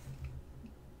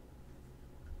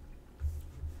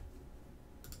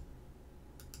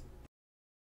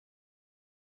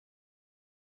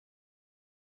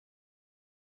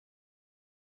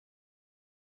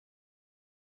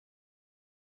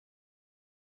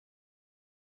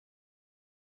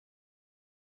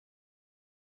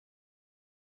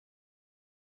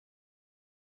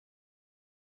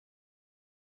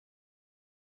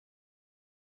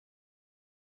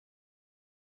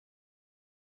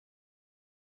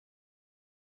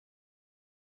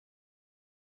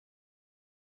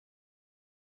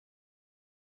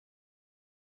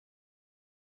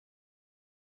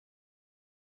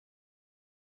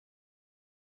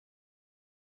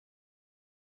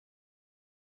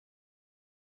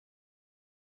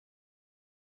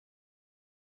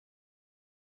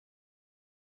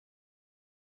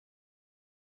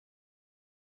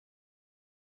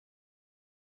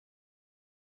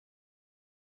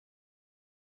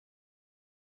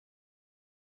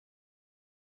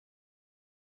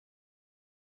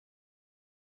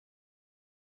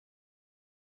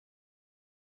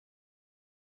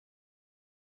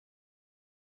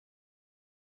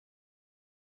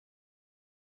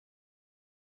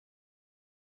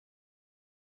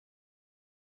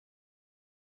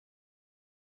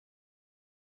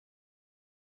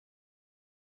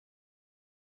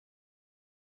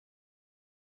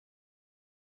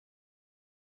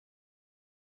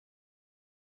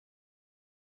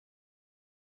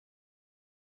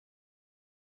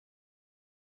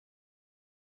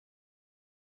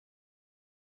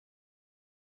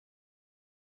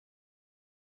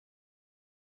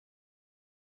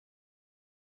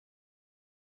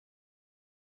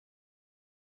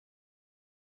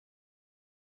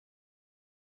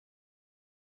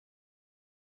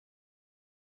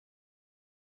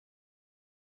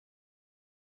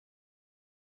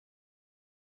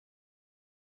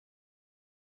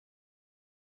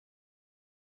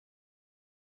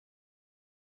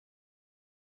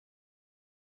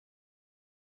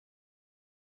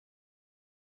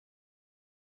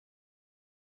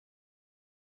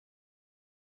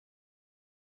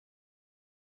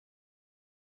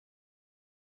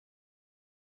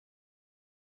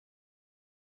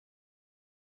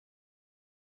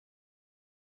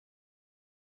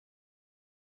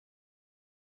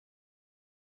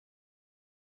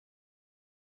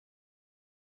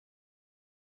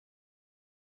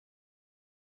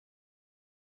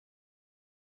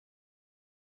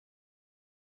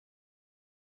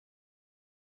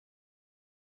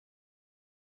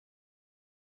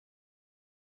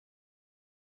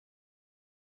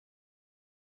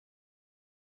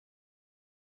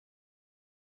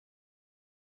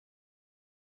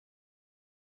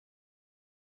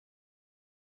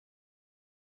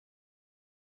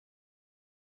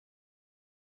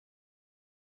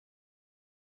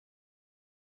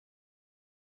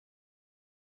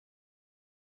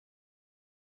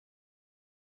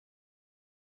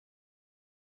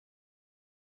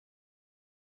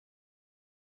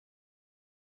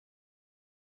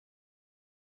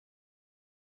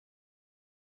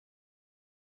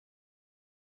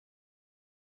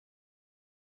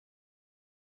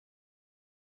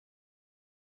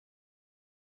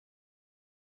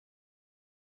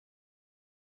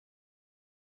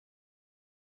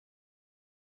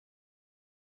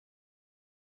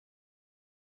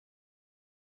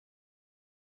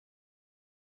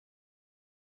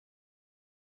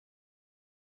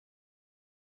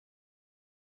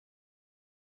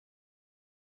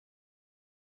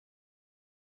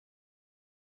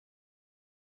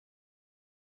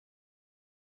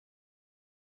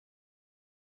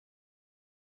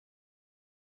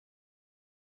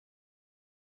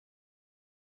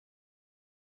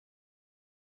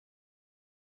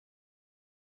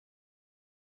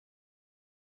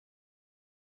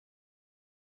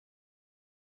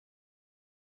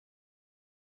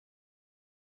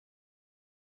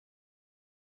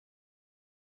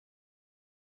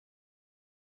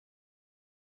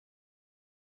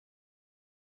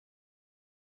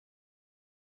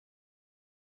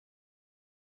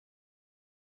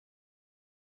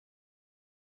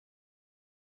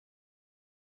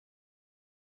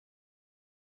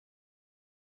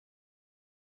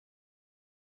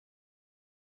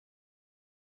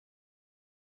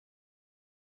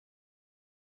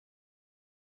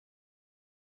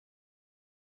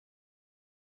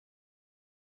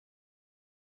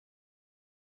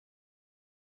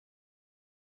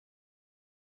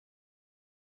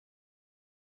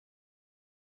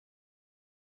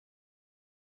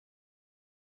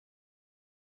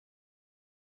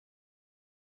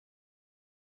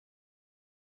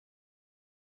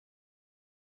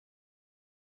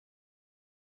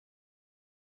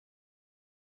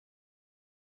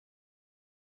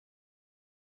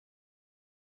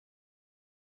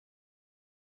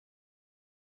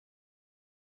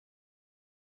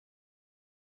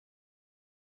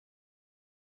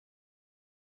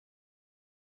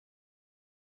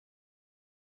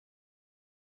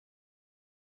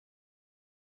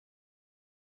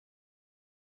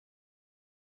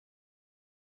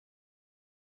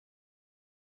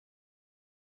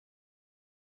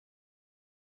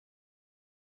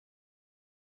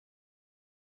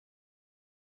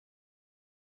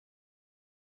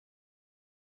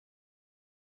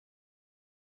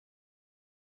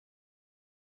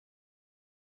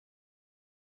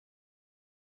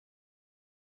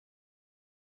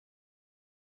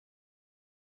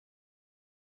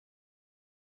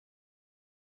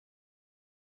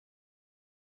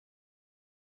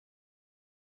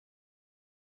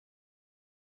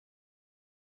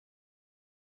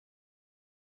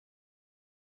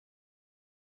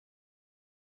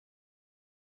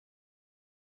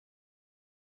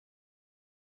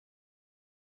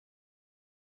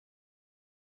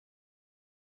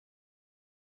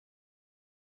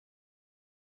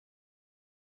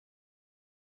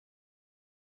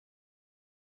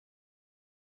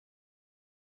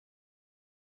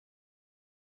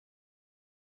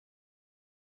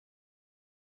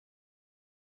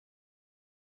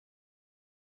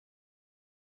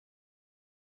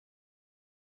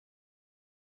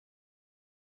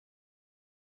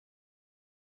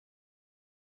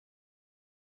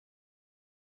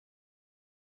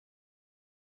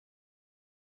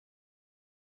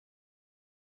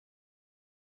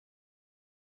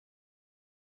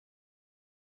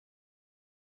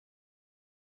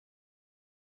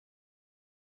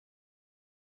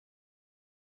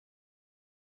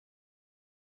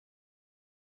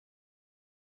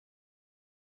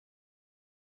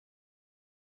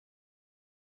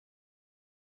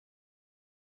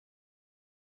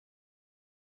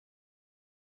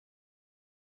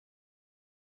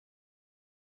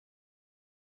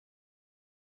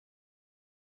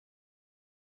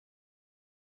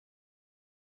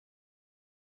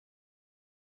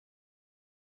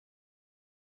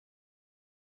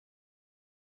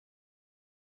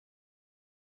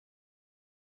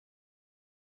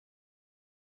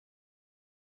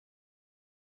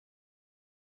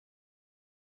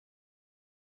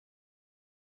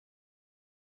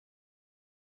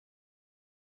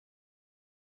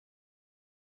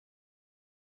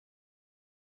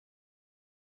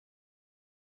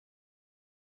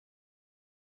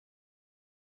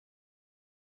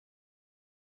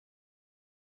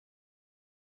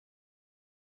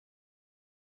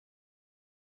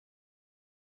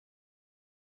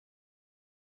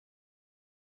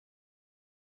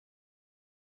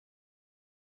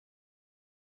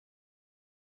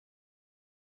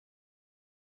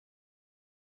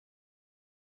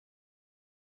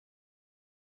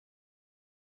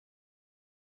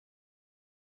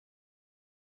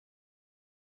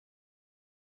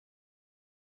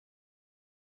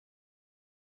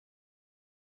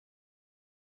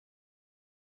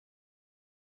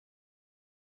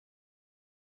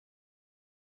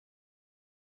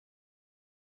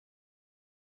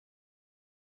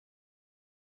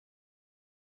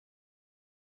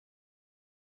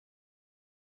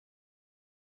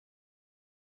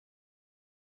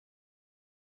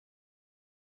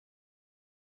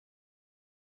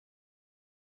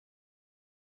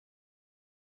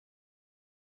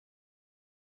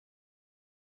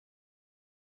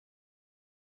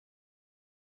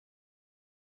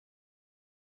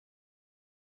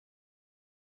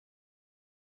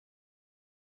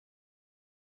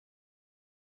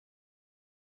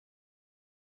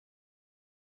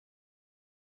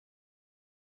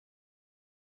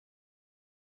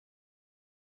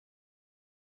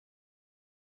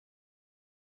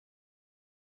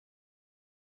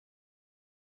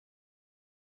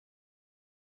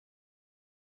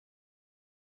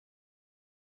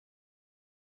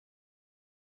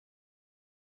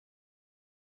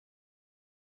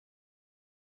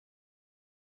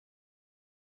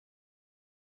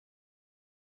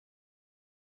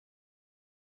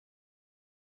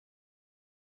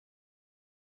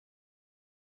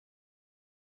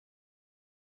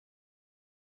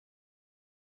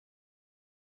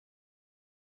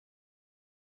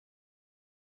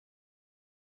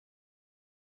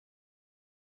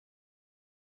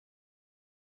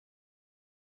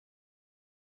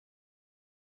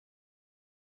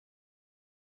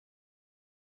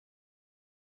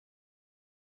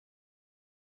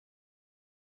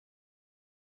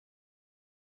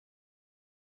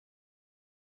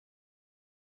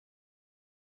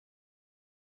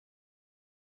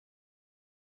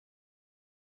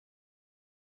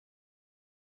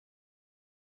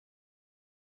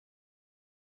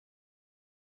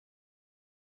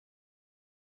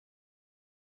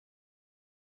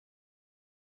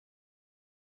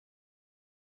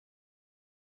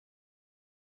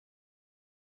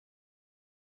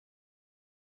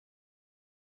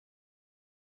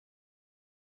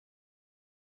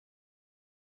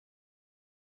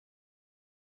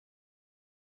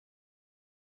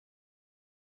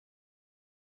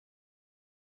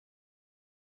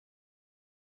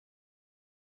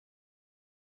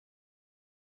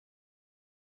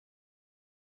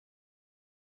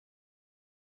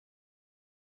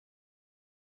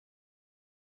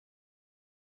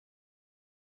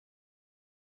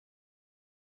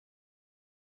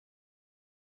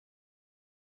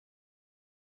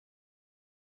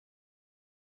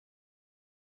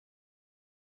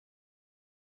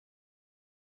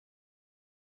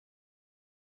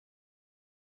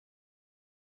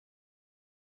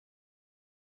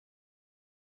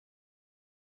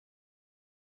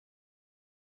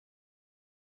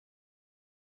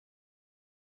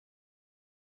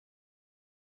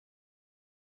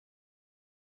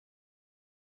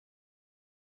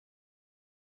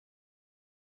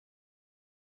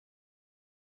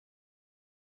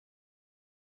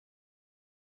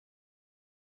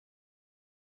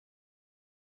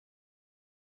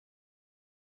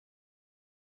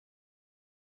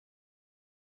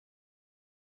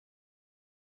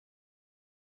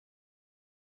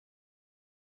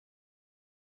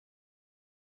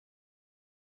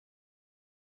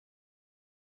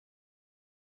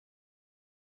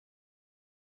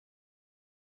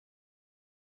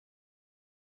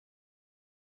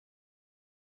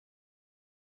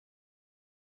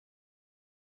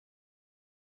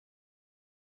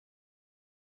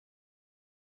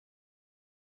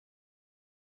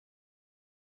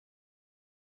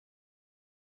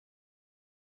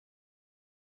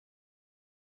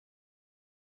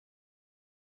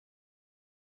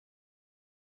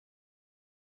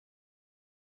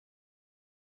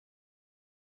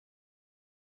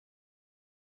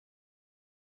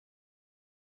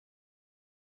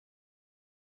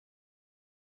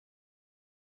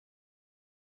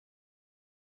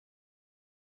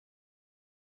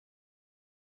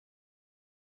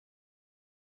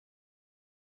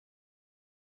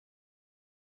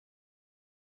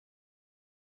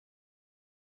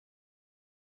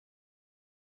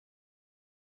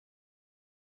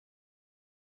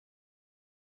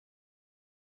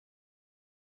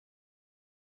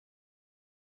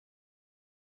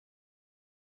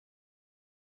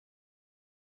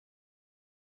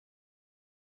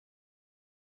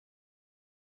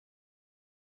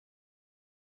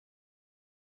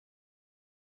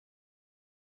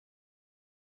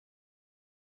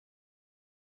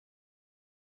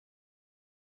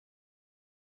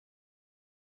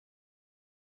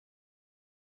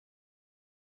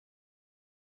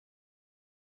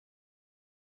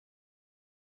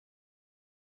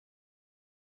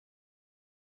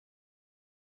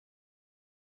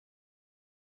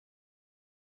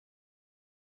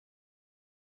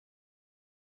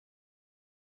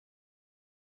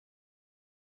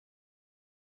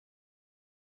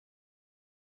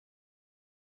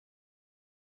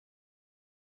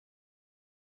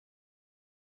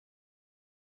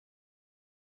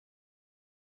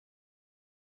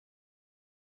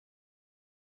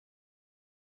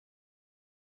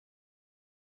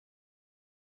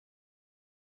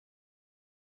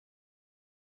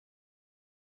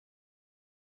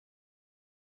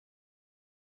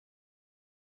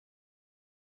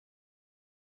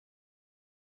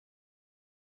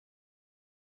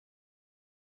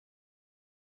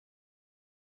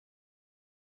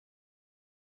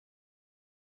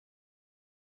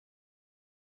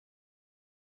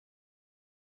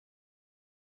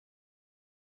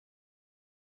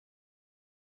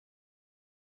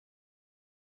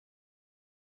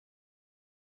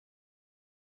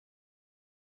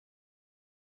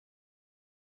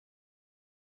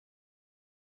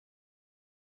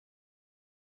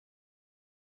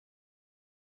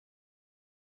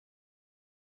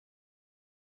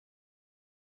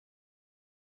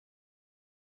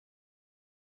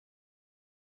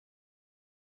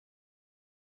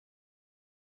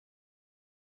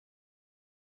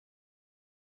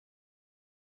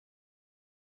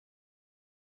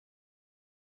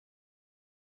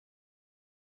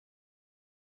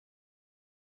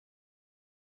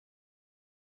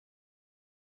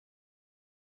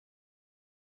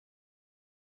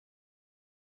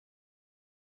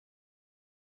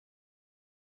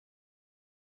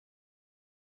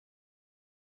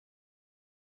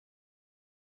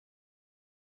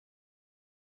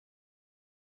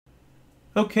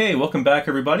 Okay, welcome back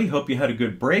everybody. Hope you had a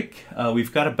good break.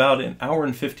 We've got about an hour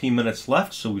and 15 minutes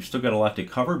left, so we've still got a lot to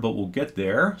cover, but we'll get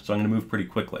there. So I'm going to move pretty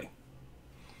quickly.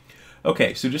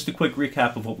 Okay, so just a quick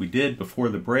recap of what we did before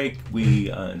the break. We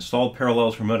installed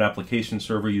Parallels Remote Application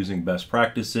Server using best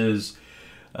practices.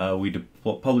 We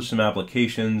published some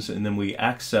applications, and then we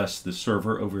accessed the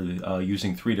server over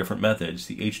using three different methods: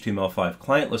 the HTML5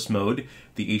 clientless mode,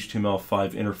 the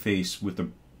HTML5 interface with the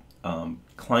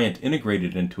client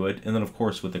integrated into it, and then of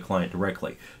course with the client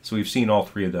directly. So we've seen all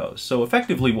three of those. So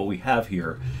effectively what we have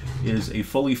here is a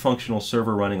fully functional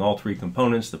server running all three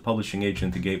components: the publishing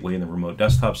agent, the gateway, and the remote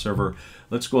desktop server.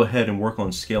 Let's go ahead and work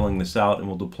on scaling this out, and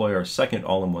we'll deploy our second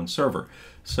all-in-one server.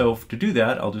 So to do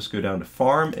that, I'll just go down to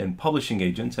Farm and Publishing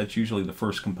Agents. That's usually the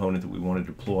first component that we want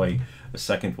to deploy a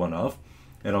second one of.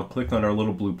 And I'll click on our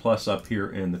little blue plus up here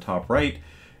in the top right,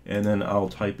 and then I'll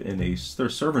type in their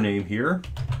server name here,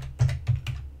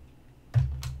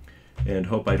 and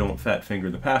hope I don't fat finger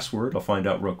the password. I'll find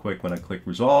out real quick when I click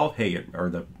resolve. Hey, or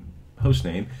the host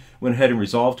name. Went ahead and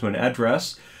resolved to an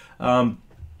address.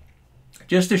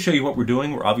 Just to show you what we're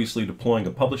doing, we're obviously deploying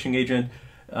a publishing agent.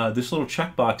 This little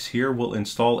checkbox here will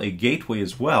install a gateway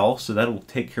as well, so that will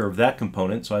take care of that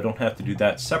component, so I don't have to do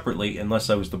that separately unless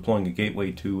I was deploying a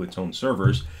gateway to its own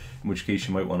servers, in which case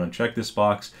you might want to uncheck this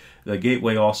box. The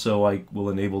gateway also, I will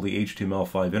enable the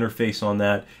HTML5 interface on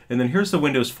that. And then here's the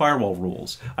Windows firewall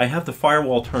rules. I have the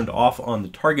firewall turned off on the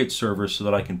target server so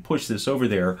that I can push this over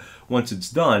there. Once it's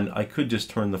done, I could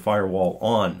just turn the firewall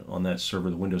on that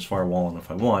server, the Windows firewall on if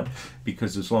I want,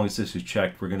 because as long as this is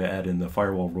checked, we're going to add in the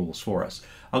firewall rules for us.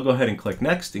 I'll go ahead and click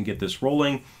next and get this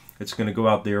rolling. It's going to go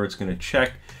out there, it's going to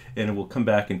check, and it will come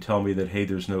back and tell me that, hey,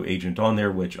 there's no agent on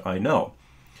there, which I know.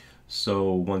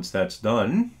 So once that's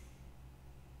done,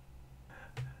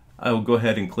 I will go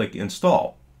ahead and click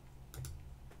install.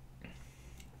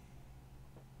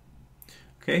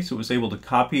 Okay, so it was able to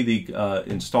copy the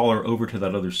installer over to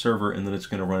that other server, and then it's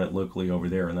going to run it locally over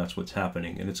there, and that's what's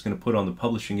happening. And it's going to put on the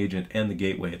publishing agent and the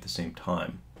gateway at the same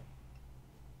time.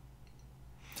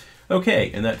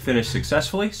 Okay, and that finished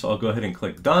successfully, so I'll go ahead and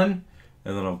click done,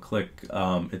 and then I'll click,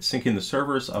 it's syncing the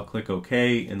servers, I'll click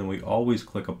OK, and then we always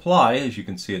click apply. As you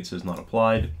can see, it says not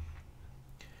applied.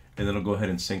 And then I'll go ahead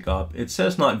and sync up. It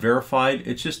says not verified.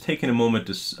 It's just taking a moment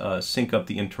to sync up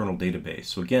the internal database.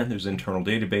 So again, there's internal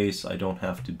database. I don't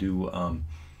have to do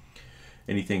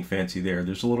anything fancy there.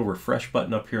 There's a little refresh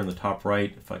button up here in the top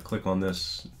right. If I click on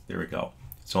this, there we go.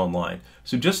 It's online.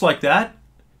 So just like that,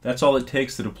 that's all it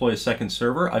takes to deploy a second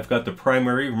server. I've got the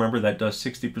primary, remember that does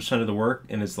 60% of the work,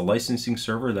 and it's the licensing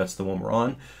server, that's the one we're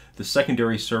on. The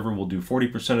secondary server will do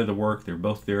 40% of the work. They're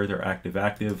both there, they're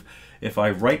active. If I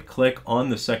right click on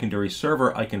the secondary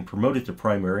server, I can promote it to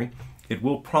primary. It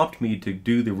will prompt me to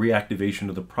do the reactivation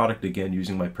of the product again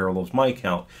using my Parallels My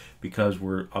account, because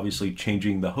we're obviously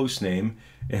changing the host name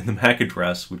and the MAC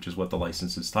address, which is what the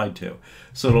license is tied to.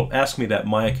 So it'll ask me that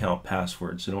My account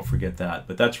password, so don't forget that.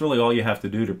 But that's really all you have to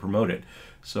do to promote it.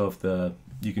 So if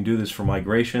you can do this for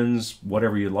migrations,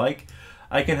 whatever you like.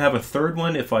 I can have a third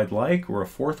one if I'd like, or a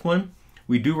fourth one.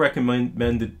 We do recommend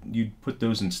that you put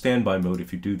those in standby mode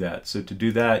if you do that. So to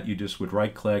do that, you just would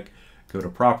right click, go to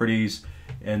properties,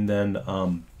 and then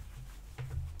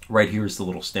right here is the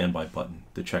little standby button,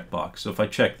 the checkbox. So if I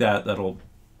check that, that'll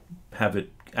have it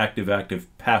active,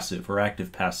 passive, or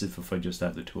active, passive if I just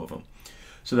have the two of them.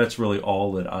 So that's really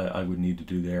all that I would need to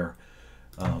do there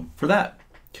for that.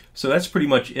 So that's pretty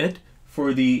much it.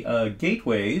 For the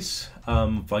gateways,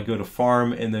 if I go to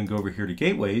Farm and then go over here to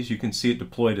Gateways, you can see it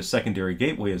deployed a secondary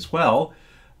gateway as well.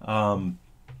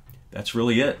 That's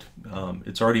really it.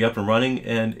 It's already up and running,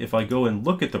 and if I go and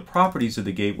look at the properties of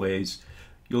the gateways,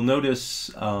 you'll notice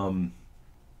that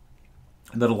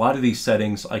a lot of these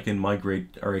settings I can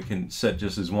migrate, or I can set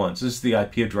just as once. This is the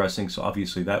IP addressing, so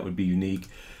obviously that would be unique.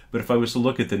 But if I was to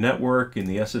look at the network and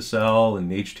the SSL and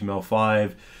the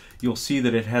HTML5, you'll see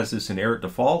that it has this inherit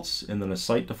defaults and then a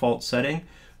site default setting.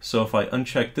 So if I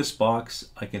uncheck this box,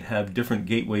 I can have different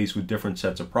gateways with different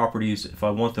sets of properties. If I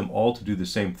want them all to do the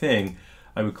same thing,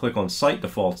 I would click on site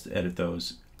defaults to edit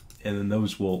those, and then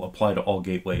those will apply to all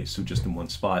gateways, so just in one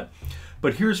spot.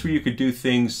 But here's where you could do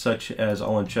things such as,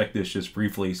 I'll uncheck this just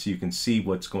briefly so you can see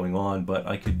what's going on, but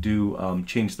I could do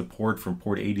change the port from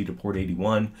port 80 to port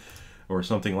 81 or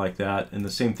something like that. And the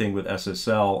same thing with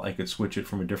SSL, I could switch it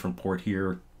from a different port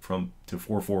here to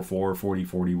 444,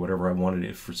 4040, whatever I wanted.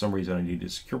 If for some reason I need a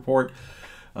secure port.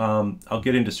 I'll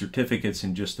get into certificates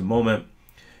in just a moment.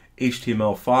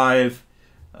 HTML5,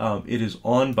 it is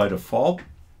on by default.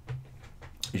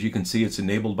 As you can see, it's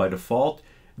enabled by default.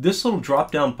 This little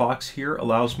drop-down box here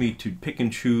allows me to pick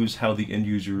and choose how the end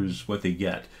users, what they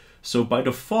get. So by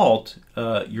default,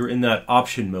 you're in that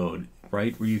option mode,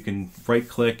 right, where you can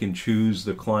right-click and choose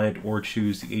the client or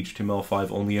choose the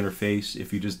HTML5 only interface.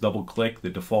 If you just double-click, the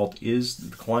default is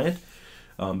the client,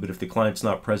 but if the client's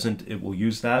not present, it will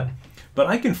use that. But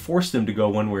I can force them to go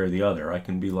one way or the other. I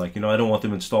can be like, I don't want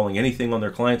them installing anything on their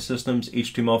client systems,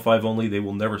 HTML5 only. They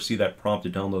will never see that prompt to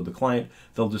download the client.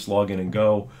 They'll just log in and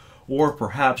go. Or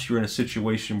perhaps you're in a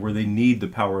situation where they need the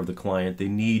power of the client. They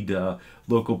need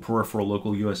local peripheral,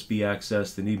 local USB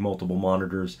access. They need multiple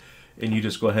monitors. And you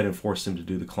just go ahead and force them to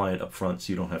do the client up front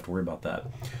so you don't have to worry about that.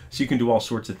 So you can do all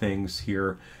sorts of things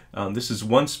here. This is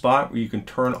one spot where you can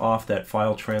turn off that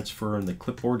file transfer and the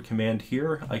clipboard command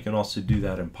here. I can also do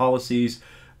that in policies,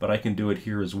 but I can do it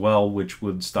here as well, which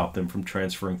would stop them from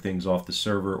transferring things off the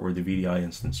server or the VDI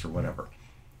instance or whatever.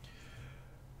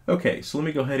 Okay, so let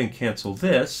me go ahead and cancel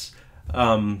this. So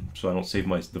I don't save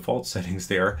my default settings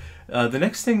there. The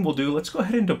next thing we'll do, let's go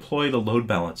ahead and deploy the load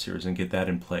balancers and get that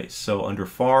in place. So under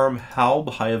Farm,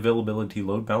 HALB, High Availability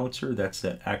Load Balancer, that's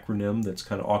that acronym that's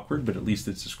kind of awkward, but at least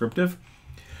it's descriptive.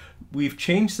 We've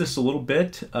changed this a little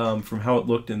bit from how it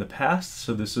looked in the past,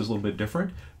 so this is a little bit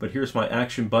different. But here's my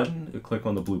action button. I click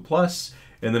on the blue plus,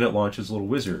 and then it launches a little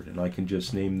wizard, and I can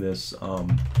just name this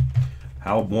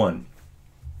HALB1.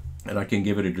 And I can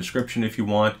give it a description if you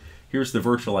want. Here's the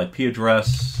virtual IP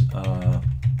address. I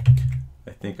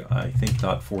think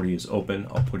 .40 is open.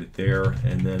 I'll put it there,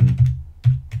 and then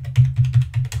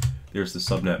there's the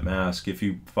subnet mask. If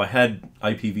I had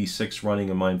IPv6 running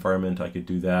in my environment, I could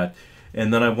do that.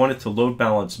 And then I wanted to load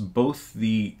balance both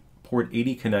the port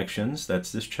 80 connections,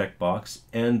 that's this checkbox,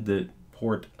 and the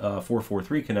port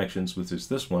 443 connections, which is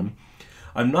this one.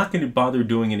 I'm not going to bother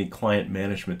doing any client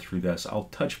management through this. I'll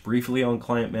touch briefly on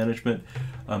client management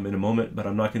in a moment, but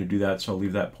I'm not going to do that, so I'll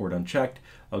leave that port unchecked.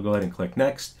 I'll go ahead and click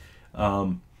Next.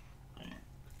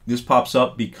 This pops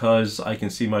up because I can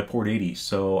see my port 80,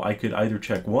 so I could either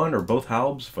check one or both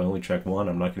HALBs. If I only check one,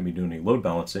 I'm not going to be doing any load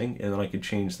balancing, and then I could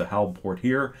change the HALB port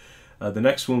here. The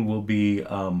next one will be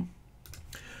the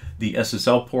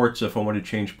SSL port, so if I want to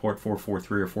change port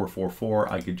 443 or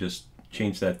 444, I could just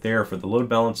change that there for the load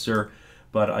balancer.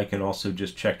 But I can also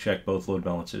just check both load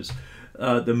balances.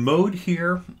 The mode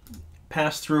here,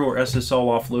 pass-through or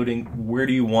SSL offloading, where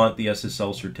do you want the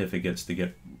SSL certificates to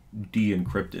get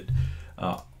de-encrypted?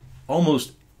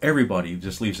 Almost everybody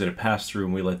just leaves it at pass-through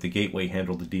and we let the gateway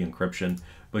handle the de-encryption.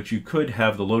 But you could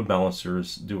have the load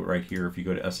balancers do it right here if you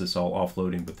go to SSL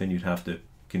offloading, but then you'd have to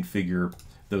configure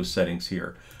those settings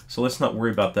here. So let's not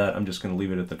worry about that. I'm just going to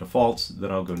leave it at the defaults.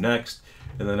 Then I'll go next.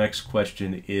 And the next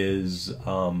question is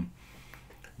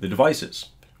the devices.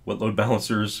 What load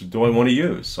balancers do I want to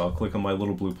use? So I'll click on my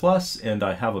little blue plus, and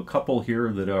I have a couple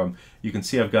here that you can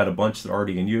see I've got a bunch that are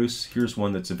already in use. Here's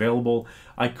one that's available.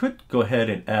 I could go ahead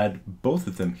and add both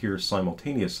of them here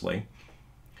simultaneously.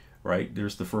 Right,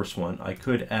 there's the first one. I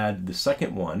could add the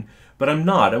second one, but I'm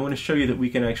not. I want to show you that we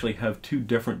can actually have two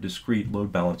different discrete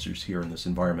load balancers here in this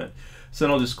environment. So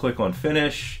then I'll just click on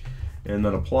Finish, and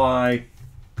then Apply,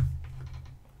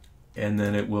 and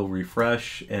then it will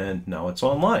refresh, and now it's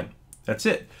online. That's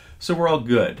it. So we're all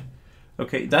good.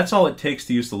 Okay, that's all it takes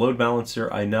to use the load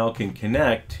balancer. I now can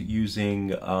connect using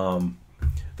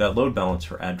that load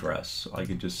balancer address. I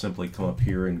could just simply come up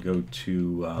here and go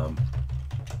to,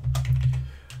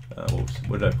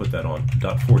 what did I put that on?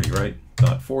 .40, right?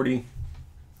 .40,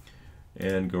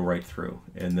 and go right through,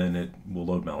 and then it will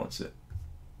load balance it.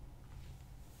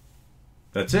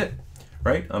 That's it,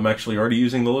 right? I'm actually already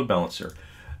using the load balancer.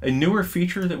 A newer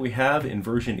feature that we have in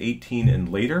version 18 and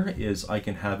later is I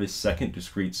can have a second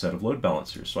discrete set of load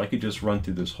balancers. So I could just run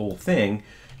through this whole thing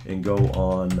and go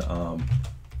on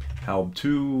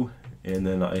HALB2, and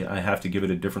then I have to give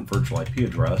it a different virtual IP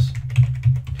address.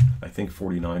 I think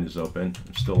 49 is open.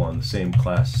 I'm still on the same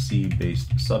class C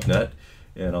based subnet,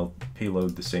 and I'll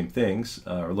payload the same things,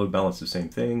 or load balance the same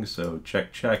things. So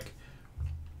check, check,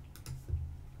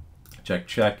 check,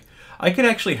 check. I could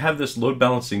actually have this load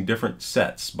balancing different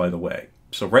sets, by the way.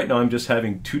 So right now I'm just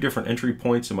having two different entry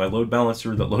points in my load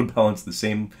balancer that load balance the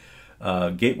same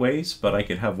gateways, but I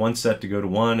could have one set to go to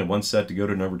one and one set to go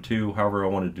to number two, however I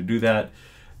wanted to do that.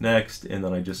 Next, and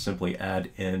then I just simply add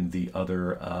in the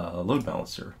other load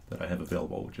balancer that I have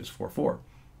available, which is 44.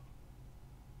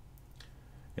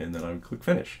 And then I would click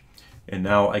Finish. And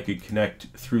now I could connect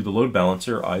through the load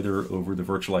balancer either over the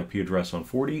virtual IP address on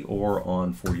 40 or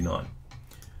on 49.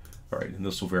 All right, and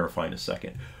this will verify in a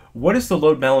second. What does the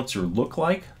load balancer look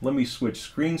like? Let me switch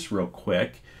screens real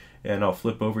quick, and I'll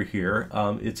flip over here.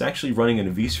 It's actually running in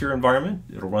a vSphere environment.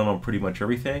 It'll run on pretty much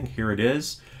everything. Here it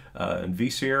is. In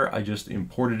vSphere, I just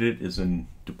imported it as an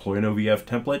deploy an OVF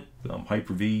template.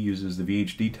 Hyper-V uses the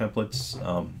VHD templates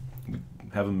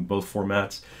have them in both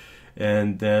formats.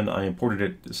 And then I imported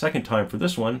it the second time for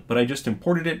this one, but I just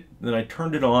imported it, then I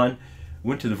turned it on,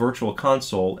 went to the virtual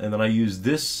console, and then I used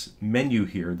this menu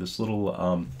here, this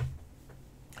little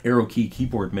arrow key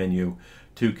keyboard menu,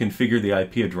 to configure the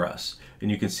IP address.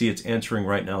 And you can see it's answering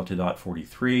right now to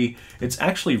 .43. It's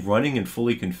actually running and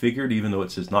fully configured, even though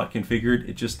it says not configured.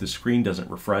 It just, the screen doesn't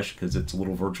refresh because it's a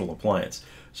little virtual appliance.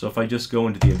 So if I just go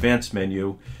into the advanced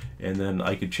menu, and then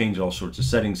I could change all sorts of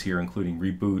settings here, including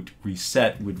reboot,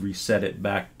 reset would reset it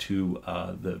back to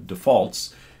the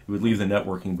defaults. It would leave the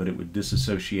networking, but it would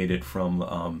disassociate it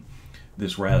from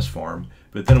this RAS farm.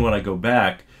 But then when I go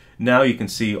back, now you can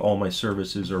see all my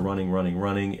services are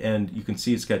running, and you can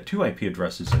see it's got 2 IP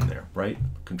addresses in there, right?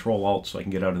 Control-Alt, so I can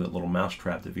get out of that little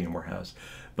mousetrap that VMware has.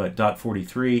 But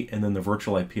 .43, and then the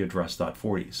virtual IP address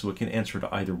 .40, so it can answer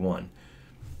to either one.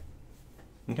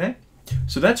 Okay?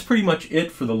 So that's pretty much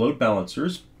it for the load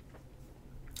balancers,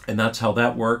 and that's how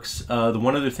that works. The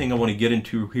one other thing I want to get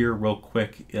into here real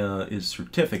quick is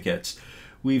certificates.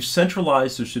 We've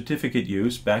centralized the certificate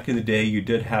use. Back in the day, you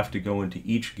did have to go into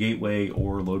each gateway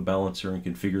or load balancer and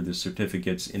configure the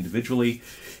certificates individually.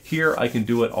 Here, I can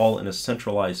do it all in a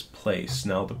centralized place.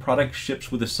 Now, the product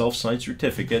ships with a self-signed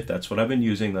certificate. That's what I've been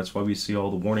using. That's why we see all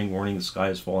the warning, the sky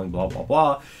is falling, blah, blah,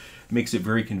 blah. Makes it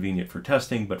very convenient for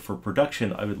testing, but for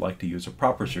production, I would like to use a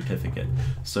proper certificate.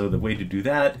 So the way to do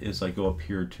that is I go up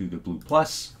here to the Blue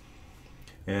Plus,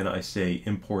 and I say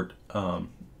import.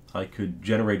 I could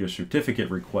generate a certificate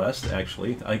request,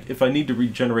 actually. If I need to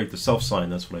regenerate the self-sign,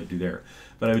 that's what I do there.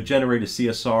 But I would generate a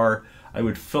CSR. I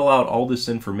would fill out all this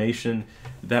information.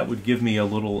 That would give me a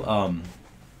little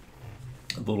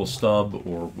stub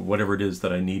or whatever it is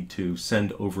that I need to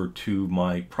send over to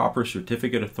my proper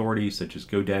certificate authority, such as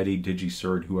GoDaddy,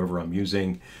 DigiCert, whoever I'm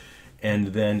using. And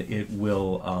then it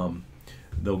will,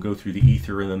 they'll go through the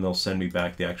ether, and then they'll send me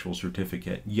back the actual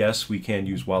certificate. Yes, we can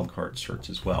use wildcard certs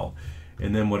as well.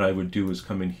 And then what I would do is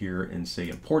come in here and say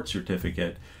import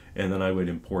certificate, and then I would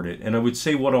import it. And I would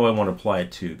say, what do I want to apply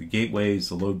it to? The gateways,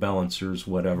 the load balancers,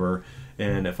 whatever.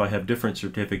 And if I have different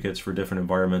certificates for different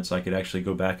environments, I could actually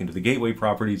go back into the gateway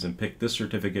properties and pick this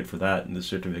certificate for that and this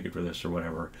certificate for this or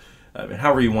whatever. I mean,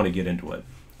 however you want to get into it.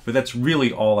 But that's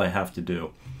really all I have to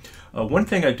do. One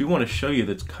thing I do want to show you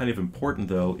that's kind of important,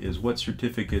 though, is what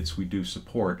certificates we do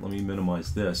support. Let me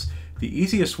minimize this. The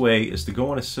easiest way is to go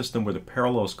on a system where the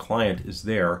Parallels client is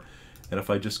there, and if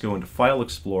I just go into File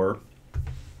Explorer,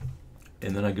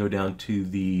 and then I go down to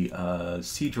the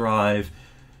C drive,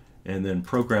 and then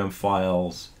Program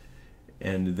Files,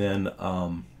 and then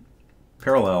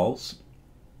Parallels,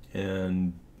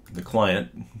 and the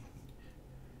client,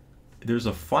 there's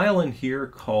a file in here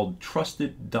called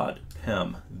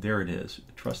trusted.pem. There it is,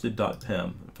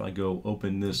 trusted.pem. If I go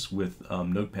open this with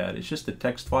Notepad, it's just a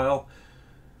text file.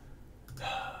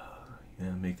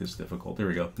 Yeah, make this difficult. There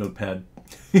we go, Notepad.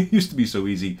 It used to be so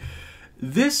easy.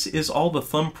 This is all the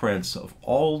thumbprints of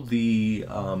all the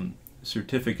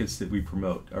certificates that we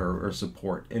promote or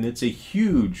support, and it's a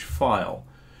huge file.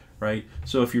 Right?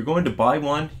 So if you're going to buy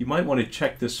one, you might want to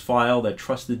check this file, that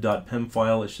trusted.pem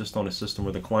file. It's just on a system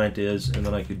where the client is, and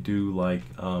then I could do like,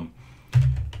 I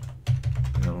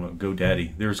don't know,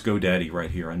 GoDaddy. There's GoDaddy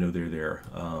right here. I know they're there.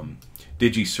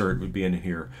 DigiCert would be in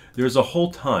here. There's a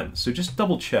whole ton. So just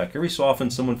double check. Every so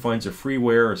often someone finds a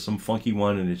freeware or some funky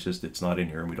one, and it's not in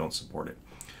here and we don't support it.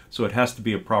 So it has to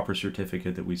be a proper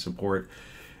certificate that we support.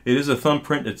 It is a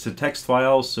thumbprint, it's a text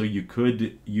file, so you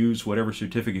could use whatever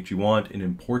certificate you want and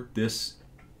import this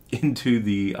into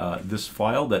the this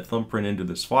file, that thumbprint into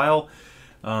this file.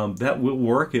 That will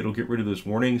work. It'll get rid of those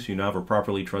warnings. You now have a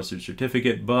properly trusted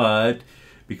certificate, but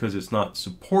because it's not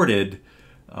supported,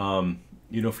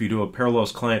 you know, if you do a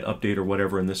Parallels client update or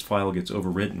whatever and this file gets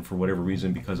overwritten for whatever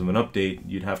reason because of an update,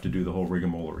 you'd have to do the whole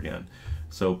rigmarole again.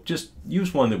 So just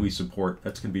use one that we support.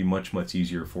 That's going to be much, much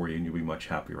easier for you, and you'll be much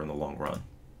happier in the long run.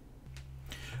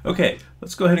 Okay,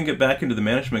 let's go ahead and get back into the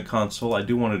management console. I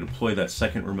do want to deploy that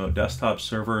second remote desktop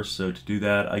server, so to do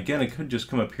that, again, I could just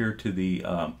come up here to the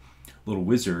little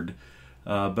wizard,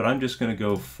 but I'm just going to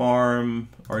go Farm,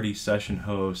 RD Session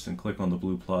Host, and click on the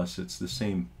blue plus. It's the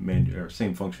same menu, or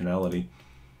same functionality.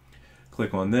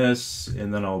 Click on this,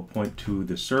 and then I'll point to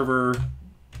the server,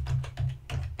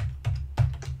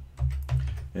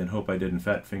 and hope I didn't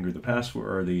fat finger the password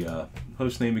or the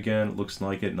host name again. It looks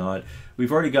like it, not.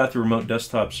 We've already got the remote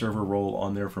desktop server role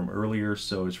on there from earlier,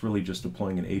 so it's really just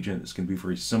deploying an agent that's going to be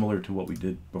very similar to what we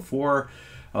did before.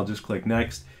 I'll just click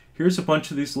next. Here's a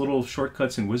bunch of these little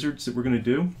shortcuts and wizards that we're going to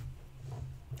do.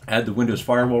 add the Windows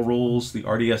firewall rules, the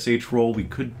RDSH role. We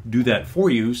could do that for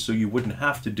you so you wouldn't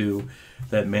have to do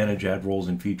that manage add roles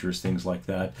and features, things like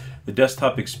that. The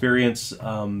desktop experience,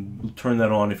 we'll turn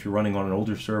that on if you're running on an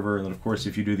older server. And then of course,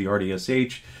 if you do the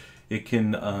RDSH, it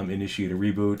can initiate a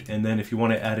reboot. And then if you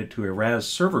want to add it to a RAS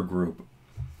server group,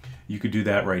 you could do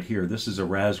that right here. This is a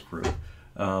RAS group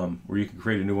where you can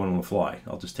create a new one on the fly.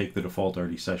 I'll just take the default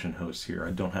RD session host here.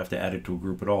 I don't have to add it to a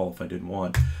group at all if I didn't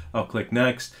want. I'll click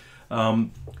next.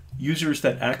 Users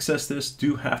that access this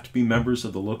do have to be members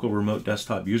of the local remote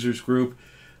desktop users group.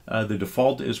 The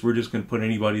default is we're just going to put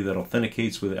anybody that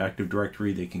authenticates with Active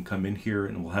Directory. They can come in here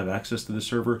and will have access to the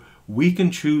server. We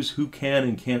can choose who can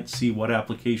and can't see what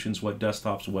applications, what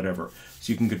desktops, whatever.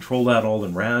 So you can control that all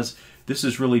in RAS. This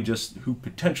is really just who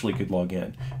potentially could log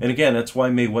in. And again, that's why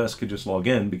Mae West could just log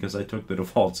in, because I took the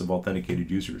defaults of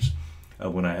authenticated users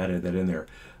when I added that in there.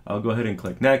 I'll go ahead and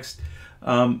click next.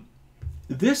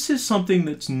 This is something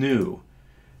that's new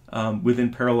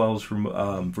within Parallels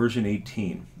from version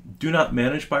 18. Do not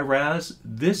manage by RAS.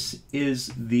 This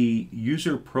is the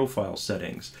user profile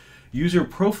settings. User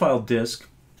profile disk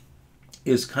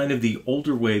is kind of the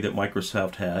older way that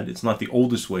Microsoft had. It's not the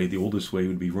oldest way. The oldest way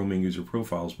would be roaming user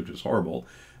profiles, which is horrible.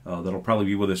 That'll probably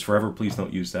be with us forever. Please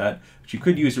don't use that. But you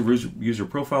could use a user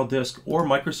profile disk, or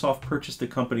Microsoft purchased a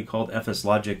company called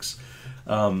FSLogix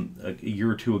a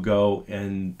year or two ago,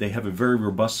 and they have a very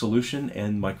robust solution,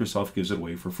 and Microsoft gives it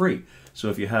away for free. So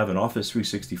if you have an Office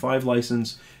 365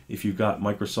 license, if you've got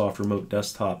Microsoft Remote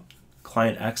Desktop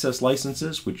Client Access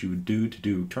licenses, which you would do to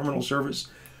do terminal service,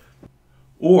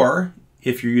 or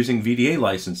if you're using VDA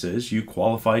licenses, you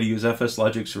qualify to use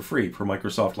FSLogix for free per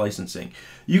Microsoft licensing.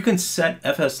 You can set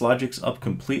FSLogix up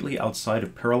completely outside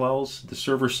of Parallels. The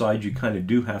server side, you kind of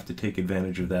do have to take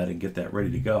advantage of that and get that ready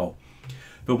to go.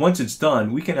 But once it's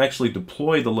done, we can actually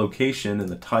deploy the location and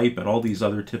the type and all these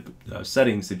other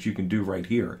settings that you can do right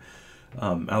here.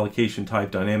 Allocation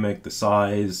type, dynamic, the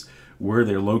size, where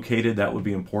they're located, that would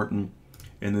be important.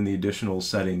 And then the additional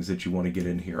settings that you want to get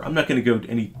in here. I'm not going to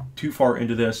go too far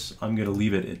into this. I'm going to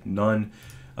leave it at none,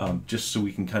 just so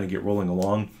we can kind of get rolling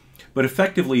along. But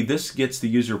effectively, this gets the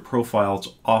user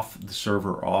profiles off the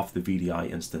server, off the VDI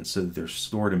instance, so that they're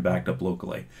stored and backed up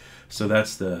locally. So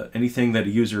that's anything that a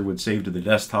user would save to the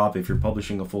desktop. If you're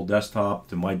publishing a full desktop,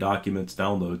 to My Documents,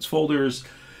 Downloads, Folders,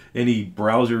 any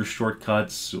browser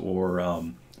shortcuts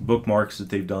or bookmarks that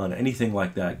they've done, anything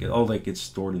like that, all that gets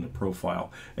stored in the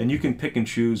profile. And you can pick and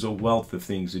choose a wealth of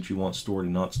things that you want stored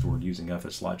and not stored using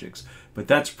FSLogix. But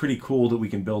that's pretty cool that we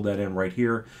can build that in right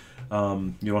here.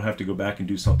 You don't have to go back and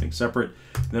do something separate.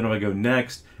 Then if I go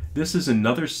next, this is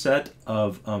another set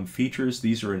of features.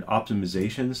 These are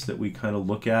optimizations that we kind of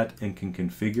look at and can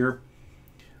configure.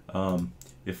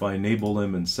 If I enable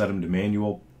them and set them to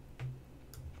manual,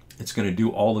 it's going to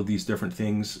do all of these different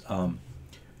things.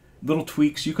 Little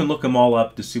tweaks, you can look them all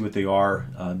up to see what they are.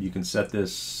 You can set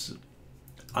this.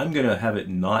 I'm going to have it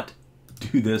not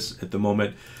do this at the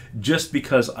moment, just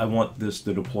because I want this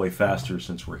to deploy faster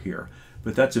since we're here.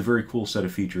 But that's a very cool set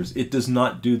of features. It does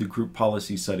not do the group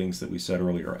policy settings that we said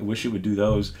earlier. I wish it would do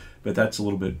those, but that's a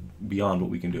little bit beyond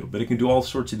what we can do. But it can do all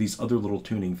sorts of these other little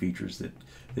tuning features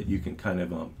that you can kind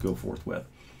of go forth with.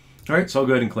 All right, so I'll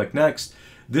go ahead and click next.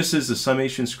 This is the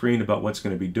summation screen about what's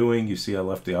going to be doing. You see I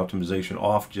left the optimization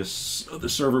off just so the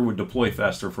server would deploy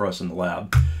faster for us in the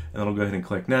lab. And then I'll go ahead and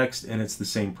click next, and it's the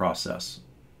same process,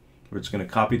 where it's going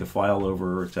to copy the file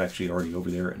over. It's actually already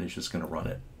over there, and it's just going to run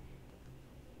it.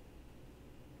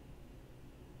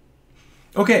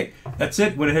 Okay, that's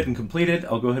it. Went ahead and completed.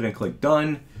 I'll go ahead and click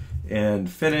done and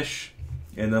finish.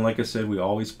 And then, like I said, we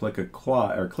always click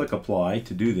apply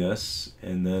to do this,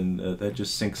 and then that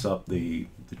just syncs up the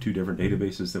two different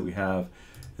databases that we have,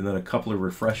 and then a couple of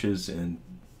refreshes, and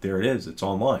there it is. It's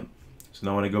online. So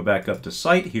now when I go back up to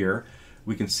site here,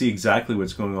 we can see exactly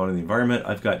what's going on in the environment.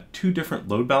 I've got two different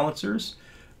load balancers,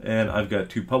 and I've got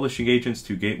two publishing agents,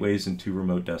 two gateways, and two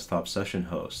remote desktop session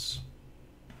hosts.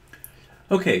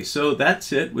 Okay, so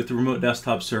that's it with the remote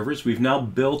desktop servers. We've now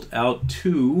built out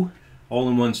two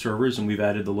all-in-one servers, and we've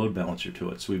added the load balancer to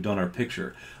it. So we've done our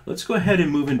picture. Let's go ahead and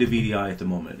move into VDI at the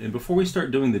moment. And before we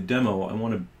start doing the demo, I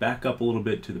want to back up a little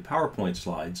bit to the PowerPoint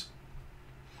slides,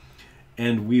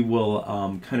 and we will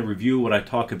kind of review what I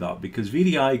talk about, because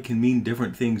VDI can mean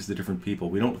different things to different people.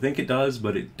 We don't think it does,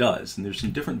 but it does. And there's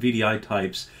some different VDI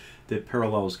types that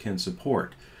Parallels can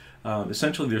support.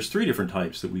 Essentially, there's three different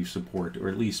types that we support, or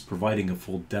at least providing a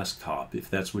full desktop, if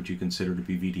that's what you consider to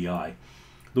be VDI.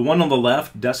 The one on the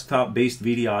left, desktop-based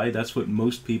VDI, that's what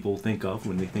most people think of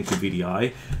when they think of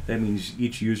VDI. That means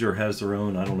each user has their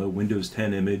own, I don't know, Windows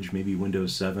 10 image, maybe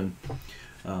Windows 7,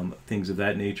 things of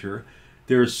that nature.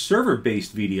 There's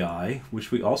server-based VDI,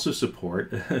 which we also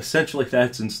support. Essentially,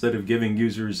 that's instead of giving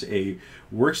users a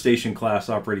workstation class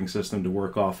operating system to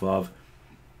work off of,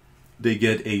 they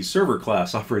get a server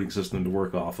class operating system to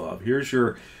work off of. Here's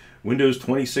your Windows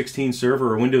 2016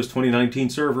 server or Windows 2019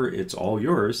 server. It's all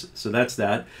yours. So that's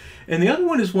that. And the other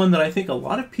one is one that I think a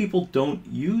lot of people don't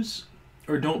use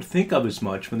or don't think of as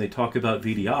much when they talk about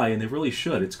VDI, and they really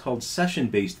should. It's called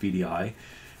session-based VDI.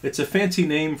 It's a fancy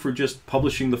name for just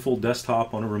publishing the full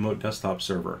desktop on a remote desktop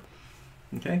server.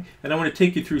 Okay, and I want to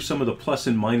take you through some of the plus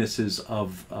and minuses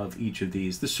of each of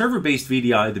these. The server-based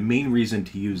VDI, the main reason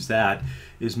to use that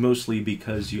is mostly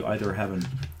because you either have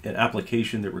an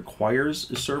application that requires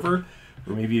a server,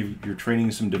 or maybe you're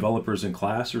training some developers in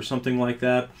class or something like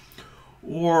that,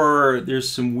 or there's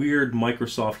some weird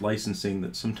Microsoft licensing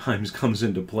that sometimes comes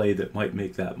into play that might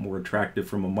make that more attractive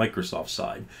from a Microsoft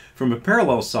side. From a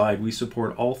Parallels side, we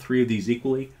support all three of these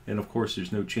equally, and of course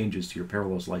there's no changes to your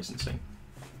Parallels licensing.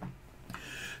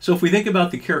 So if we think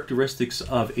about the characteristics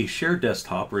of a shared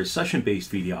desktop or a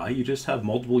session-based VDI, you just have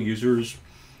multiple users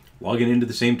logging into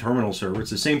the same terminal server. It's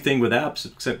the same thing with apps,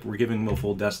 except we're giving them a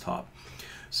full desktop.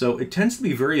 So it tends to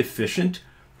be very efficient,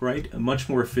 right? Much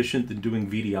more efficient than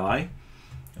doing VDI.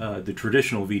 The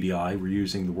traditional VDI, we're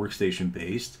using the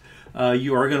workstation-based.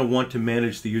 You are going to want to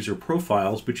manage the user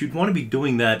profiles, but you'd want to be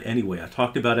doing that anyway. I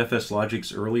talked about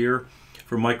FSLogix earlier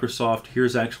from Microsoft.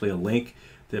 Here's actually a link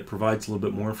that provides a little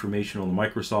bit more information on the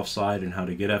Microsoft side and how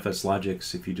to get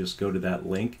FSLogix if you just go to that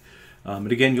link.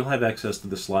 But again, you'll have access to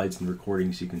the slides and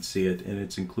recordings. You can see it, and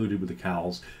it's included with the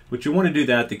CALs. But you want to do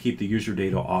that to keep the user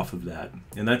data off of that,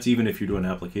 and that's even if you're doing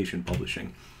application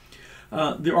publishing.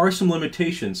 There are some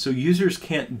limitations, so users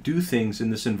can't do things in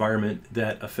this environment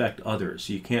that affect others.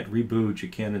 You can't reboot, you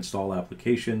can't install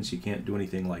applications, you can't do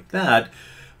anything like that.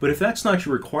 But if that's not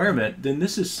your requirement, then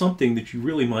this is something that you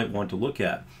really might want to look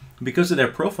at. Because of their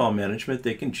profile management,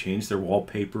 they can change their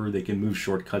wallpaper, they can move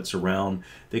shortcuts around,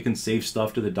 they can save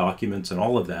stuff to the documents and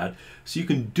all of that. So you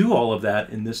can do all of that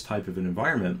in this type of an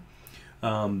environment.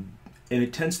 And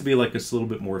it tends to be like it's a little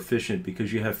bit more efficient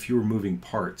because you have fewer moving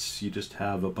parts. You just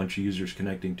have a bunch of users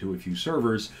connecting to a few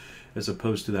servers as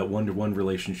opposed to that one-to-one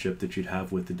relationship that you'd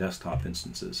have with the desktop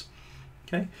instances.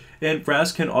 Okay, and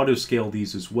RAS can auto-scale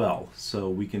these as well. So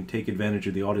we can take advantage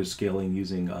of the auto-scaling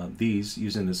using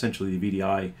using essentially the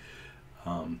VDI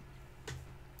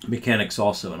mechanics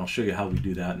also, and I'll show you how we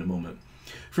do that in a moment.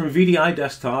 From a VDI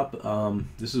desktop,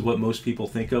 this is what most people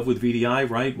think of with VDI,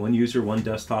 right? One user, one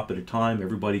desktop at a time.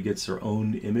 Everybody gets their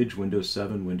own image, Windows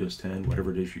 7, Windows 10,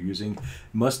 whatever it is you're using. It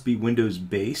must be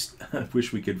Windows-based. I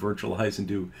wish we could virtualize and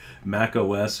do Mac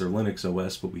OS or Linux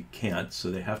OS, but we can't,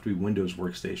 so they have to be Windows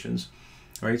workstations.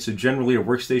 All right, so generally a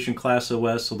workstation class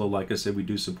OS, although like I said, we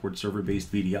do support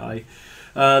server-based VDI.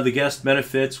 The guest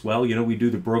benefits, well, you know, we do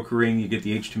the brokering, you get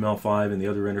the HTML5 and the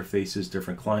other interfaces,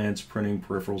 different clients, printing,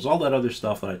 peripherals, all that other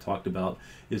stuff that I talked about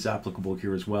is applicable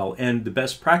here as well. And the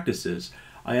best practices,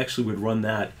 I actually would run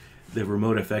that, the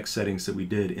remote FX settings that we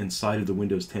did inside of the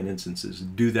Windows 10 instances.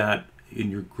 Do that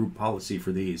in your group policy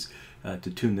for these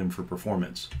to tune them for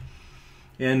performance.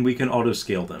 And we can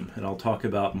auto-scale them, and I'll talk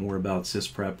more about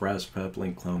sysprep, RAS-TP,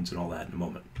 link clones, and all that in a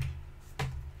moment.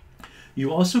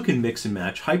 You also can mix and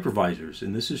match hypervisors,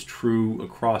 and this is true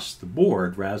across the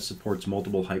board. RAS supports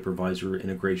multiple hypervisor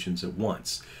integrations at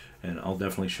once, and I'll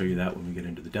definitely show you that when we get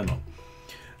into the demo.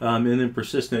 And then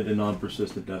persistent and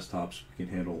non-persistent desktops, we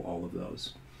can handle all of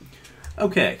those.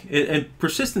 Okay, and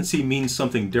persistency means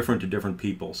something different to different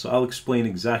people, so I'll explain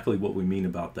exactly what we mean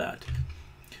about that.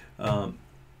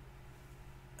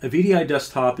 A VDI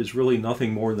desktop is really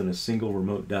nothing more than a single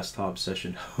remote desktop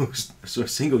session host, so a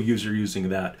single user using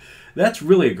that. That's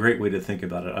really a great way to think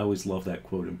about it. I always love that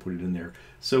quote and put it in there.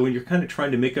 So when you're kind of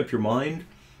trying to make up your mind,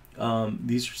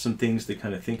 these are some things to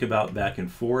kind of think about back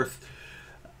and forth.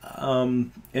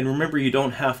 And remember, you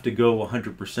don't have to go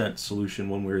 100% solution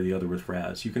one way or the other with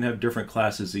RAS. You can have different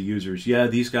classes of users. Yeah,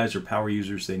 these guys are power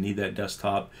users. They need that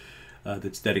desktop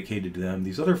that's dedicated to them.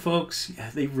 These other folks,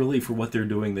 yeah, they really, for what they're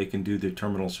doing, they can do the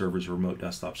terminal servers, remote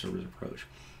desktop servers approach.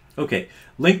 Okay,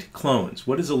 linked clones.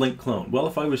 What is a linked clone? Well,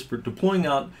 if I was deploying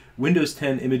out Windows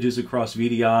 10 images across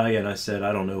VDI and I said,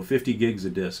 I don't know, 50 gigs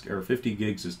a disk, or 50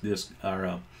 gigs is disk,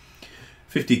 or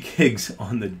 50 gigs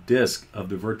on the disk of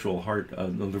the virtual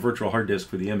hard disk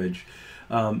for the image,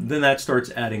 then that starts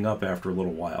adding up after a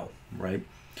little while, right?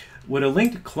 What a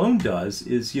linked clone does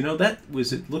is, you know,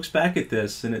 it looks back at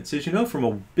this and it says, you know, from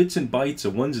a bits and bytes, a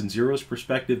ones and zeros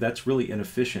perspective, that's really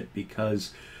inefficient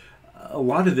because a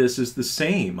lot of this is the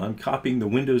same. I'm copying the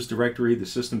Windows directory, the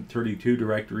System32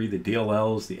 directory, the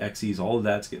DLLs, the XEs, all of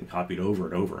that's getting copied over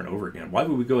and over and over again. Why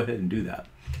would we go ahead and do that?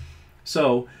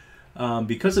 So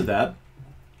Because of that,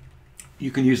 you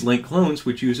can use link clones,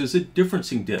 which uses a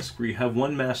differencing disk, where you have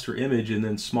one master image and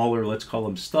then smaller, let's call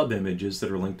them stub images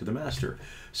that are linked to the master.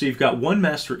 So you've got one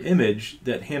master image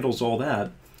that handles all that,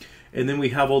 and then we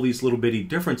have all these little bitty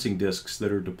differencing disks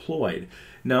that are deployed.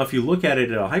 Now, if you look at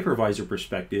it at a hypervisor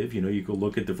perspective, you go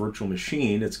look at the virtual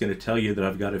machine, it's going to tell you that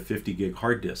I've got a 50 gig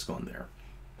hard disk on there,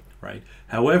 right?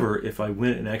 However, if I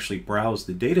went and actually browsed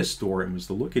the data store and was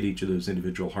to look at each of those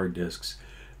individual hard disks,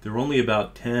 they're only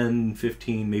about 10,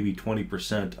 15, maybe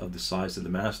 20% of the size of the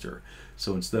master.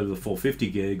 So instead of the full 50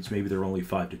 gigs, maybe they're only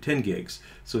 5 to 10 gigs.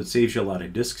 So it saves you a lot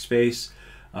of disk space.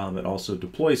 It also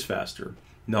deploys faster.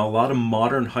 Now, a lot of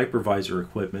modern hypervisor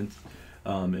equipment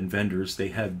and vendors, they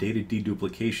have data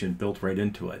deduplication built right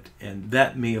into it. And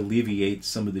that may alleviate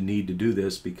some of the need to do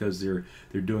this because they're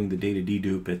doing the data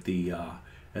dedupe at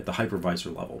the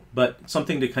hypervisor level. But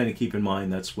something to kind of keep in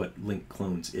mind, that's what link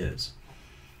clones is.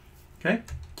 Okay?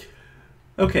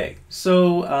 Okay,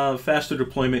 so faster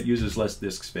deployment uses less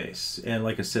disk space. And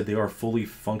like I said, they are fully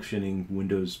functioning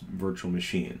Windows virtual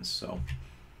machines. So,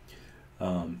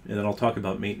 and then I'll talk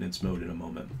about maintenance mode in a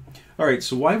moment. All right,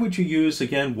 so why would you use,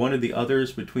 again, one of the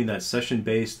others between that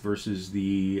session-based versus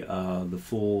the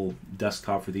full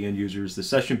desktop for the end users? The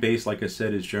session-based, like I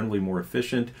said, is generally more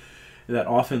efficient. That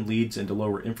often leads into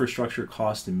lower infrastructure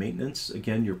cost and maintenance.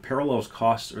 Again, your parallels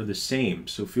costs are the same,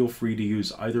 so feel free to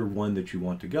use either one that you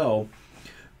want to go,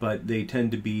 but they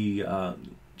tend to be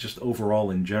just overall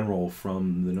in general,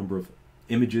 from the number of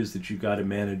images that you've got to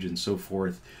manage and so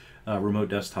forth. Remote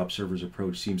desktop servers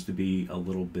approach seems to be a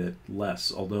little bit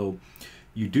less, although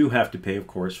you do have to pay, of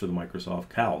course, for the Microsoft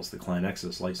CALs, the client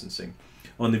access licensing.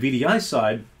 On the VDI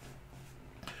side,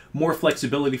 more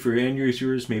flexibility for your end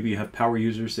users. Maybe you have power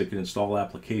users that can install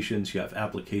applications. You have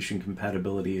application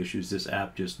compatibility issues. This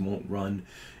app just won't run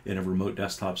in a remote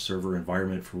desktop server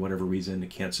environment for whatever reason. It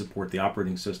can't support the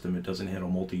operating system. It doesn't handle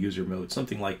multi-user mode,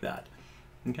 something like that.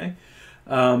 Okay.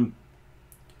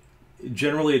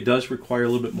 Generally, it does require a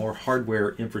little bit more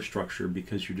hardware infrastructure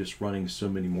because you're just running so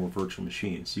many more virtual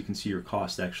machines. You can see your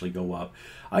costs actually go up.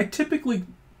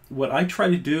 What I try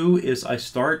to do is I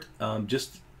start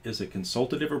just as a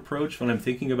consultative approach when I'm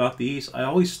thinking about these. I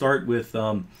always start with,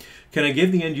 can I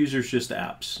give the end users just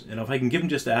apps? And if I can give them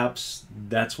just apps,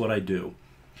 that's what I do.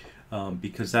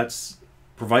 Because that's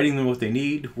providing them what they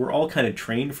need. We're all kind of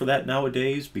trained for that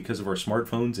nowadays because of our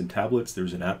smartphones and tablets.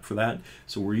 There's an app for that.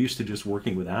 So we're used to just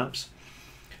working with apps.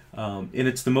 And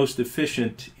it's the most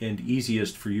efficient and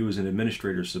easiest for you as an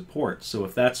administrator support. So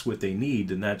if that's what they need,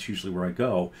 then that's usually where I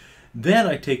go. Then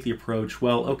I take the approach,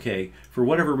 well, okay, for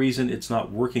whatever reason it's not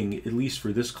working, at least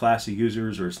for this class of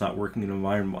users, or it's not working in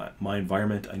my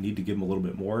environment, I need to give them a little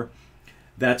bit more.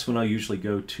 That's when I usually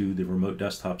go to the remote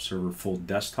desktop server full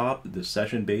desktop, the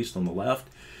session based on the left.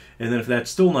 And then if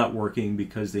that's still not working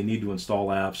because they need to install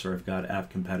apps or I've got app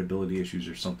compatibility issues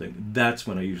or something, that's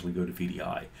when I usually go to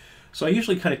VDI. So I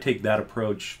usually kind of take that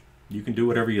approach. You can do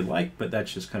whatever you like, but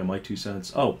that's just kind of my 2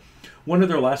 cents. Oh, one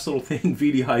other last little thing,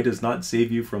 VDI does not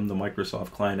save you from the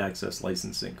Microsoft Client Access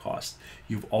licensing cost.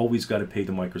 You've always got to pay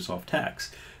the Microsoft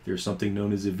tax. There's something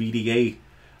known as a VDA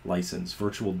license,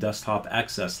 Virtual Desktop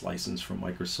Access license from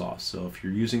Microsoft. So if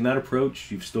you're using that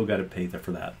approach, you've still got to pay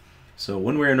for that. So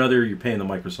one way or another, you're paying the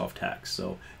Microsoft tax.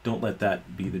 So don't let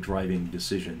that be the driving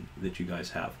decision that you guys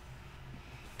have.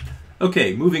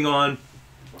 Okay, moving on.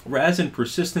 RAS and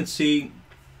persistency.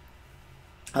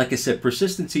 Like I said,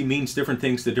 persistency means different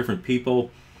things to different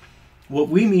people. What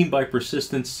we mean by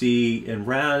persistency in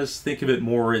RAS, think of it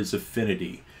more as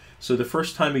affinity. So the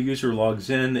first time a user logs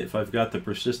in, if I've got the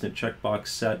persistent checkbox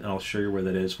set, and I'll show you where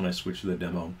that is when I switch to the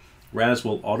demo, RAS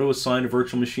will auto-assign a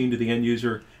virtual machine to the end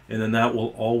user, and then that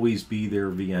will always be their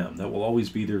VM. That will always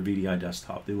be their VDI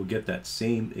desktop. They will get that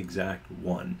same exact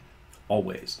one,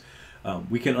 always.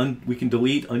 We can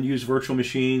delete unused virtual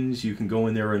machines. You can go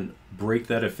in there and break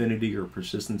that affinity or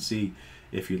persistency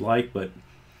if you'd like, but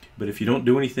if you don't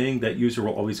do anything, that user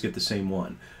will always get the same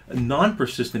one. A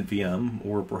non-persistent VM,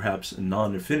 or perhaps a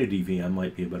non-affinity VM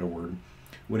might be a better word,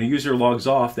 when a user logs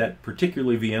off, that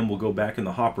particular VM will go back in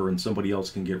the hopper and somebody else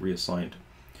can get reassigned.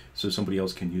 So somebody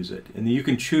else can use it. And then you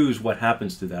can choose what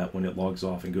happens to that when it logs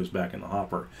off and goes back in the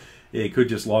hopper. It could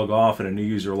just log off and a new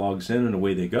user logs in and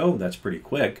away they go. That's pretty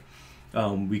quick.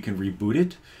 We can reboot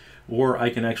it, or I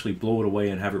can actually blow it away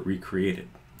and have it recreated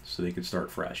so they can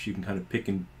start fresh. You can kind of pick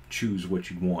and choose what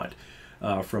you want.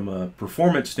 From a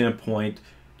performance standpoint,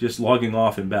 just logging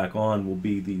off and back on will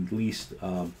be the least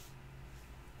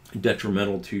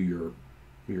detrimental to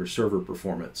your server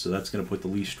performance. So that's going to put the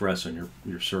least stress on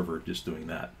your server just doing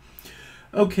that.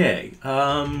 Okay.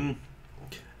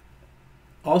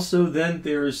 Also, then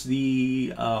there's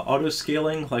the auto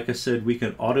scaling. Like I said, we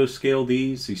can auto scale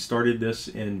these. We started this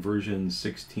in version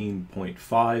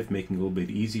 16.5, making it a little bit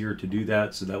easier to do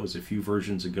that. So that was a few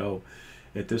versions ago.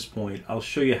 At this point, I'll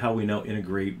show you how we now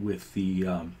integrate with the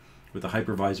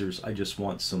hypervisors. I just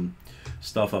want some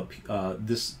stuff up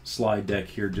this slide deck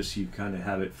here, just so you kind of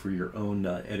have it for your own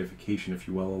edification, if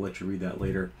you will. I'll let you read that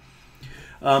later.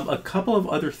 A couple of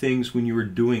other things when you were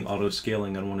doing auto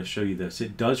scaling, I want to show you this.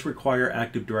 It does require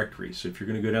Active Directory. So if you're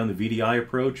going to go down the VDI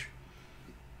approach,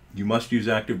 you must use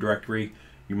Active Directory.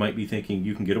 You might be thinking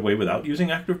you can get away without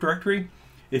using Active Directory.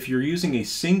 If you're using a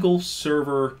single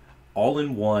server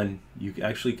all-in-one, you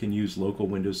actually can use local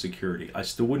Windows security. I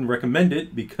still wouldn't recommend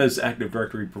it because Active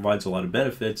Directory provides a lot of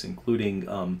benefits,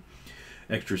 including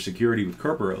extra security with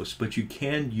Kerberos, but you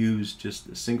can use just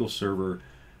a single server,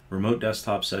 remote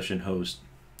desktop session host.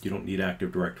 You don't need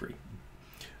Active Directory.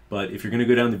 But if you're going to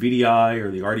go down the VDI or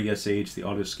the RDSH, the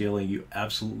auto scaling, you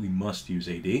absolutely must use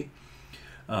AD.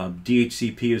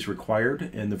 DHCP is required,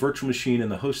 and the virtual machine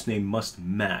and the host name must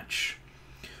match.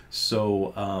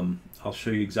 So I'll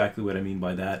show you exactly what I mean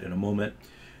by that in a moment.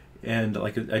 And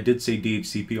like I did say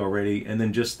DHCP already, and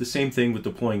then just the same thing with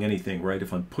deploying anything, right?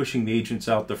 If I'm pushing the agents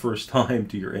out the first time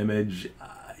to your image,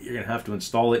 you're going to have to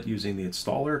install it using the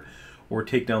installer, or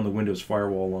take down the Windows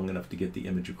firewall long enough to get the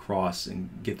image across and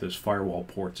get those firewall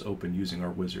ports open using our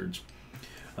wizards.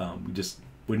 We just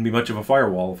wouldn't be much of a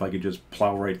firewall if I could just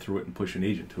plow right through it and push an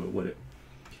agent to it, would it?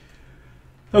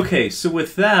 Okay, so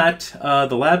with that,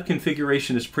 the lab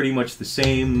configuration is pretty much the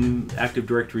same. Active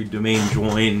Directory, domain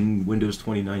join, Windows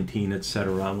 2019,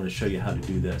 etc. I'm going to show you how to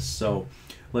do this. So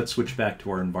let's switch back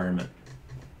to our environment.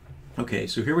 Okay,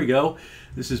 so here we go.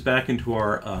 This is back into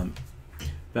our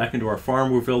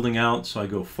farm we're building out. So I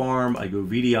go farm, I go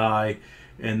VDI,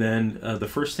 and then the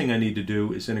first thing I need to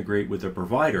do is integrate with a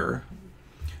provider.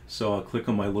 So I'll click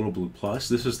on my little blue plus.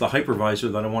 This is the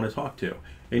hypervisor that I want to talk to.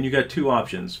 And you got two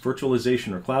options,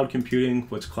 virtualization or cloud computing.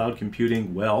 What's cloud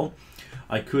computing? Well,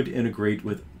 I could integrate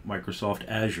with Microsoft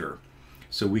Azure.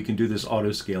 So we can do this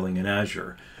auto scaling in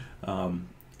Azure.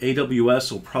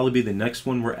 AWS will probably be the next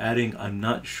one we're adding. I'm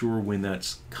not sure when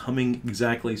that's coming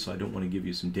exactly, so I don't want to give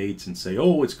you some dates and say,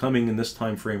 oh, it's coming in this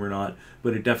time frame or not,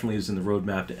 but it definitely is in the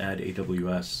roadmap to add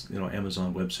AWS,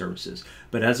 Amazon Web Services.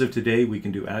 But as of today, we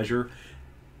can do Azure.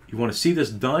 You want to see this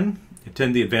done?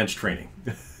 Attend the advanced training.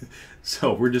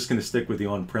 So we're just going to stick with the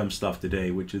on-prem stuff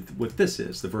today, which is what this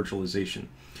is, the virtualization.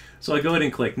 So I go ahead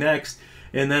and click next,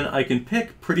 and then I can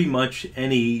pick pretty much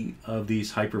any of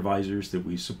these hypervisors that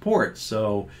we support.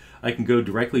 So I can go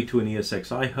directly to an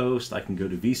ESXi host, I can go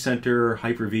to vCenter,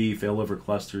 Hyper-V, Failover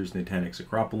Clusters, Nutanix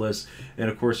Acropolis, and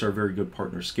of course our very good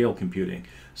partner Scale Computing.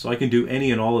 So I can do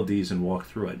any and all of these and walk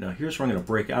through it. Now here's where I'm going to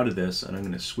break out of this, and I'm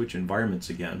going to switch environments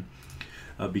again.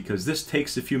 Because this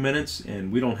takes a few minutes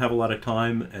and we don't have a lot of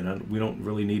time, and we don't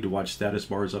really need to watch status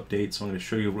bars updates, so I'm going to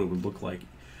show you what it would look like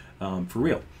for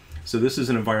real. So this is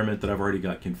an environment that I've already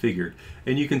got configured.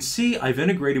 And you can see I've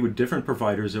integrated with different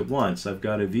providers at once. I've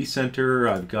got a vCenter,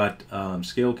 I've got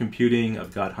Scale Computing,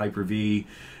 I've got Hyper-V.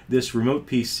 This remote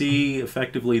PC,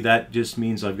 effectively that just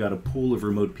means I've got a pool of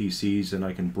remote PCs and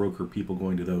I can broker people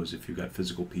going to those if you've got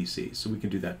physical PCs. So we can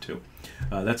do that too.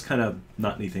 That's kind of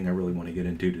not anything I really want to get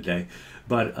into today.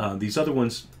 But these other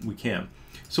ones we can.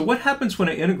 So what happens when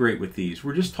I integrate with these?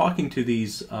 We're just talking to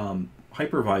these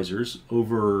hypervisors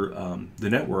over the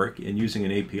network and using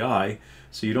an API.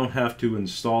 So you don't have to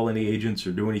install any agents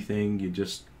or do anything. You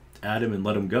just add them and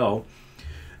let them go.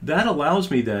 That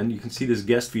allows me then, you can see this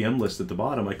guest VM list at the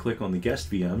bottom. I click on the guest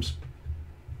VMs,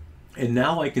 and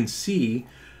now I can see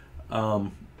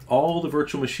all the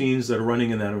virtual machines that are running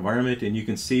in that environment, and you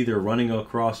can see they're running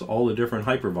across all the different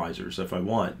hypervisors if I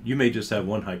want. You may just have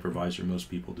one hypervisor, most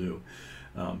people do.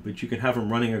 But you can have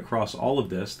them running across all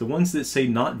of this. The ones that say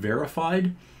not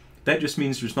verified, that just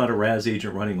means there's not a RAS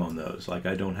agent running on those. Like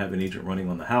I don't have an agent running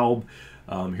on the Haub.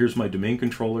 Here's my domain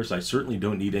controllers. I certainly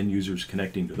don't need end users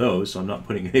connecting to those, so I'm not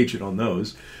putting an agent on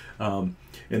those. And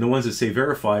the ones that say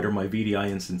verified are my VDI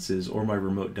instances or my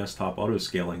remote desktop auto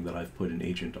scaling that I've put an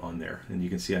agent on there. And you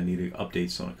can see I need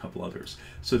updates on a couple others.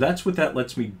 So that's what that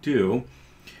lets me do.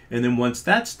 And then once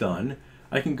that's done,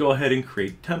 I can go ahead and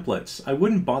create templates. I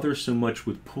wouldn't bother so much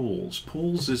with pools.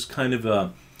 Pools is kind of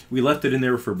a, we left it in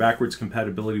there for backwards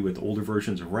compatibility with older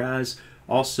versions of RAS.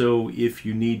 Also, if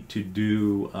you need to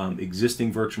do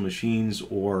existing virtual machines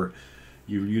or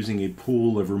you're using a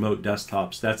pool of remote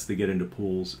desktops, that's to get into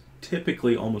pools.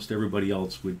 Typically, almost everybody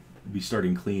else would be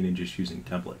starting clean and just using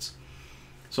templates.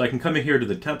 So I can come in here to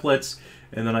the templates,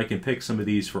 and then I can pick some of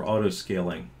these for auto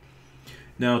scaling.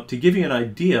 Now, to give you an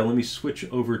idea, let me switch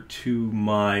over to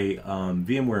my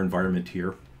VMware environment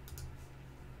here.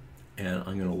 And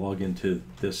I'm going to log into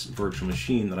this virtual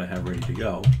machine that I have ready to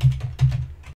go.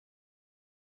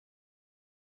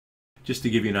 Just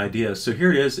to give you an idea, so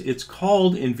here it is. It's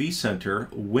called in vCenter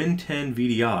Win10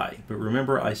 VDI. But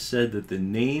remember, I said that the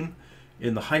name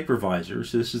in the hypervisor,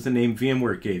 so this is the name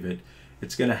VMware gave it,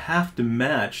 it's going to have to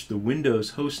match the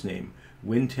Windows host name,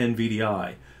 Win10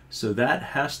 VDI. So that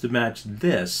has to match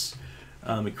this,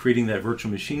 creating that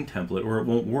virtual machine template, or it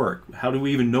won't work. How do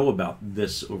we even know about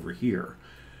this over here?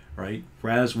 Right?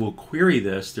 RAS will query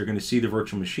this, they're going to see the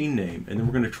virtual machine name, and then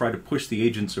we're going to try to push the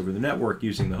agents over the network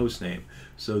using the host name.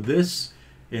 So this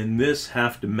and this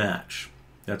have to match.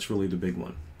 That's really the big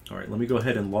one. All right, let me go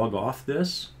ahead and log off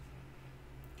this.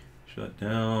 Shut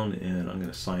down, and I'm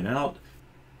going to sign out.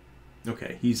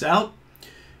 Okay, he's out,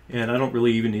 and I don't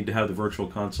really even need to have the virtual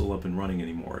console up and running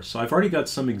anymore. So I've already got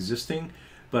some existing,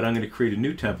 but I'm going to create a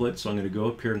new template. So I'm going to go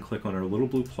up here and click on our little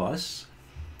blue plus.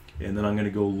 And then I'm going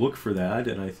to go look for that,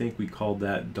 and I think we called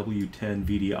that W10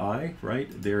 VDI, right?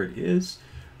 There it is.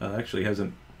 Actually has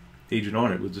an agent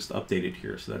on it. We'll just update it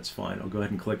here, so that's fine. I'll go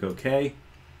ahead and click OK.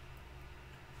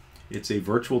 It's a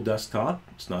virtual desktop.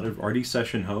 It's not an RD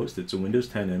session host. It's a Windows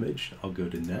 10 image. I'll go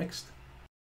to Next.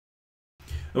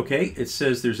 Okay, it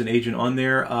says there's an agent on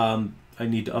there. I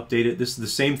need to update it. This is the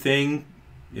same thing.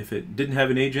 If it didn't have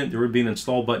an agent, there would be an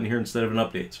install button here instead of an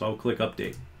update. So I'll click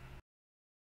Update.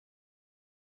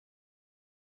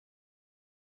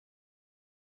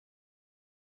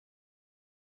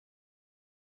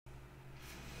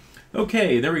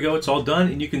 Okay, there we go, it's all done,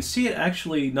 and you can see it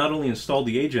actually not only installed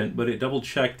the agent, but it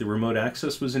double-checked the remote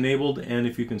access was enabled, and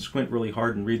if you can squint really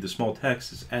hard and read the small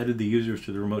text, it's added the users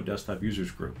to the remote desktop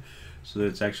users group, so that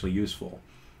it's actually useful.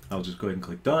 I'll just go ahead and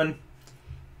click Done.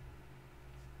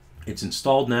 It's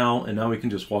installed now, and now we can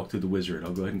just walk through the wizard.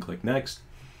 I'll go ahead and click Next.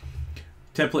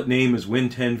 Template name is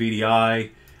Win10 VDI.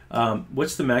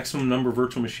 What's the maximum number of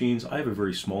virtual machines? I have a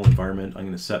very small environment. I'm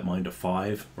going to set mine to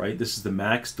 5, right? This is the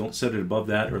max. Don't set it above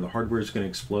that or the hardware is going to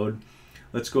explode.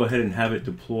 Let's go ahead and have it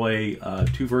deploy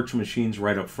 2 virtual machines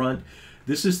right up front.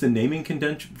 This is the naming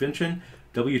convention,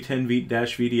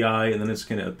 W10-VDI, and then it's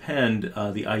going to append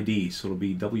the ID. So it'll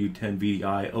be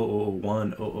W10-VDI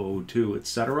 0001, 0002,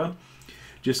 etc.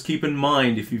 Just keep in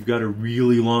mind, if you've got a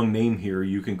really long name here,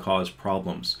 you can cause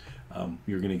problems.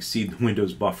 You're going to exceed the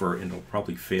Windows buffer, and it'll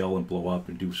probably fail and blow up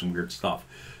and do some weird stuff.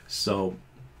 So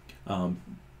when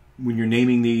you're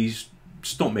naming these,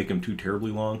 just don't make them too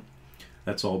terribly long.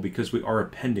 That's all, because we are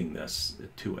appending this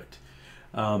to it.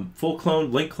 Full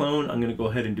clone, link clone, I'm going to go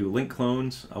ahead and do link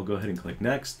clones. I'll go ahead and click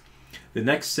Next. The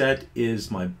next set is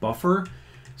my buffer.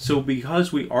 So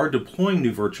because we are deploying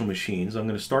new virtual machines, I'm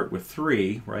going to start with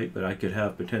 3, right? But I could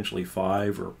have potentially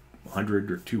 5 or 100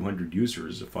 or 200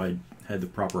 users if I had the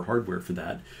proper hardware for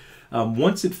that.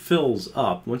 Once it fills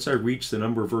up, once I reach the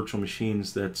number of virtual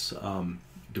machines that's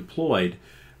deployed,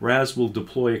 RAS will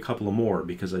deploy a couple of more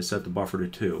because I set the buffer to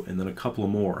 2, and then a couple of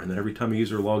more, and then every time a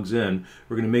user logs in,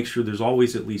 we're going to make sure there's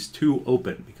always at least 2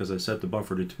 open because I set the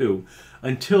buffer to 2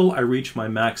 until I reach my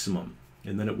maximum,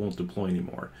 and then it won't deploy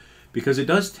anymore. Because it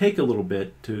does take a little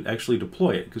bit to actually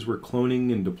deploy it, because we're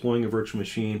cloning and deploying a virtual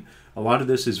machine. A lot of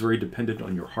this is very dependent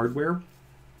on your hardware,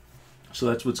 so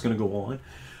that's what's going to go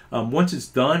on. Once it's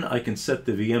done, I can set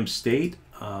the VM state,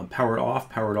 powered off,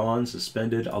 powered on,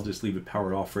 suspended. I'll just leave it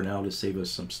powered off for now to save us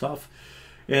some stuff.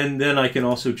 And then I can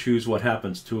also choose what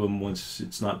happens to them once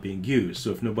it's not being used.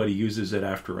 So if nobody uses it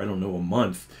after, I don't know, a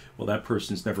month, well, that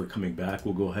person's never coming back.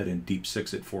 We'll go ahead and deep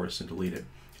 6 it for us and delete it.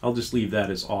 I'll just leave that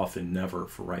as off and never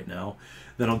for right now.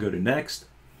 Then I'll go to Next.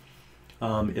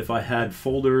 If I had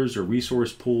folders or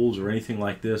resource pools or anything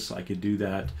like this, I could do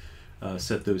that.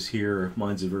 Set those here.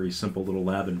 Mine's a very simple little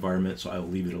lab environment, so I'll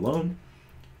leave it alone.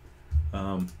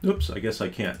 Oops, I guess I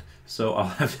can't. So I'll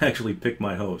have to actually pick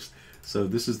my host. So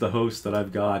this is the host that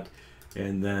I've got,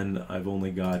 and then I've only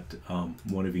got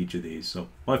one of each of these. So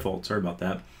my fault, sorry about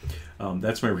that.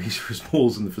 That's my resource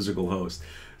pools in the physical host.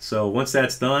 So once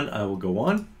that's done, I will go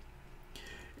on.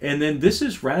 And then this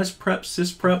is RAS-Prep,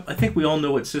 sysprep. I think we all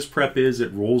know what sysprep is.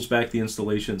 It rolls back the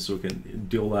installation so it can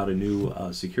deal out a new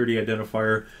security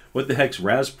identifier. What the heck's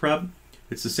RAS-Prep?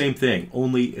 It's the same thing,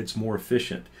 only it's more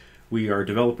efficient. Our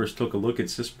developers took a look at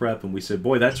sysprep and we said,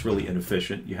 boy, that's really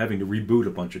inefficient. You're having to reboot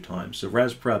a bunch of times. So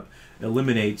RAS-Prep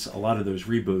eliminates a lot of those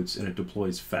reboots and it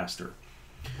deploys faster.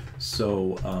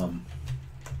 So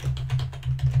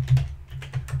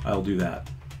I'll do that.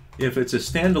 If it's a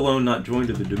standalone not joined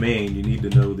to the domain, you need to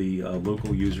know the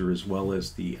local user as well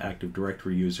as the Active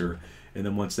Directory user. And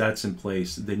then once that's in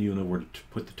place, then you'll know where to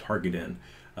put the target in.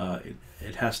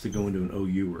 it has to go into an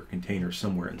OU or container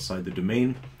somewhere inside the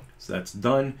domain. So that's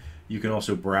done. You can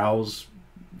also browse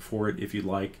for it if you'd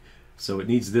like. So it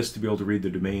needs this to be able to read the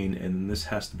domain, and then this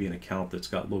has to be an account that's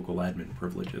got local admin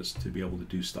privileges to be able to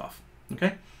do stuff.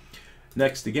 Okay?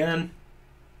 Next again.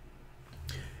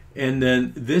 And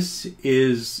then this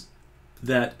is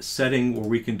that setting where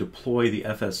we can deploy the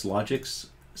FS Logics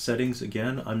settings.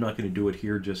 Again, I'm not going to do it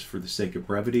here just for the sake of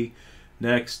brevity.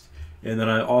 Next. And then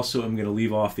I also am going to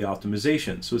leave off the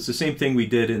optimization. So it's the same thing we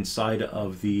did inside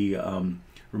of the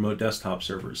remote desktop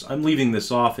servers. I'm leaving this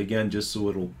off again just so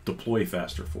it'll deploy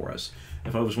faster for us.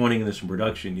 If I was wanting this in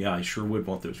production, yeah, I sure would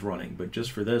want those running. But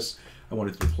just for this, I want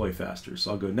it to deploy faster.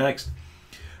 So I'll go next.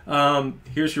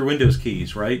 Here's your Windows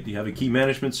keys, right? Do you have a key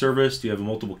management service? Do you have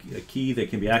a key that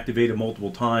can be activated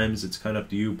multiple times? It's kind of up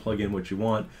to you. Plug in what you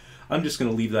want. I'm just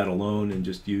going to leave that alone and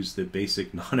just use the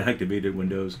basic non-activated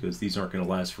windows because these aren't going to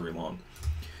last very long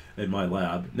in my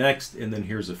lab. Next, and then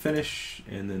here's a finish,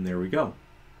 and then there we go.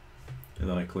 And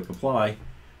then I click apply,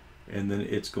 and then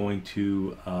it's going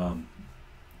to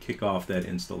kick off that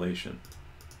installation.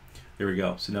 There we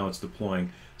go. So now it's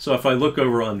deploying. So if I look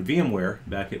over on VMware,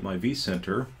 back at my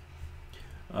vCenter,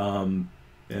 and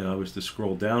I was to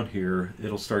scroll down here,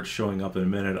 it'll start showing up in a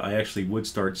minute. I actually would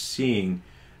start seeing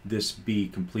this be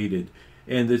completed.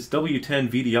 And this W10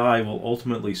 VDI will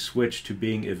ultimately switch to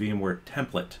being a VMware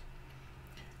template.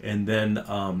 And then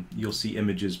you'll see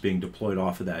images being deployed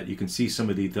off of that. You can see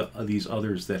some of these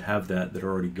others that have that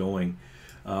are already going,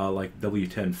 like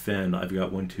W10 Fin. I've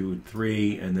got 1, 2, and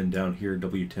 3, and then down here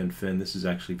W10 Fin. This is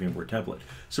actually VMware template.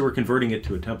 So we're converting it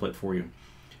to a template for you.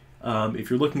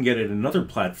 If you're looking at it in another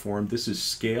platform, this is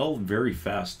Scale, very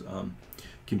fast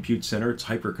compute center. It's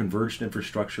hyper-converged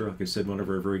infrastructure. Like I said, one of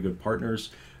our very good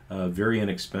partners. Very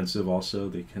inexpensive also.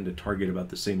 They tend to target about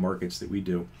the same markets that we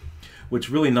do. What's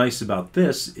really nice about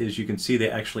this is you can see they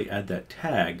actually add that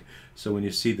tag. So when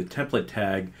you see the template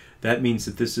tag, that means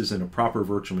that this isn't a proper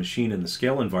virtual machine in the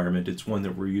Scale environment. It's one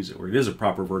that we're using, or it is a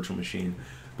proper virtual machine,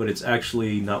 but it's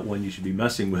actually not one you should be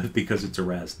messing with because it's a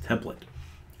RAS template.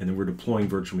 And then we're deploying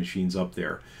virtual machines up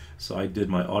there. So I did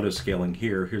my auto scaling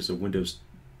here. Here's a Windows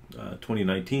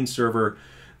 2019 server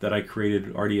that I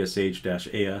created,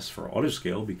 RDSH-AS for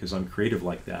autoscale because I'm creative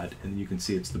like that, and you can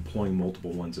see it's deploying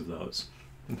multiple ones of those.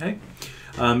 Okay,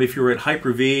 if you're at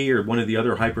Hyper-V or one of the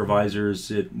other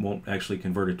hypervisors, it won't actually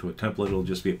convert it to a template. It'll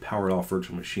just be a powered-off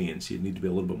virtual machine, so you need to be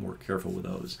a little bit more careful with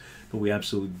those. But we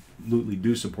absolutely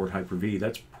do support Hyper-V.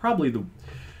 That's probably the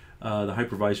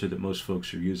hypervisor that most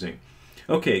folks are using.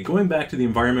 Okay, going back to the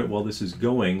environment while this is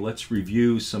going, let's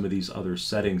review some of these other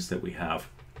settings that we have.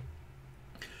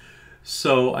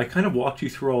 So I kind of walked you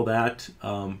through all that.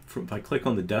 If I click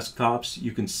on the desktops,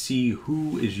 you can see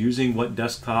who is using what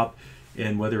desktop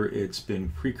and whether it's been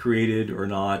pre-created or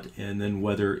not, and then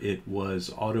whether it was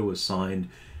auto-assigned,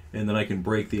 and then I can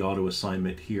break the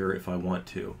auto-assignment here if I want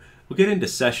to. We'll get into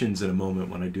sessions in a moment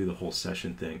when I do the whole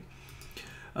session thing.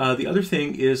 The other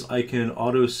thing is I can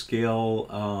auto-scale.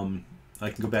 I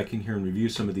can go back in here and review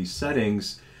some of these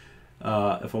settings.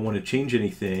 If I want to change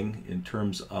anything in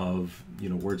terms of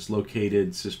where it's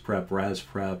located, sysprep,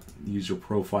 rasprep, user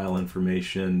profile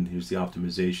information, here's the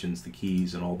optimizations, the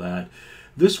keys, and all that.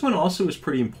 This one also is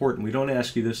pretty important. We don't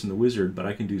ask you this in the wizard, but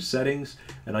I can do settings,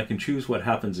 and I can choose what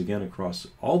happens again across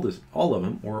all of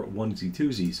them, or onesie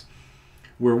twosies,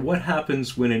 where what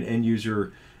happens when an end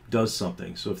user does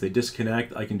something. So if they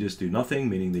disconnect, I can just do nothing,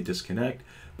 meaning they disconnect,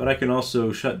 but I can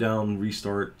also shut down,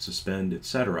 restart, suspend,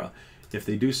 etc. If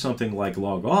they do something like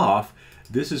log off,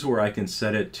 this is where I can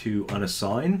set it to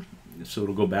unassign, so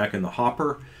it'll go back in the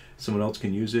hopper. Someone else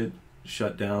can use it,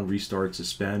 shut down, restart,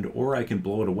 suspend, or I can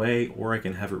blow it away, or I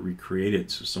can have it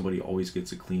recreated so somebody always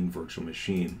gets a clean virtual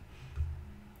machine.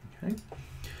 Okay.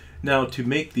 Now to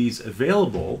make these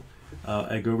available,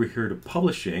 I go over here to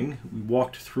publishing. We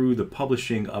walked through the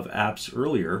publishing of apps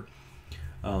earlier,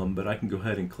 but I can go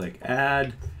ahead and click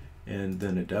add, and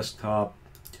then a desktop.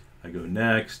 I go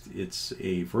next. It's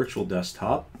a virtual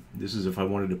desktop. This is if I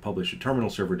wanted to publish a terminal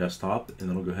server desktop, and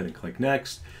then I'll go ahead and click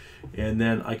next. And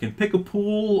then I can pick a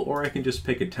pool, or I can just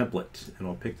pick a template. And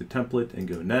I'll pick the template and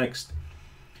go next.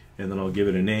 And then I'll give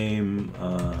it a name,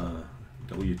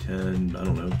 W10, I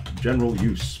don't know, general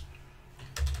use.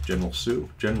 General Sue,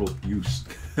 general use.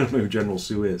 I don't know who General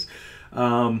Sue is.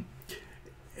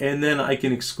 And then I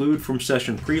can exclude from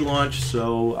session pre-launch.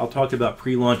 So I'll talk about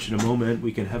pre-launch in a moment.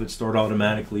 We can have it start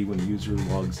automatically when the user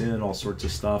logs in, all sorts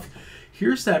of stuff.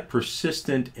 Here's that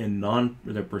persistent and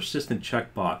persistent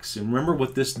checkbox. And remember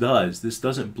what this does. This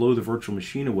doesn't blow the virtual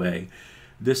machine away.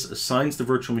 This assigns the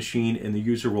virtual machine, and the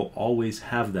user will always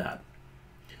have that.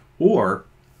 Or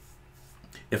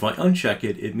If I uncheck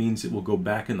it, it means it will go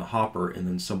back in the hopper and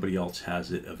then somebody else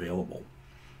has it available,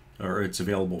 or it's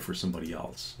available for somebody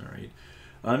else. All right.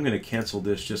 I'm going to cancel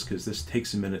this just because this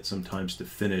takes a minute sometimes to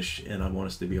finish and I want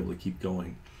us to be able to keep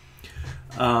going.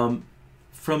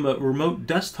 From a remote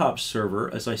desktop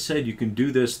server, as I said, you can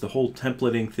do this, the whole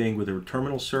templating thing with a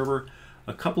terminal server.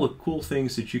 A couple of cool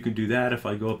things that you can do that if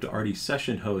I go up to RD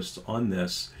Session Hosts on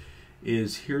this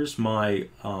is here's my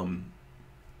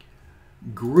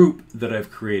group that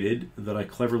I've created that I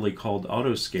cleverly called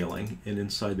auto scaling, and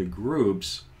inside the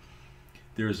groups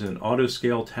there's an auto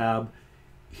scale tab.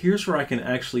 Here's where I can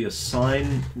actually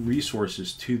assign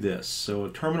resources to this. So a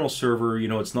terminal server, you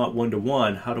know, it's not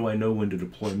one-to-one. How do I know when to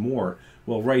deploy more?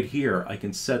 Well, right here I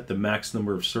can set the max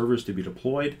number of servers to be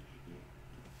deployed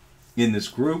in this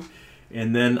group,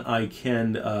 and then I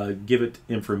can give it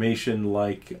information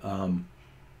like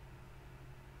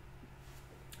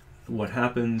what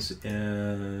happens,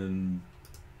 and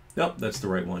nope, that's the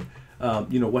right one.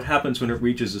 You know, what happens when it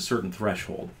reaches a certain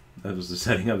threshold. That was the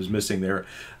setting I was missing there.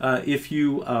 If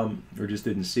you, or just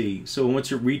didn't see, so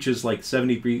once it reaches like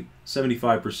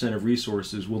 75% of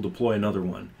resources, we'll deploy another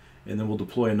one, and then we'll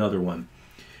deploy another one.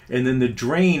 And then the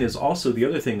drain is also the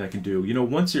other thing I can do. You know,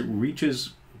 once it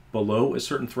reaches below a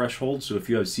certain threshold, so if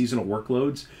you have seasonal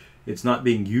workloads, it's not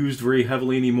being used very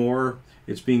heavily anymore.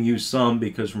 It's being used some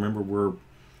because remember we're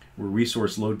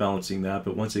resource load balancing that,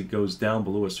 but once it goes down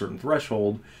below a certain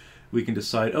threshold, we can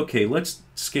decide, okay, let's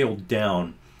scale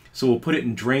down. So we'll put it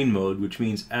in drain mode, which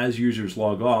means as users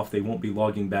log off, they won't be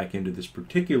logging back into this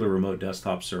particular remote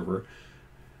desktop server.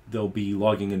 They'll be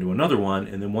logging into another one,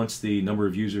 and then once the number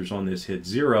of users on this hits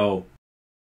 0,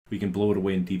 we can blow it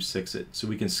away and deep six it. So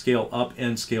we can scale up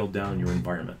and scale down your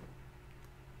environment.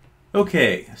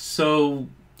 Okay, so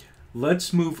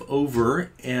let's move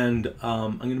over, and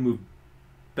I'm going to move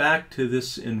back to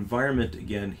this environment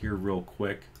again here real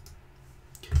quick.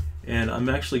 And I'm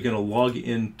actually going to log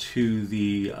into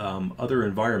the other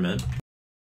environment.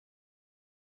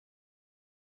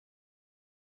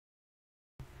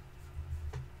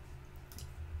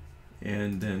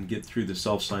 And then get through the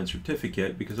self-signed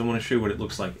certificate because I want to show you what it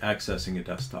looks like accessing a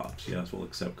desktop. So yes, we'll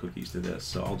accept cookies to this.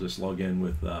 So I'll just log in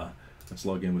with, let's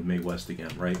log in with Mae West again,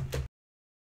 right?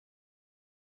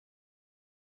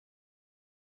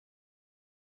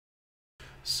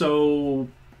 So,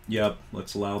 yep,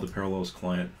 let's allow the Parallels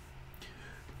client.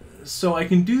 So I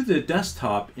can do the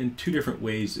desktop in two different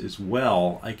ways as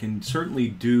well. I can certainly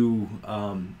do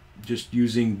just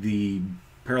using the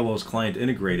Parallels client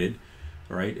integrated,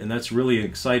 right? And that's really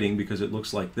exciting because it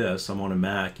looks like this. I'm on a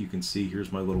Mac. You can see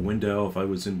here's my little window. If I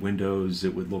was in Windows,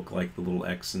 it would look like the little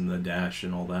X and the dash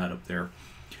and all that up there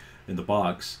in the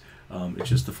box. It's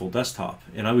just the full desktop.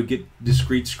 And I would get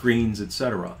discrete screens,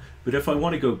 etc. But if I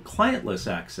want to go clientless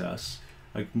access,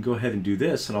 I can go ahead and do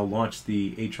this, and I'll launch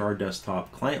the HR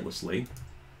desktop clientlessly.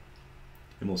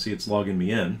 And we'll see it's logging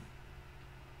me in.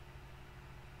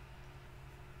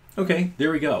 Okay,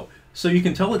 there we go. So you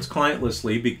can tell it's clientless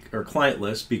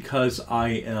because I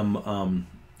am I'm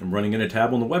running in a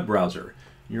tab on the web browser.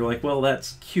 And you're like, well,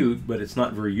 that's cute, but it's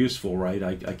not very useful, right?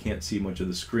 I can't see much of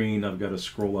the screen. I've got to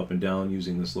scroll up and down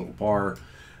using this little bar.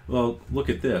 Well, look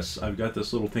at this. I've got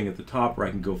this little thing at the top where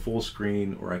I can go full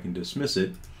screen or I can dismiss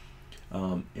it.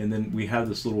 And then we have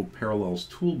this little Parallels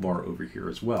toolbar over here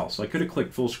as well. So I could have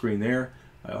clicked full screen there.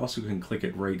 I also can click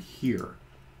it right here.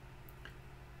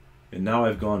 And now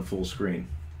I've gone full screen.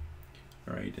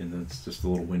 All right, and that's just the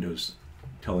little windows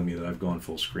telling me that I've gone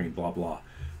full screen, blah, blah.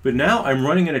 But now I'm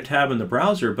running in a tab in the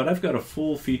browser, but I've got a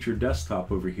full featured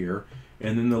desktop over here.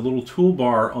 And then the little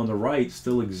toolbar on the right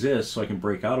still exists, so I can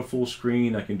break out a full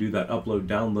screen. I can do that upload,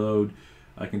 download.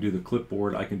 I can do the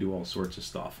clipboard. I can do all sorts of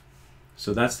stuff.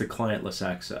 So that's the clientless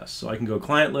access. So I can go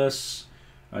clientless,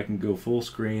 I can go full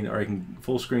screen, or I can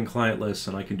full screen clientless,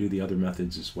 and I can do the other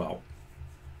methods as well.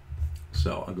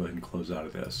 So I'll go ahead and close out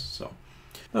of this. So,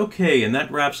 okay, and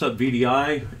that wraps up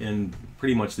VDI and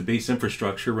pretty much the base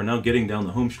infrastructure. We're now getting down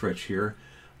the home stretch here.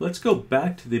 Let's go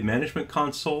back to the management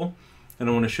console, and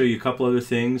I want to show you a couple other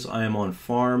things. I am on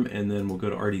Farm, and then we'll go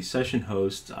to RD Session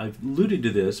Host. I've alluded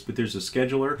to this, but there's a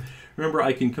scheduler. Remember,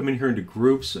 I can come in here into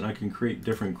groups, and I can create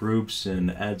different groups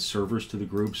and add servers to the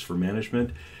groups for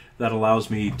management. That allows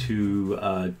me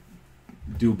to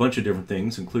do a bunch of different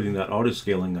things, including that auto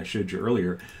scaling I showed you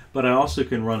earlier. But I also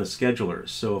can run a scheduler.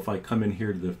 So if I come in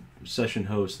here to the session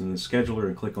host and the scheduler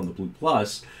and click on the blue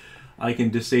plus, I can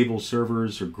disable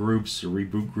servers or groups or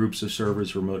reboot groups of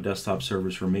servers, remote desktop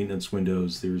servers for maintenance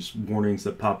windows. There's warnings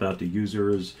that pop out to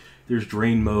users. There's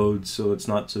drain mode, so it's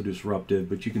not so disruptive,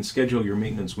 but you can schedule your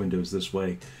maintenance windows this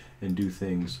way and do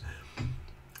things.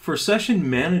 For session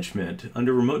management,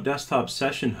 under Remote Desktop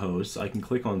Session Hosts, I can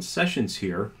click on Sessions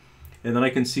here, and then I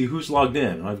can see who's logged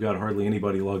in. I've got hardly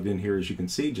anybody logged in here, as you can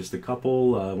see, just a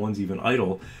couple, one's even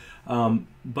idle.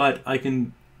 But I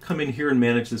can come in here and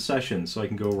manage the session. So I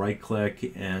can go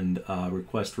right-click and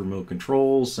request remote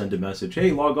controls, send a message,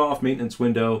 hey, log off maintenance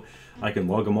window. I can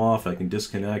log them off, I can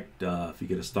disconnect if you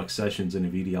get a stuck sessions in a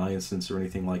VDI instance or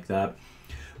anything like that.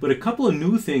 But a couple of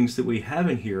new things that we have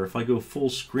in here, if I go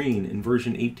full screen in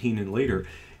version 18 and later,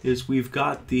 is we've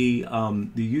got the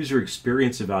user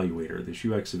experience evaluator, this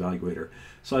UX evaluator.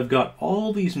 So I've got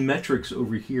all these metrics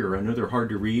over here. I know they're hard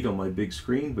to read on my big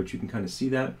screen, but you can kind of see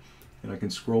that. And I can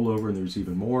scroll over and there's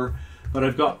even more. But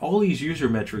I've got all these user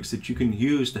metrics that you can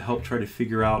use to help try to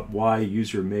figure out why a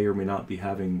user may or may not be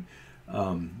having,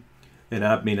 an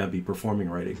app may not be performing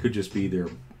right. It could just be their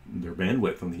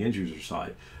bandwidth on the end user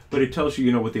side. But it tells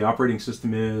you, what the operating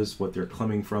system is, what they're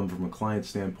coming from a client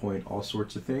standpoint, all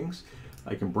sorts of things.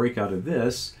 I can break out of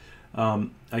this. I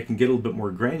can get a little bit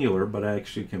more granular, but I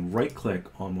actually can right-click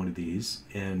on one of these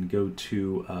and go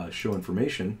to Show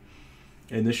Information.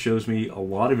 And this shows me a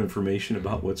lot of information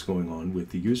about what's going on with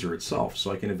the user itself. So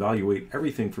I can evaluate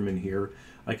everything from in here.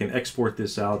 I can export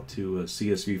this out to a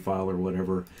CSV file or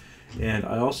whatever. And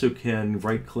I also can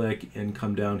right-click and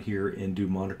come down here and do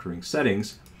monitoring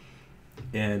settings.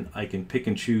 And I can pick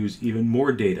and choose even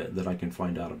more data that I can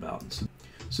find out about.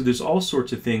 So there's all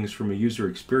sorts of things from a user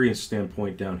experience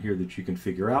standpoint down here that you can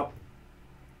figure out.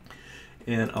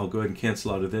 And I'll go ahead and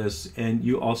cancel out of this. And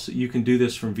you can do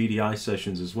this from VDI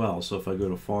sessions as well. So if I go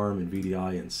to Farm and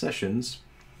VDI and Sessions,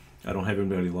 I don't have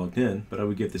anybody logged in, but I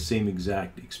would get the same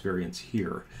exact experience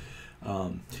here.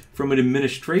 From an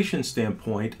administration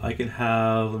standpoint, I can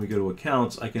have, let me go to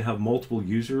Accounts, I can have multiple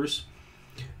users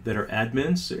that are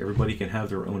admins, so everybody can have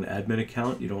their own admin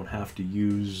account. You don't have to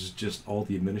use just all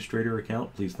the administrator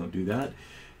account. Please don't do that.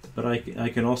 But I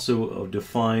can also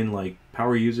define like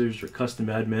power users or custom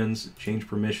admins, change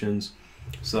permissions,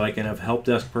 so I can have help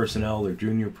desk personnel or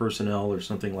junior personnel or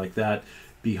something like that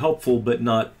be helpful, but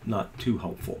not too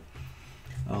helpful.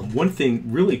 One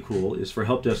thing really cool is for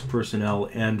help desk personnel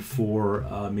and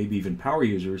for maybe even power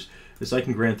users is I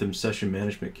can grant them session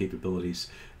management capabilities.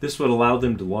 This would allow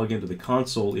them to log into the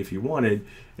console if you wanted,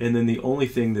 and then the only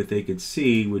thing that they could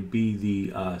see would be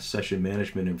the session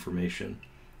management information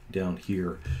down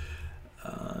here.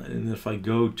 And if I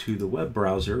go to the web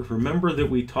browser, remember that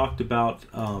we talked about,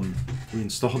 we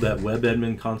installed that web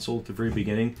admin console at the very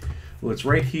beginning. Well, it's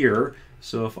right here.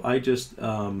 So if I just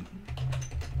go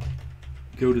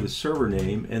to the server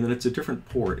name, and then it's a different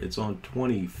port. It's on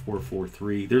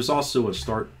 2443. There's also a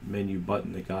start menu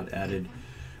button that got added.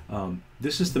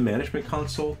 This is the management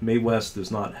console. Mae West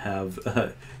does not have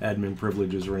admin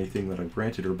privileges or anything that I've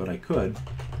granted her, but I could.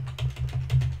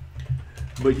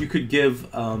 But you could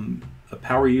give a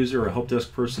power user or help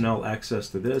desk personnel access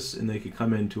to this, and they could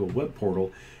come into a web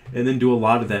portal and then do a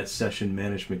lot of that session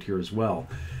management here as well.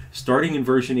 Starting in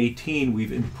version 18,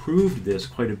 we've improved this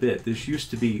quite a bit. This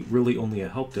used to be really only a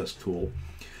help desk tool,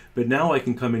 but now I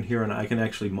can come in here and I can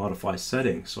actually modify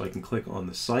settings. So I can click on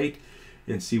the site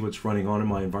and see what's running on in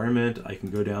my environment. I can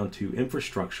go down to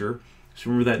infrastructure. So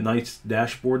remember that nice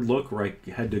dashboard look where I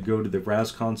had to go to the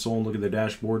RAS console and look at the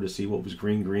dashboard to see what was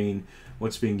green,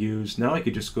 what's being used. Now I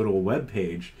could just go to a web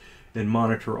page and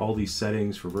monitor all these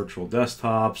settings for virtual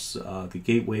desktops, the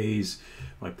gateways,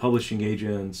 my publishing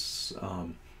agents.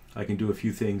 I can do a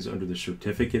few things under the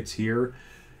certificates here,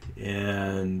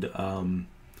 and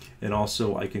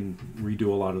also I can redo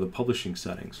a lot of the publishing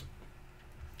settings.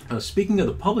 Speaking of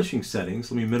the publishing settings,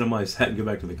 let me minimize that and go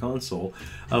back to the console.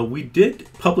 We did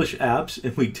publish apps,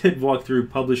 and we did walk through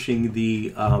publishing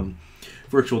the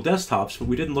virtual desktops, but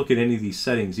we didn't look at any of these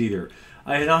settings either.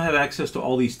 I now have access to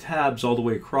all these tabs all the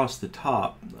way across the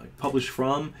top. Like publish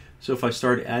from, so if I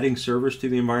start adding servers to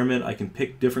the environment, I can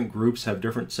pick different groups, have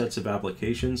different sets of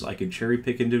applications. I can cherry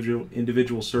pick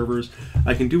individual servers.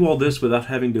 I can do all this without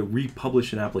having to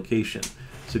republish an application.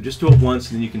 So just do it once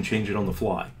and then you can change it on the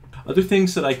fly. Other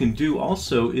things that I can do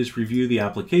also is review the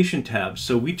application tabs.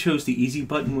 So we chose the easy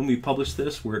button when we published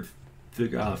this, where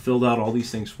it filled out all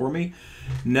these things for me.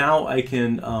 Now I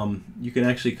can, you can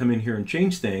actually come in here and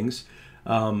change things.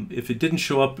 If it didn't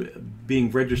show up being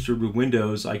registered with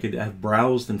Windows, I could have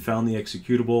browsed and found the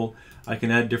executable. I can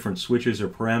add different switches or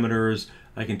parameters.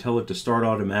 I can tell it to start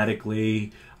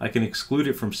automatically. I can exclude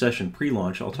it from session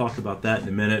pre-launch. I'll talk about that in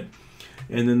a minute.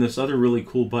 And then this other really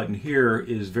cool button here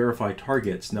is verify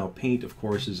targets. Now Paint, of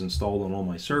course, is installed on all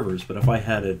my servers, but if I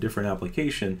had a different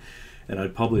application and I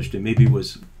published it. Maybe it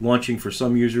was launching for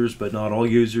some users, but not all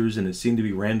users, and it seemed to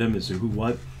be random as to who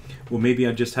what. Well, maybe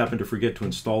I just happened to forget to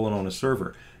install it on a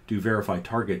server. Do verify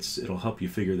targets. It'll help you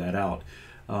figure that out.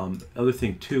 Other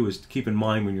thing too is to keep in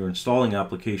mind when you're installing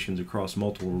applications across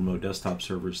multiple remote desktop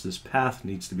servers, this path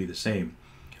needs to be the same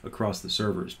across the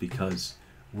servers because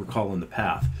we're calling the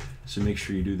path. So make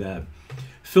sure you do that.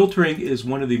 Filtering is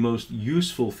one of the most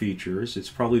useful features. It's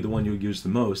probably the one you'll use the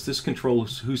most. This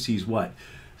controls who sees what.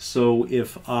 So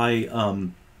if I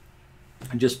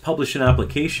just publish an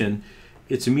application,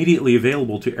 it's immediately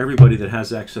available to everybody that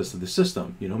has access to the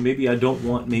system. You know, maybe I don't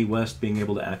want Mae West being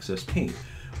able to access Paint.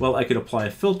 Well, I could apply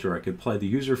a filter. I could apply the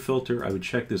user filter. I would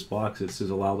check this box that says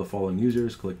allow the following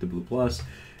users, click the blue plus,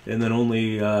 and then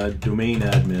only domain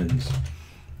admins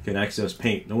can access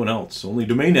Paint. No one else. Only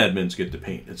domain admins get to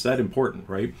Paint. It's that important,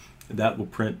 right? That will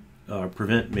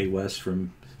prevent Mae West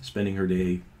from spending her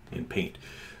day in Paint.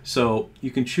 So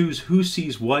you can choose who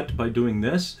sees what by doing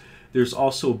this. There's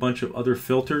also a bunch of other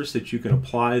filters that you can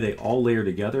apply. They all layer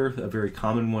together. A very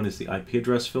common one is the IP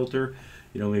address filter.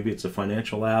 You know, maybe it's a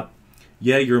financial app.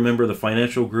 Yeah, you're a member of the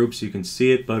financial group, so you can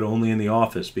see it, but only in the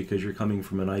office because you're coming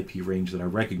from an IP range that I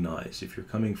recognize. If you're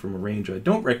coming from a range I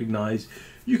don't recognize,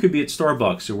 you could be at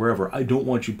Starbucks or wherever. I don't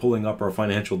want you pulling up our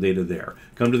financial data there.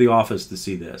 Come to the office to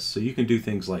see this. So you can do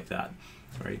things like that,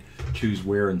 right? Choose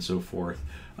where and so forth.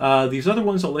 These other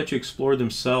ones I'll let you explore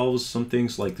themselves. Some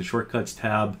things like the Shortcuts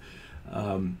tab.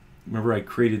 Remember I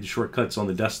created the shortcuts on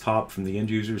the desktop from the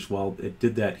end users? Well, it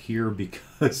did that here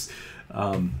because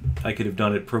I could have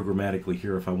done it programmatically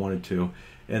here if I wanted to.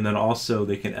 And then also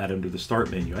they can add them to the start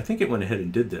menu. I think it went ahead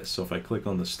and did this. So if I click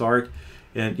on the start,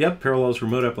 and yep, parallels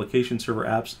remote application server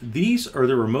apps. These are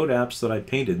the remote apps that I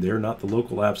painted. They're not the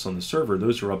local apps on the server.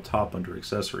 Those are up top under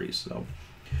accessories. So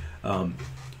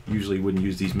usually wouldn't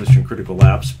use these mission critical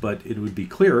apps, but it would be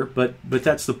clearer. But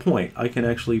that's the point. I can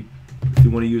actually, if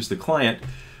you want to use the client,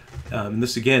 and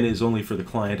this again is only for the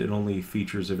client and only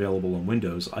features available on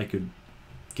Windows, I could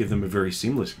give them a very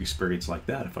seamless experience like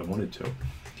that if I wanted to.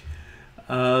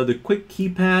 The quick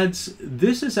keypads,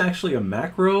 this is actually a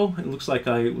macro. It looks like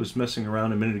I was messing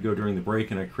around a minute ago during the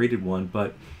break and I created one,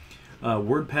 but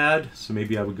WordPad, so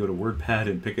maybe I would go to WordPad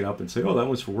and pick it up and say, oh, that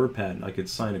one's for WordPad, and I could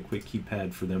assign a quick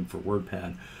keypad for them for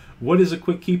WordPad. What is a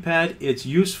quick keypad? It's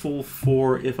useful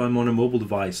for if I'm on a mobile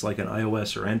device like an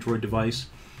iOS or Android device.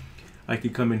 I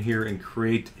could come in here and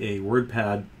create a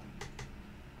WordPad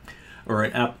or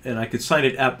an app, and I could sign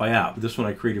it app by app. This one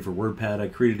I created for WordPad. I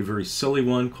created a very silly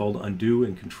one called undo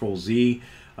and Control Z.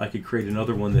 I could create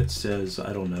another one that says,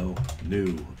 I don't know,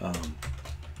 new.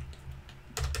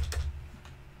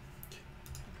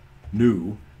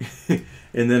 New.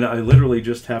 And then I literally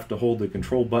just have to hold the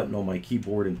control button on my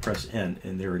keyboard and press N,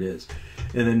 and there it is.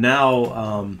 And then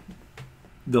now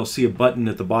they'll see a button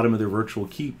at the bottom of their virtual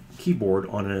keyboard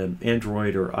on an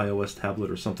Android or iOS tablet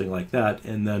or something like that,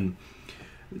 and then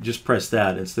just press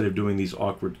that instead of doing these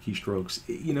awkward keystrokes.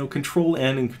 You know, Control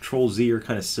N and Control Z are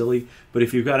kind of silly, but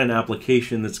if you've got an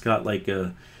application that's got like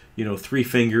a, you know, 3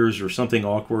 fingers or something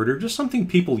awkward, or just something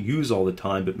people use all the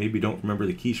time but maybe don't remember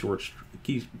the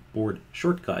keyboard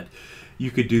shortcut, you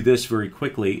could do this very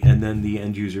quickly, and then the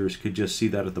end users could just see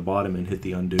that at the bottom and hit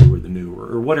the undo or the new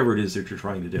or whatever it is that you're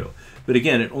trying to do. But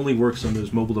again, it only works on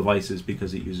those mobile devices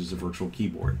because it uses a virtual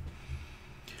keyboard.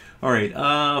 All right,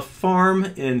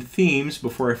 farm and themes.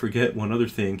 Before I forget, one other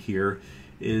thing here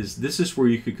is this is where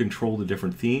you could control the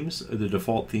different themes. The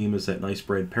default theme is that nice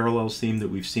bright parallels theme that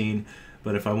we've seen.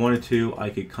 But if I wanted to,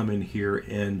 I could come in here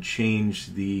and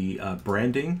change the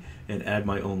branding and add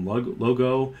my own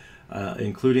logo,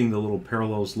 including the little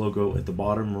Parallels logo at the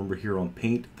bottom. Remember here on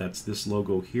Paint, that's this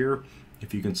logo here,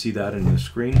 if you can see that in the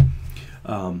screen,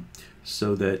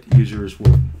 so that users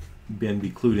will then be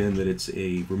clued in that it's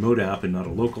a remote app and not a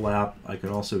local app. I can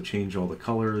also change all the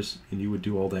colors, and you would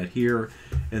do all that here.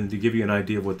 And to give you an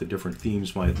idea of what the different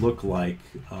themes might look like,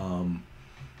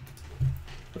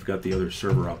 I've got the other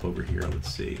server up over here. Let's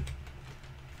see.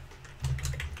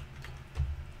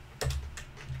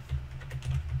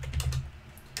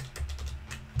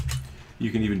 You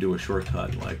can even do a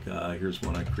shortcut, like here's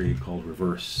one I created called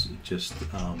Reverse. It just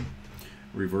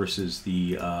reverses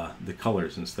the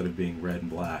colors instead of being red and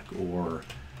black, or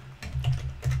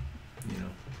you know.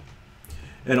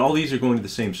 And all these are going to the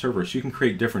same server, so you can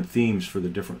create different themes for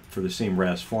the same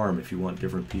RAS farm if you want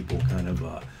different people kind of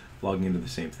logging into the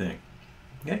same thing.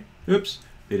 Okay. Oops,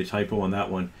 made a typo on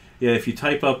that one. Yeah, if you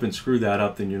type up and screw that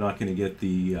up, then you're not going to get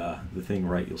the thing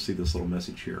right. You'll see this little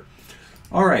message here.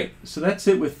 All right, so that's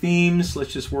it with themes.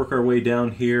 Let's just work our way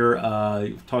down here.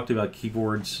 We've talked about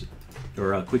keyboards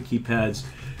or quick keypads.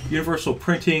 Universal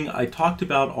printing I talked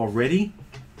about already.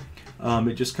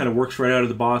 It just kind of works right out of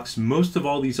the box. Most of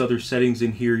all these other settings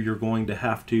in here, you're going to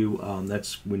have to,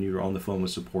 that's when you're on the phone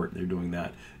with support, they're doing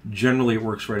that. Generally, it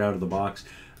works right out of the box.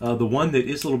 The one that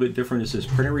is a little bit different is this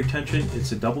printer retention.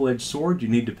 It's a double-edged sword. You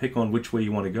need to pick on which way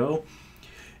you want to go.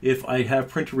 If I have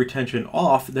printer retention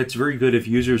off, that's very good if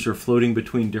users are floating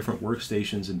between different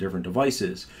workstations and different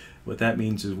devices. What that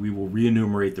means is we will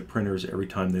re-enumerate the printers every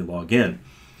time they log in.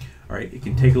 All right, it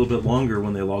can take a little bit longer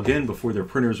when they log in before their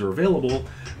printers are available,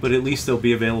 but at least they'll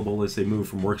be available as they move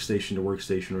from workstation to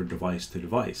workstation or device to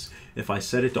device. If I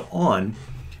set it to on,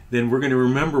 then we're going to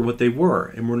remember what they were,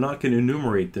 and we're not going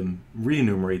to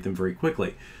re-enumerate them very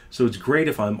quickly. So it's great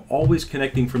if I'm always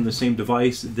connecting from the same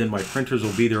device, then my printers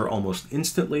will be there almost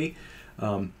instantly.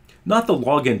 Not the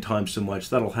login time so much,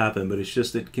 that'll happen, but it's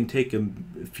just it can take a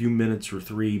few minutes or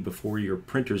 3 before your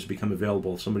printers become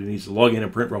available. If somebody needs to log in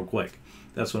and print real quick.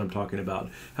 That's what I'm talking about.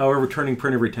 However, turning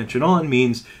printer retention on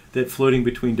means that floating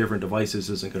between different devices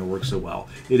isn't going to work so well.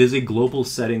 It is a global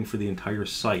setting for the entire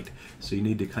site, so you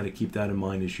need to kind of keep that in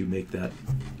mind as you make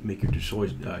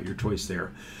your choice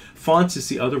there. Fonts is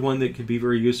the other one that could be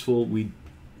very useful. We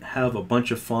have a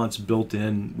bunch of fonts built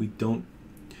in. We don't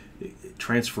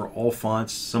transfer all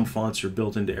fonts. Some fonts are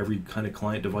built into every kind of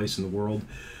client device in the world.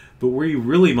 But where you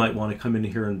really might want to come in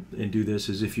here and do this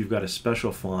is if you've got a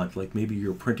special font, like maybe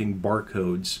you're printing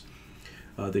barcodes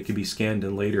that can be scanned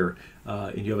in later,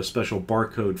 and you have a special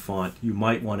barcode font, you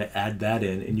might want to add that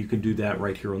in, and you can do that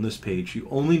right here on this page. You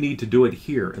only need to do it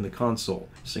here in the console,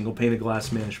 single pane of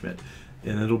glass management,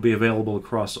 and it'll be available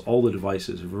across all the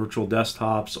devices, virtual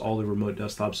desktops, all the remote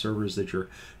desktop servers that you're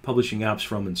publishing apps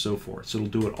from, and so forth. So it'll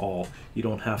do it all. You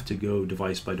don't have to go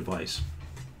device by device.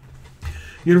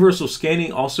 Universal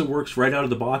scanning also works right out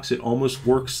of the box. It almost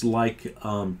works like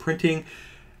printing,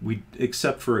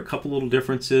 except for a couple little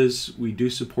differences. We do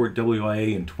support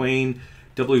WIA and Twain.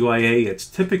 WIA, it's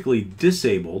typically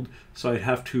disabled, so I'd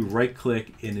have to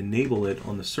right-click and enable it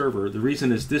on the server. The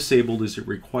reason it's disabled is it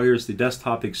requires the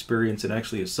desktop experience and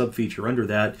actually a sub-feature under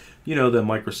that. You know, the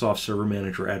Microsoft Server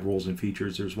Manager add roles and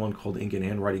features. There's one called Ink and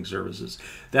Handwriting Services.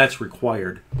 That's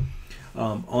required.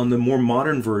 On the more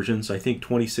modern versions, I think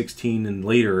 2016 and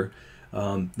later,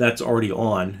 that's already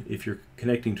on. If you're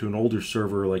connecting to an older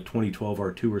server like 2012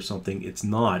 R2 or something, it's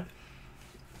not.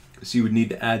 So you would need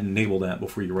to add and enable that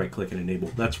before you right-click and enable.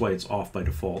 That's why it's off by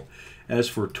default. As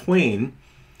for Twain,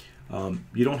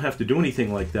 you don't have to do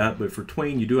anything like that, but for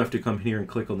Twain, you do have to come here and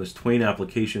click on this Twain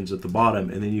applications at the bottom,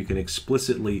 and then you can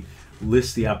explicitly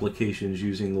list the applications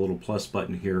using the little plus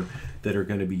button here that are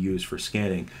going to be used for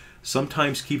scanning.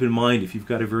 Sometimes keep in mind if you've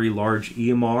got a very large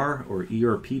EMR or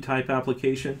ERP type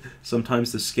application,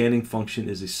 sometimes the scanning function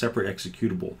is a separate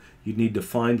executable. You'd need to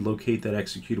find, locate that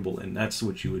executable, and that's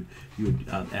what you would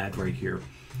add right here.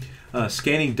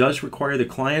 Scanning does require the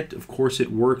client. Of course,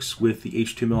 it works with the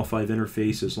HTML5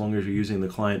 interface as long as you're using the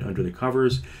client under the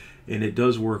covers, and it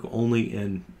does work only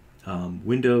in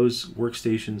Windows,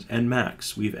 workstations, and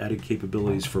Macs. We've added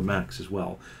capabilities for Macs as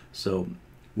well. So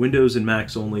Windows and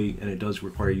Macs only, and it does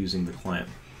require using the client.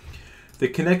 The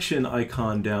connection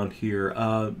icon down here,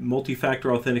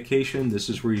 multi-factor authentication, this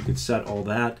is where you could set all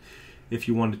that. If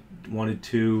you wanted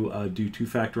to do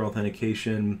two-factor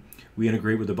authentication, we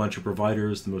integrate with a bunch of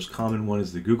providers. The most common one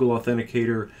is the Google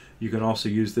Authenticator. You can also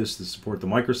use this to support the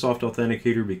Microsoft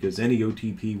Authenticator because any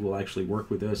OTP will actually work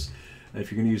with this.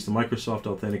 If you're going to use the Microsoft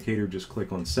Authenticator, just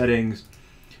click on Settings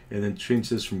and then change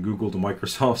this from Google to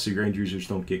Microsoft so your end users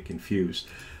don't get confused.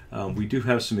 We do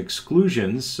have some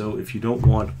exclusions, so if you don't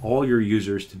want all your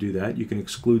users to do that, you can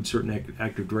exclude certain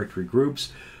Active Directory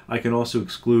groups. I can also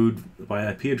exclude by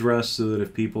IP address so that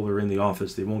if people are in the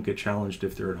office, they won't get challenged.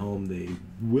 If they're at home, they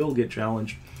will get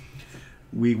challenged.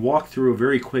 We walk through a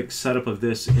very quick setup of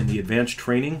this in the advanced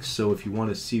training, so if you want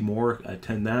to see more,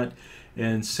 attend that.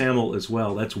 And SAML as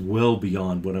well, that's well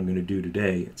beyond what I'm going to do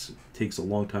today. It takes a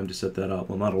long time to set that up.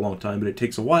 Well, not a long time, but it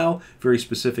takes a while. Very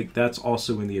specific. That's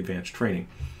also in the advanced training.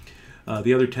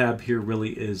 The other tab here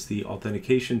really is the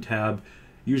authentication tab.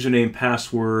 Username,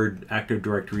 password, Active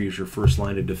Directory is your first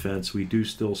line of defense. We do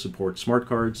still support smart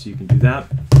cards, so you can do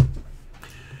that.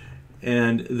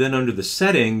 And then under the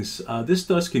settings, this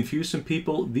does confuse some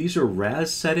people. These are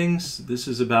RAS settings. This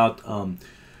is about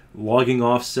logging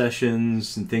off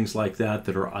sessions and things like that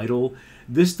that are idle.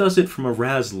 This does it from a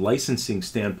RAS licensing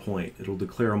standpoint. It'll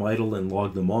declare them idle and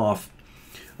log them off.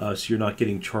 So you're not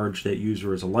getting charged that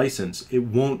user as a license. It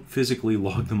won't physically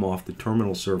log them off the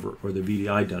terminal server or the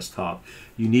VDI desktop.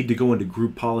 You need to go into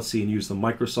group policy and use the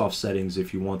Microsoft settings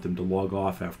if you want them to log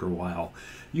off after a while.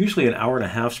 Usually an hour and a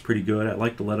half is pretty good. I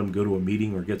like to let them go to a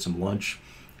meeting or get some lunch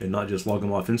and not just log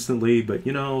them off instantly. But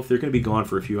you know, if they're going to be gone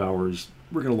for a few hours,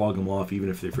 we're going to log them off even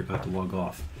if they forgot to log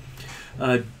off.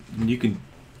 You can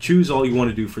choose all you want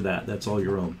to do for that. That's all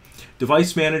your own.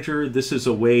 Device Manager, this is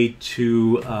a way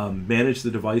to manage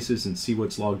the devices and see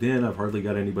what's logged in. I've hardly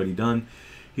got anybody done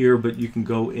here, but you can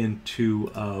go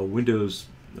into Windows.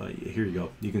 Here you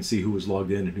go. You can see who was logged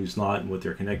in and who's not and what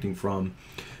they're connecting from.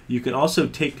 You can also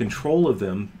take control of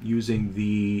them using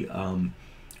the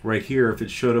right here. If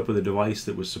it showed up with a device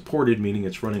that was supported, meaning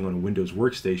it's running on a Windows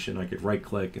workstation, I could right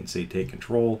click and say take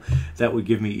control. That would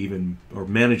give me even, or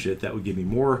manage it, that would give me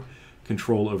more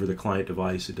control over the client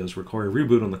device. It does require a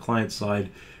reboot on the client side,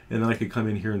 and then I could come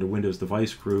in here into Windows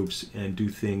device groups and do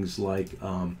things like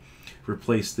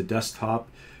replace the desktop.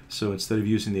 So instead of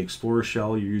using the Explorer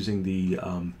shell, you're using the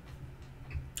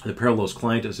Parallels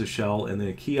client as a shell, and then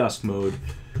a kiosk mode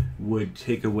would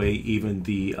take away even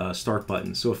the start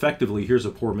button. So effectively, here's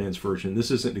a poor man's version.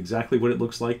 This isn't exactly what it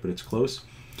looks like, but it's close.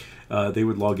 They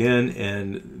would log in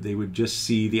and they would just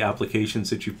see the applications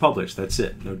that you've published. That's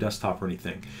it, no desktop or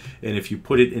anything. And if you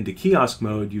put it into kiosk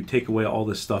mode, you take away all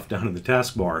this stuff down in the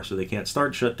taskbar, so they can't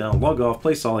start, shut down, log off,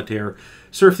 play solitaire,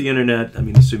 surf the internet. I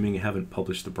mean, assuming you haven't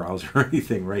published the browser or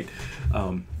anything, right?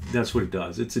 That's what it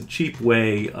does. It's a cheap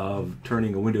way of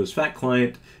turning a Windows fat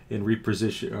client and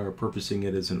repurposing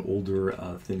it as an older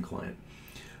thin client.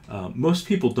 Most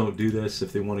people don't do this.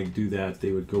 If they want to do that,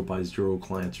 they would go buy Zero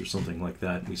clients or something like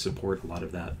that. We support a lot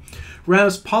of that.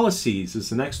 RAS policies is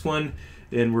the next one,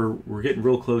 and we're getting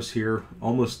real close here,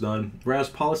 almost done. RAS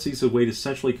policies is a way to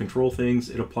centrally control things.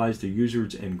 It applies to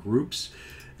users and groups.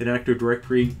 In Active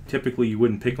Directory, typically you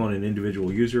wouldn't pick on an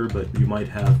individual user, but you might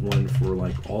have one for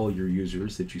like all your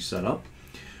users that you set up,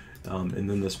 and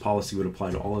then this policy would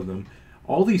apply to all of them.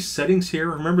 All these settings here,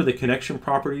 remember the connection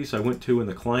properties I went to in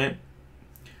the client?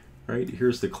 Right,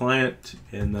 here's the client,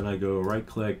 and then I go right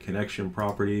click, connection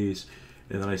properties,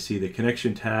 and then I see the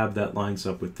connection tab that lines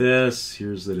up with this.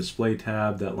 Here's the display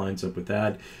tab that lines up with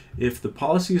that. If the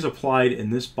policy is applied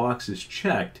and this box is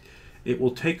checked, it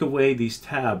will take away these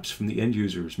tabs from the end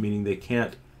users, meaning they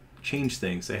can't change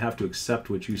things. They have to accept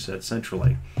what you set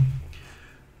centrally.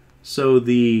 So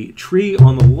the tree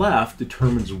on the left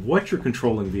determines what you're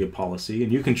controlling via policy,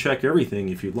 and you can check everything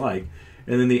if you'd like.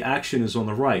 And then the action is on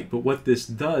the right. But what this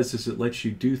does is it lets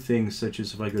you do things such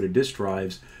as, if I go to disk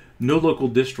drives, no local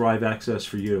disk drive access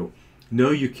for you. No,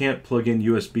 you can't plug in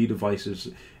USB devices.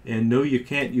 And no, you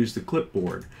can't use the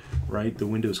clipboard, right? The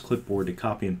Windows clipboard to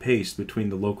copy and paste between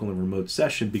the local and remote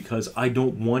session, because I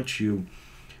don't want you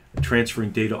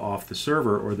transferring data off the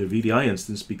server or the VDI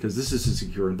instance, because this is a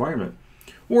secure environment.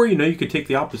 Or, you know, you could take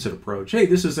the opposite approach. Hey,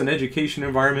 this is an education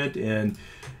environment and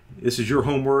this is your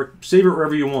homework. Save it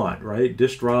wherever you want, right?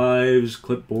 Disk drives,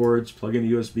 clipboards, plug in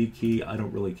a USB key. I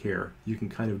don't really care. You can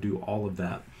kind of do all of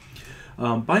that.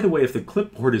 By the way, if the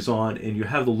clipboard is on and you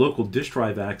have the local disk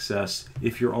drive access,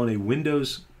 if you're on a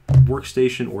Windows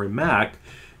workstation or a Mac,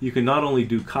 you can not only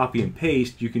do copy and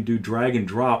paste, you can do drag and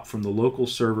drop from the local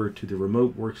server to the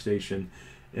remote workstation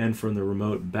and from the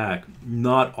remote back.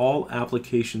 Not all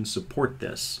applications support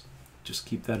this. Just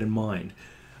keep that in mind.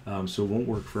 So it won't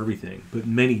work for everything, but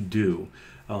many do.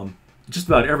 Just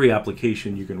about every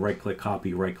application you can right-click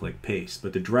copy, right-click paste,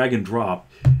 but the drag and drop,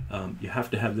 you have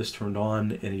to have this turned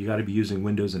on, and you got to be using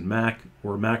Windows and Mac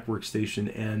or Mac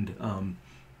workstation, and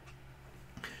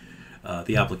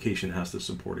the application has to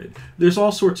support it. There's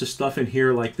all sorts of stuff in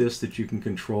here like this that you can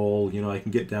control. You know, I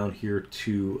can get down here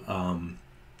to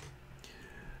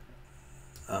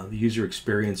the user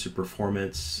experience or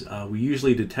performance. We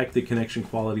usually detect the connection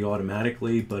quality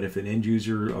automatically, but if an end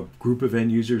user, a group of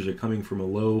end users are coming from a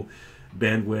low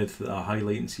bandwidth, high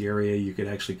latency area, you could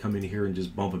actually come in here and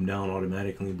just bump them down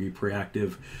automatically and be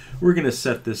proactive. We're going to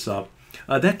set this up.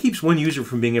 That keeps one user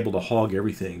from being able to hog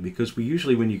everything, because we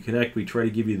usually, when you connect, we try to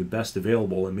give you the best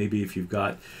available, and maybe if you've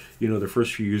got, you know, the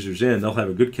first few users in, they'll have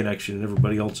a good connection and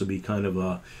everybody else will be kind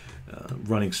of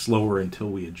running slower until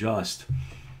we adjust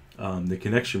the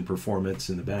connection performance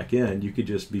in the back end. You could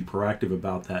just be proactive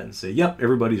about that and say, yep,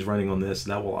 everybody's running on this.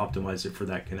 That will optimize it for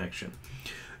that connection.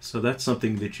 So that's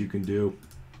something that you can do.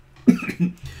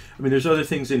 I mean, there's other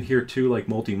things in here too, like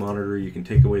multi-monitor. You can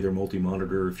take away their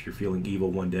multi-monitor if you're feeling evil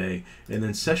one day. And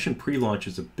then session pre-launch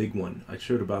is a big one. I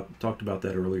talked about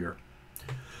that earlier.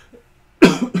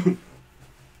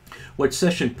 What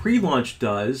session pre-launch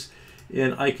does,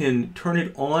 and I can turn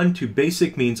it on to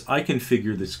basic, means I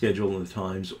configure the schedule and the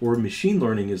times, or machine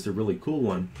learning is the really cool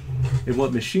one. And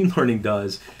what machine learning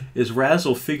does is RAS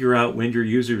will figure out when your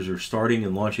users are starting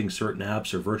and launching certain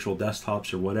apps or virtual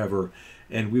desktops or whatever,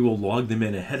 and we will log them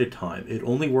in ahead of time. It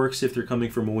only works if they're coming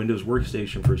from a Windows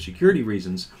workstation for security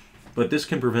reasons, But this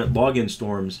can prevent login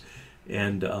storms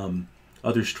and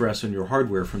other stress on your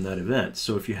hardware from that event.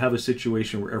 So if you have a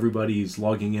situation where everybody's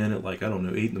logging in at like, I don't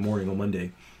know, 8 in the morning on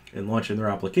Monday and launching their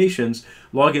applications,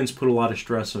 logins put a lot of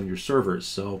stress on your servers.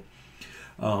 So,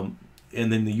 and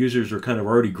then the users are kind of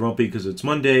already grumpy because it's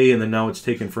Monday, and then now it's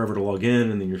taken forever to log in,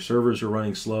 and then your servers are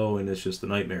running slow, and it's just a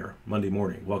nightmare. Monday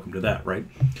morning, welcome to that, right?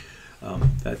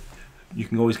 That you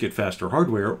can always get faster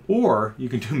hardware, or you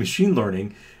can do machine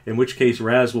learning, in which case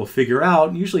RAS will figure out,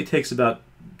 and usually takes about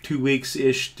 2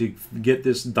 weeks-ish to get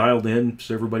this dialed in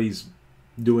so everybody's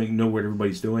know what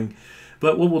everybody's doing.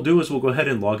 But what we'll do is we'll go ahead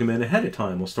and log them in ahead of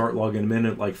time. We'll start logging them in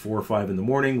at like 4 or 5 in the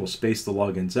morning. We'll space the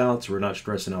logins out so we're not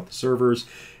stressing out the servers.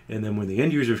 And then when the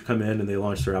end users come in and they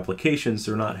launch their applications,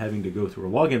 they're not having to go through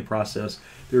a login process.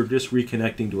 They're just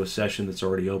reconnecting to a session that's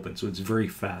already open. So it's very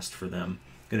fast for them,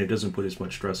 and it doesn't put as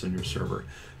much stress on your server.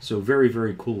 So very,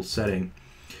 very cool setting.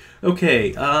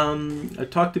 Okay, I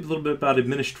talked a little bit about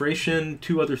administration.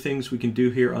 2 other things we can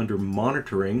do here under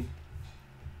monitoring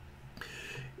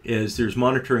is there's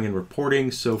monitoring and reporting.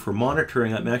 So for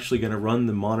monitoring, I'm actually going to run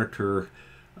the monitor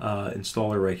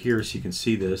installer right here so you can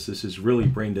see this. This is really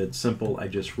brain dead simple. I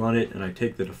just run it and I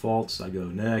take the defaults. I go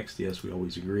next. Yes, we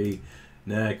always agree.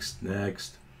 Next,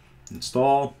 next,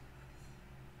 install.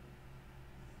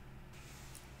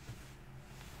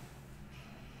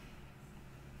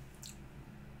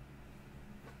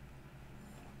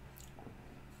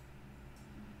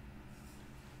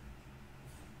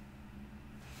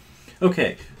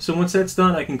 Okay, so once that's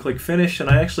done, I can click Finish, and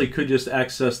I actually could just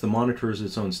access the monitor as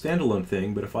its own standalone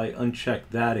thing, but if I uncheck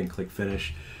that and click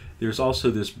Finish, there's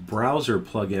also this browser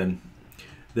plugin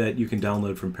that you can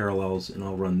download from Parallels, and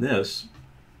I'll run this.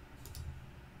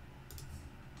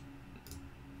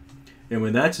 And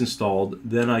when that's installed,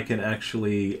 then I can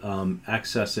actually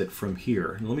access it from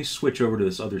here. And let me switch over to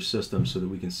this other system so that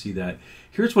we can see that.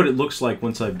 Here's what it looks like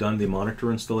once I've done the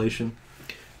monitor installation.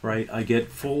 Right, I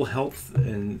get full health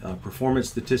and performance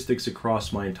statistics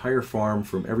across my entire farm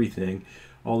from everything,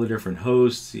 all the different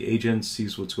hosts, the agents,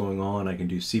 sees what's going on. I can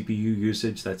do CPU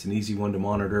usage. That's an easy one to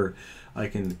monitor. I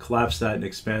can collapse that and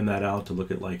expand that out to look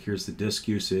at, like, here's the disk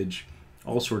usage,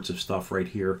 all sorts of stuff right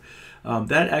here.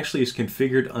 That actually is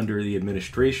configured under the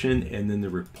administration and then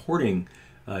the reporting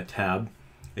tab.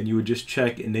 And you would just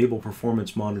check Enable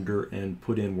Performance Monitor and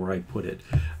put in where I put it.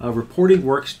 Reporting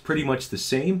works pretty much the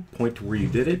same, point to where you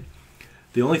did it.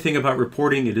 The only thing about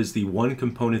reporting, it is the one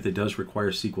component that does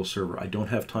require SQL Server. I don't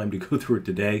have time to go through it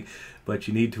today, but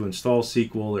you need to install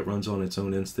SQL. It runs on its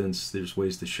own instance. There's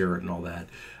ways to share it and all that.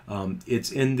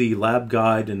 It's in the lab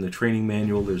guide and the training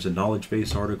manual. There's a knowledge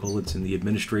base article. It's in the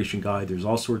administration guide. There's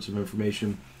all sorts of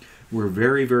information. We're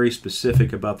very, very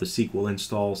specific about the SQL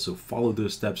install, so follow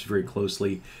those steps very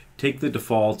closely. Take the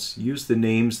defaults, use the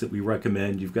names that we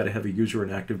recommend. You've got to have a user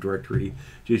and Active Directory.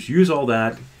 Just use all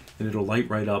that, and it'll light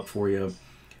right up for you.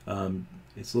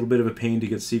 It's a little bit of a pain to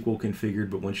get SQL configured,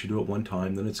 but once you do it one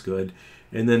time, then it's good.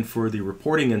 And then for the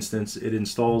reporting instance, it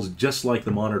installs just like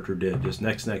the monitor did. Just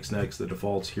next, next, next, the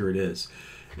defaults, here it is.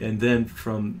 And then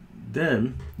from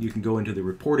then, you can go into the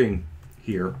reporting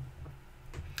here.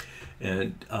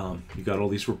 And you got all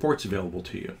these reports available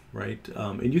to you, right?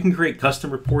 And you can create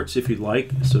custom reports if you'd like.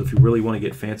 So if you really want to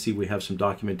get fancy, we have some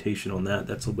documentation on that.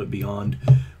 That's a little bit beyond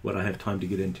what I have time to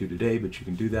get into today, but you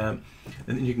can do that.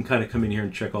 And then you can kind of come in here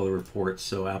and check all the reports.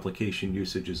 So application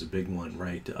usage is a big one,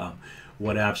 right?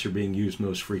 What apps are being used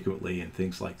most frequently and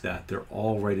things like that. They're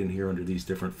all right in here under these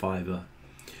different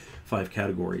five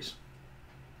categories.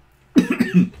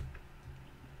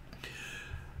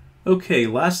 Okay,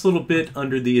 last little bit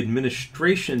under the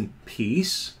administration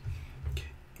piece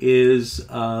is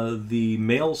the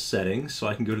mail settings. So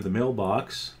I can go to the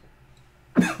mailbox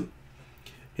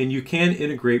and you can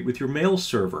integrate with your mail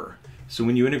server. So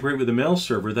when you integrate with the mail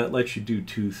server, that lets you do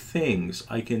 2 things.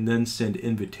 I can then send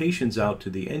invitations out to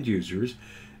the end users.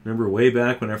 Remember way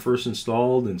back when I first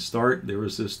installed and start, there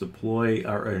was this deploy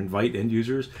or invite end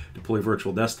users, deploy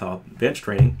virtual desktop, advanced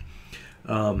training.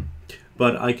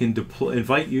 But I can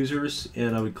invite users,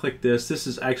 and I would click this. This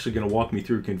is actually going to walk me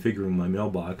through configuring my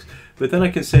mailbox. But then I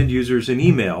can send users an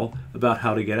email about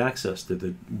how to get access to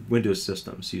the Windows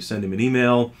system. So you send them an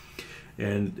email,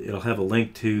 and it'll have a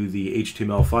link to the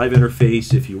HTML5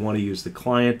 interface. If you want to use the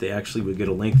client, they actually would get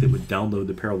a link that would download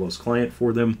the Parallels client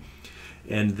for them.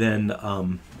 And then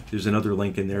there's another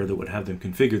link in there that would have them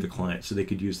configure the client, so they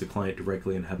could use the client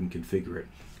directly and have them configure it.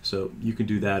 So you can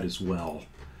do that as well.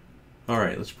 All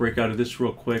right, let's break out of this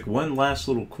real quick. One last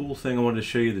little cool thing I wanted to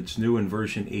show you that's new in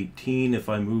version 18. If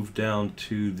I move down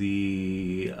to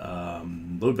the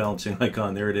load balancing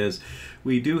icon, there it is.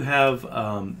 We do have,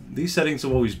 these settings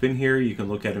have always been here. You can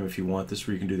look at them if you want. This is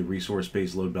where you can do the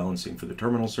resource-based load balancing for the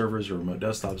terminal servers or remote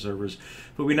desktop servers.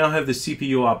 But we now have the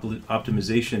CPU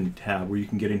optimization tab where you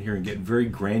can get in here and get very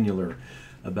granular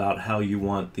about how you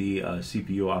want the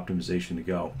CPU optimization to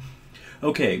go.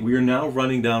 Okay, we are now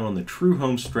running down on the true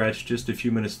home stretch. Just a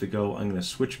few minutes to go. I'm going to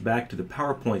switch back to the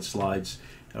PowerPoint slides.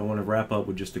 I want to wrap up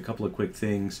with just a couple of quick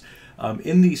things.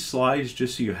 In these slides,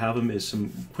 just so you have them, is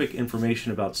some quick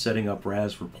information about setting up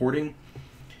RAS reporting.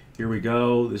 Here we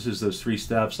go. This is those 3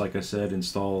 steps. Like I said,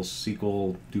 install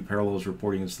SQL, do Parallels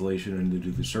reporting installation, and to do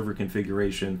the server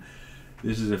configuration.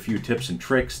 This is a few tips and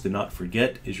tricks to not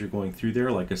forget as you're going through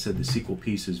there. Like I said, the SQL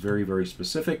piece is very, very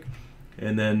specific.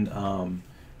 And then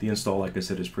the install, like I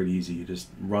said, is pretty easy. You just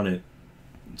run it,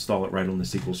 install it right on the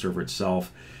SQL Server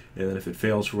itself, and then if it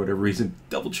fails for whatever reason,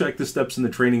 double check the steps in the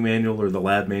training manual or the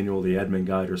lab manual, the admin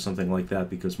guide or something like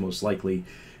that, because most likely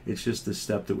it's just the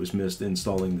step that was missed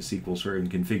installing the SQL Server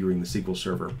and configuring the SQL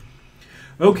Server.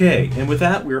 Okay, and with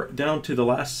that, we're down to the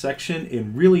last section,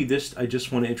 and really this, I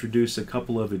just want to introduce a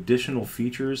couple of additional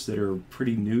features that are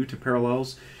pretty new to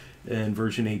Parallels in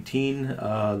version 18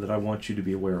 that I want you to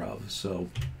be aware of. So,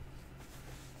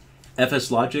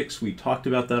 FS Logics, we talked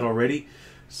about that already,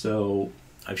 so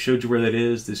I've showed you where that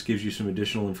is. This gives you some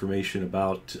additional information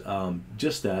about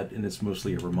just that, and it's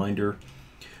mostly a reminder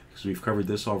because we've covered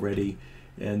this already.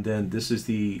 And then this is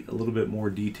a little bit more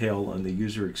detail on the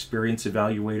user experience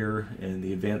evaluator and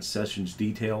the advanced sessions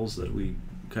details that we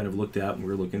kind of looked at when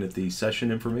we were looking at the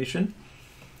session information.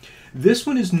 This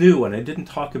one is new, and I didn't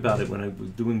talk about it when I was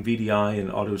doing VDI and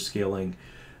auto scaling.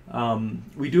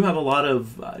 We do have a lot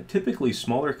of typically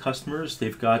smaller customers.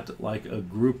 They've got like a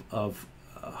group of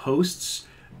hosts,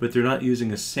 but they're not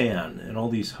using a SAN, and all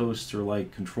these hosts are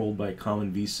like controlled by a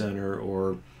common vCenter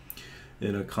or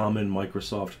in a common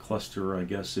Microsoft cluster, I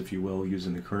guess, if you will,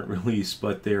 using the current release,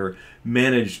 but they're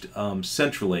managed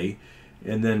centrally,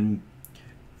 and then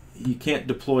you can't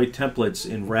deploy templates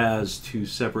in RAS to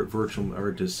separate virtual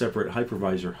or to separate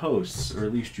hypervisor hosts, or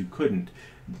at least you couldn't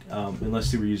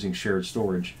unless they were using shared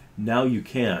storage. Now you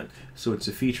can. So it's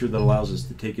a feature that allows us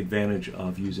to take advantage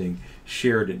of using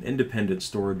shared and independent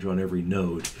storage on every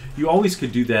node. You always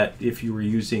could do that if you were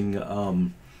using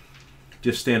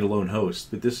just standalone hosts,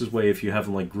 but this is way if you have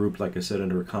them like grouped, like I said,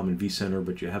 under a common vCenter,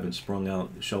 but you haven't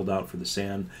shelled out for the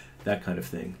SAN, that kind of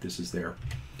thing. This is there.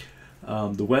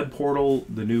 The web portal,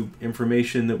 the new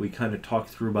information that we kind of talked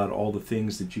through about all the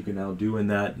things that you can now do in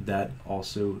that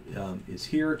also is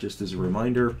here, just as a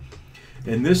reminder.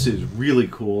 And this is really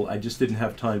cool. I just didn't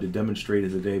have time to demonstrate it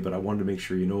today, but I wanted to make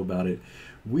sure you know about it.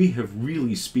 We have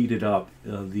really speeded up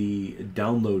the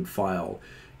download file.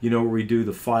 You know, where we do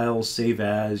the file save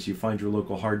as, you find your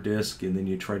local hard disk, and then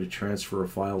you try to transfer a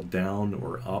file down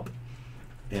or up.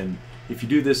 And if you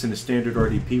do this in a standard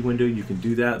RDP window, you can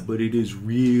do that, but it is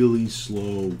really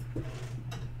slow.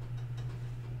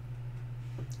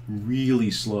 Really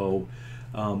slow.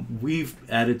 We've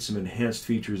added some enhanced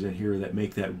features in here that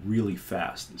make that really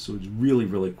fast. So it's really,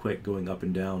 really quick going up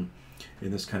and down.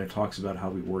 And this kind of talks about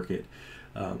how we work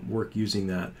using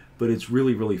that. But it's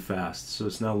really, really fast. So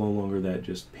it's now no longer that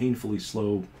just painfully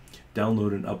slow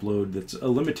download and upload. That's a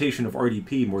limitation of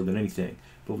RDP more than anything.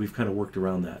 But we've kind of worked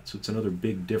around that. So it's another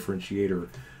big differentiator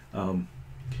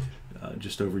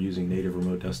just over using native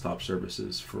remote desktop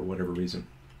services for whatever reason.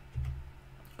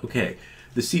 Okay,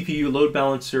 the CPU load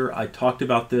balancer, I talked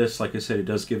about this. Like I said, it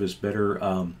does give us better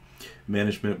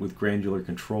management with granular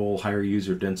control, higher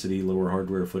user density, lower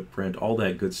hardware footprint, all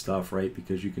that good stuff, right?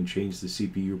 Because you can change the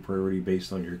CPU priority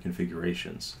based on your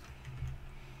configurations.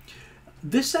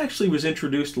 This actually was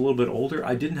introduced a little bit older.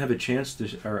 I didn't have a chance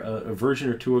to, or a version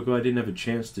or two ago, I didn't have a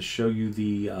chance to show you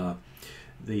the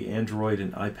Android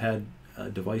and iPad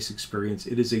device experience.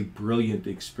 It is a brilliant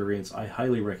experience. I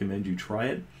highly recommend you try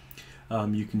it.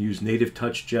 You can use native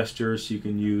touch gestures. You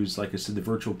can use, like I said, the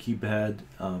virtual keypad,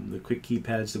 the quick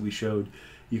keypads that we showed.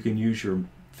 You can use your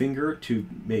finger to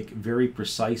make very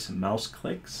precise mouse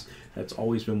clicks. That's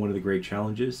always been one of the great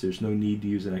challenges. There's no need to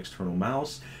use an external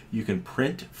mouse. You can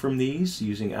print from these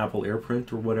using Apple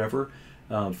AirPrint or whatever.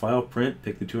 File print,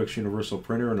 pick the 2x universal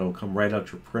printer, and it'll come right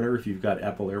out your printer if you've got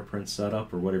Apple AirPrint set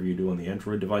up or whatever you do on the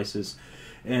Android devices.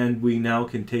 And we now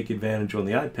can take advantage on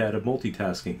the iPad of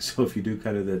multitasking. So if you do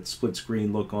kind of that split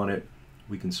screen look on it,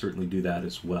 we can certainly do that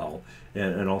as well.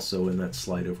 And also in that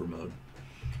slide over mode.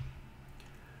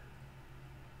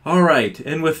 All right,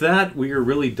 and with that, we are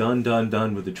really done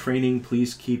with the training.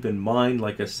 Please keep in mind,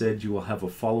 like I said, you will have a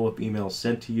follow-up email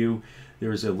sent to you.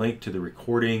 There is a link to the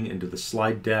recording and to the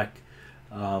slide deck,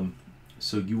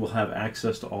 so you will have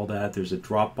access to all that. There's a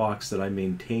Dropbox that I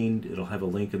maintained. It'll have a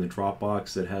link in the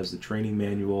Dropbox that has the training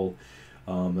manual.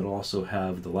 It'll also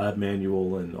have the lab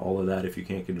manual and all of that if you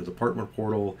can't get into the partner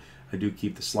portal. I do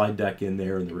keep the slide deck in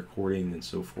there and the recording and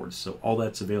so forth. So all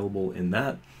that's available in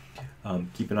that.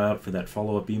 Keep an eye out for that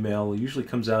follow-up email. It usually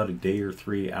comes out a day or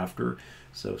 3 after.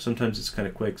 So sometimes it's kind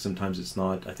of quick, sometimes it's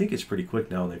not. I think it's pretty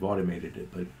quick now, they've automated it,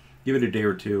 but give it a day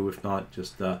or 2. If not,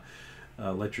 just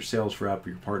let your sales rep or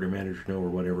your partner manager know or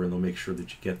whatever, and they'll make sure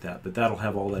that you get that. But that'll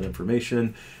have all that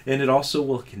information, and it also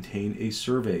will contain a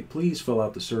survey. Please fill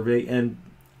out the survey, and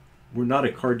we're not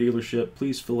a car dealership.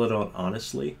 Please fill it out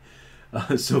honestly.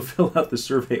 So fill out the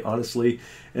survey honestly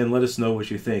and let us know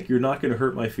what you think. You're not going to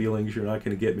hurt my feelings. You're not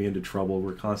going to get me into trouble.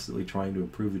 We're constantly trying to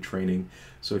improve the training.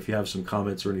 So if you have some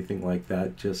comments or anything like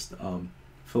that, just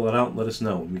fill it out and let us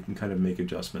know. We can kind of make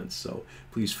adjustments. So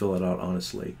please fill it out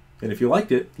honestly. And if you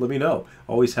liked it, let me know.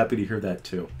 Always happy to hear that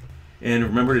too. And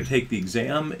remember to take the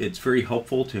exam. It's very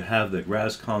helpful to have the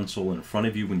RAS console in front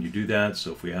of you when you do that.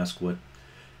 So if we ask what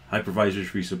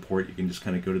hypervisors we support, you can just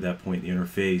kind of go to that point in the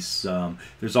interface.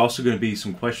 There's also going to be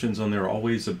some questions on there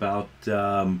always about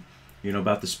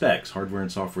about the specs, hardware and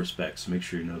software specs. So make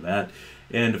sure you know that.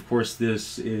 And of course,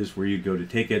 this is where you go to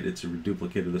take it. It's a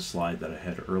duplicate of the slide that I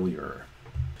had earlier.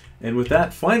 And with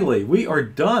that, finally, we are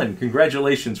done.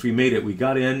 Congratulations, we made it. We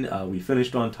got in, we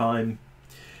finished on time.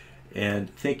 And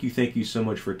thank you so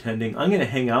much for attending. I'm going to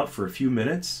hang out for a few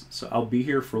minutes, so I'll be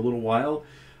here for a little while.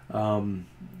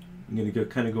 I'm going to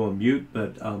kind of go on mute,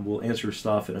 but we'll answer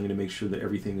stuff, and I'm going to make sure that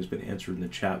everything has been answered in the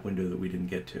chat window that we didn't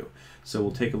get to. So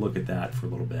we'll take a look at that for a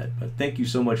little bit. But thank you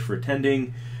so much for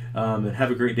attending, and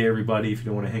have a great day, everybody. If you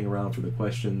don't want to hang around for the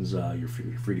questions, you're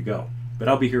free to go. But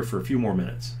I'll be here for a few more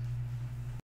minutes.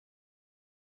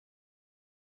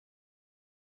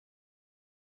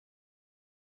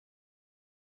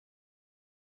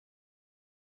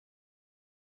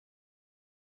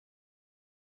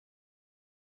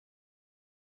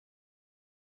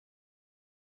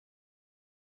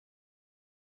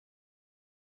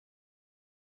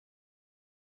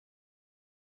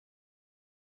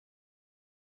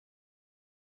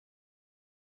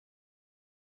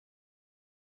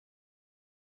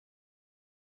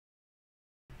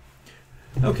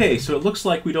 Okay, so it looks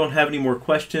like we don't have any more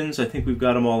questions. I think we've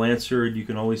got them all answered. You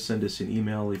can always send us an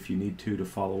email if you need to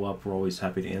follow up. We're always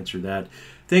happy to answer that.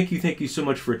 Thank you so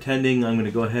much for attending. I'm going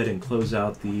to go ahead and close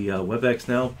out the WebEx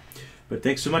now. But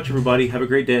thanks so much, everybody. Have a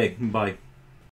great day. Bye.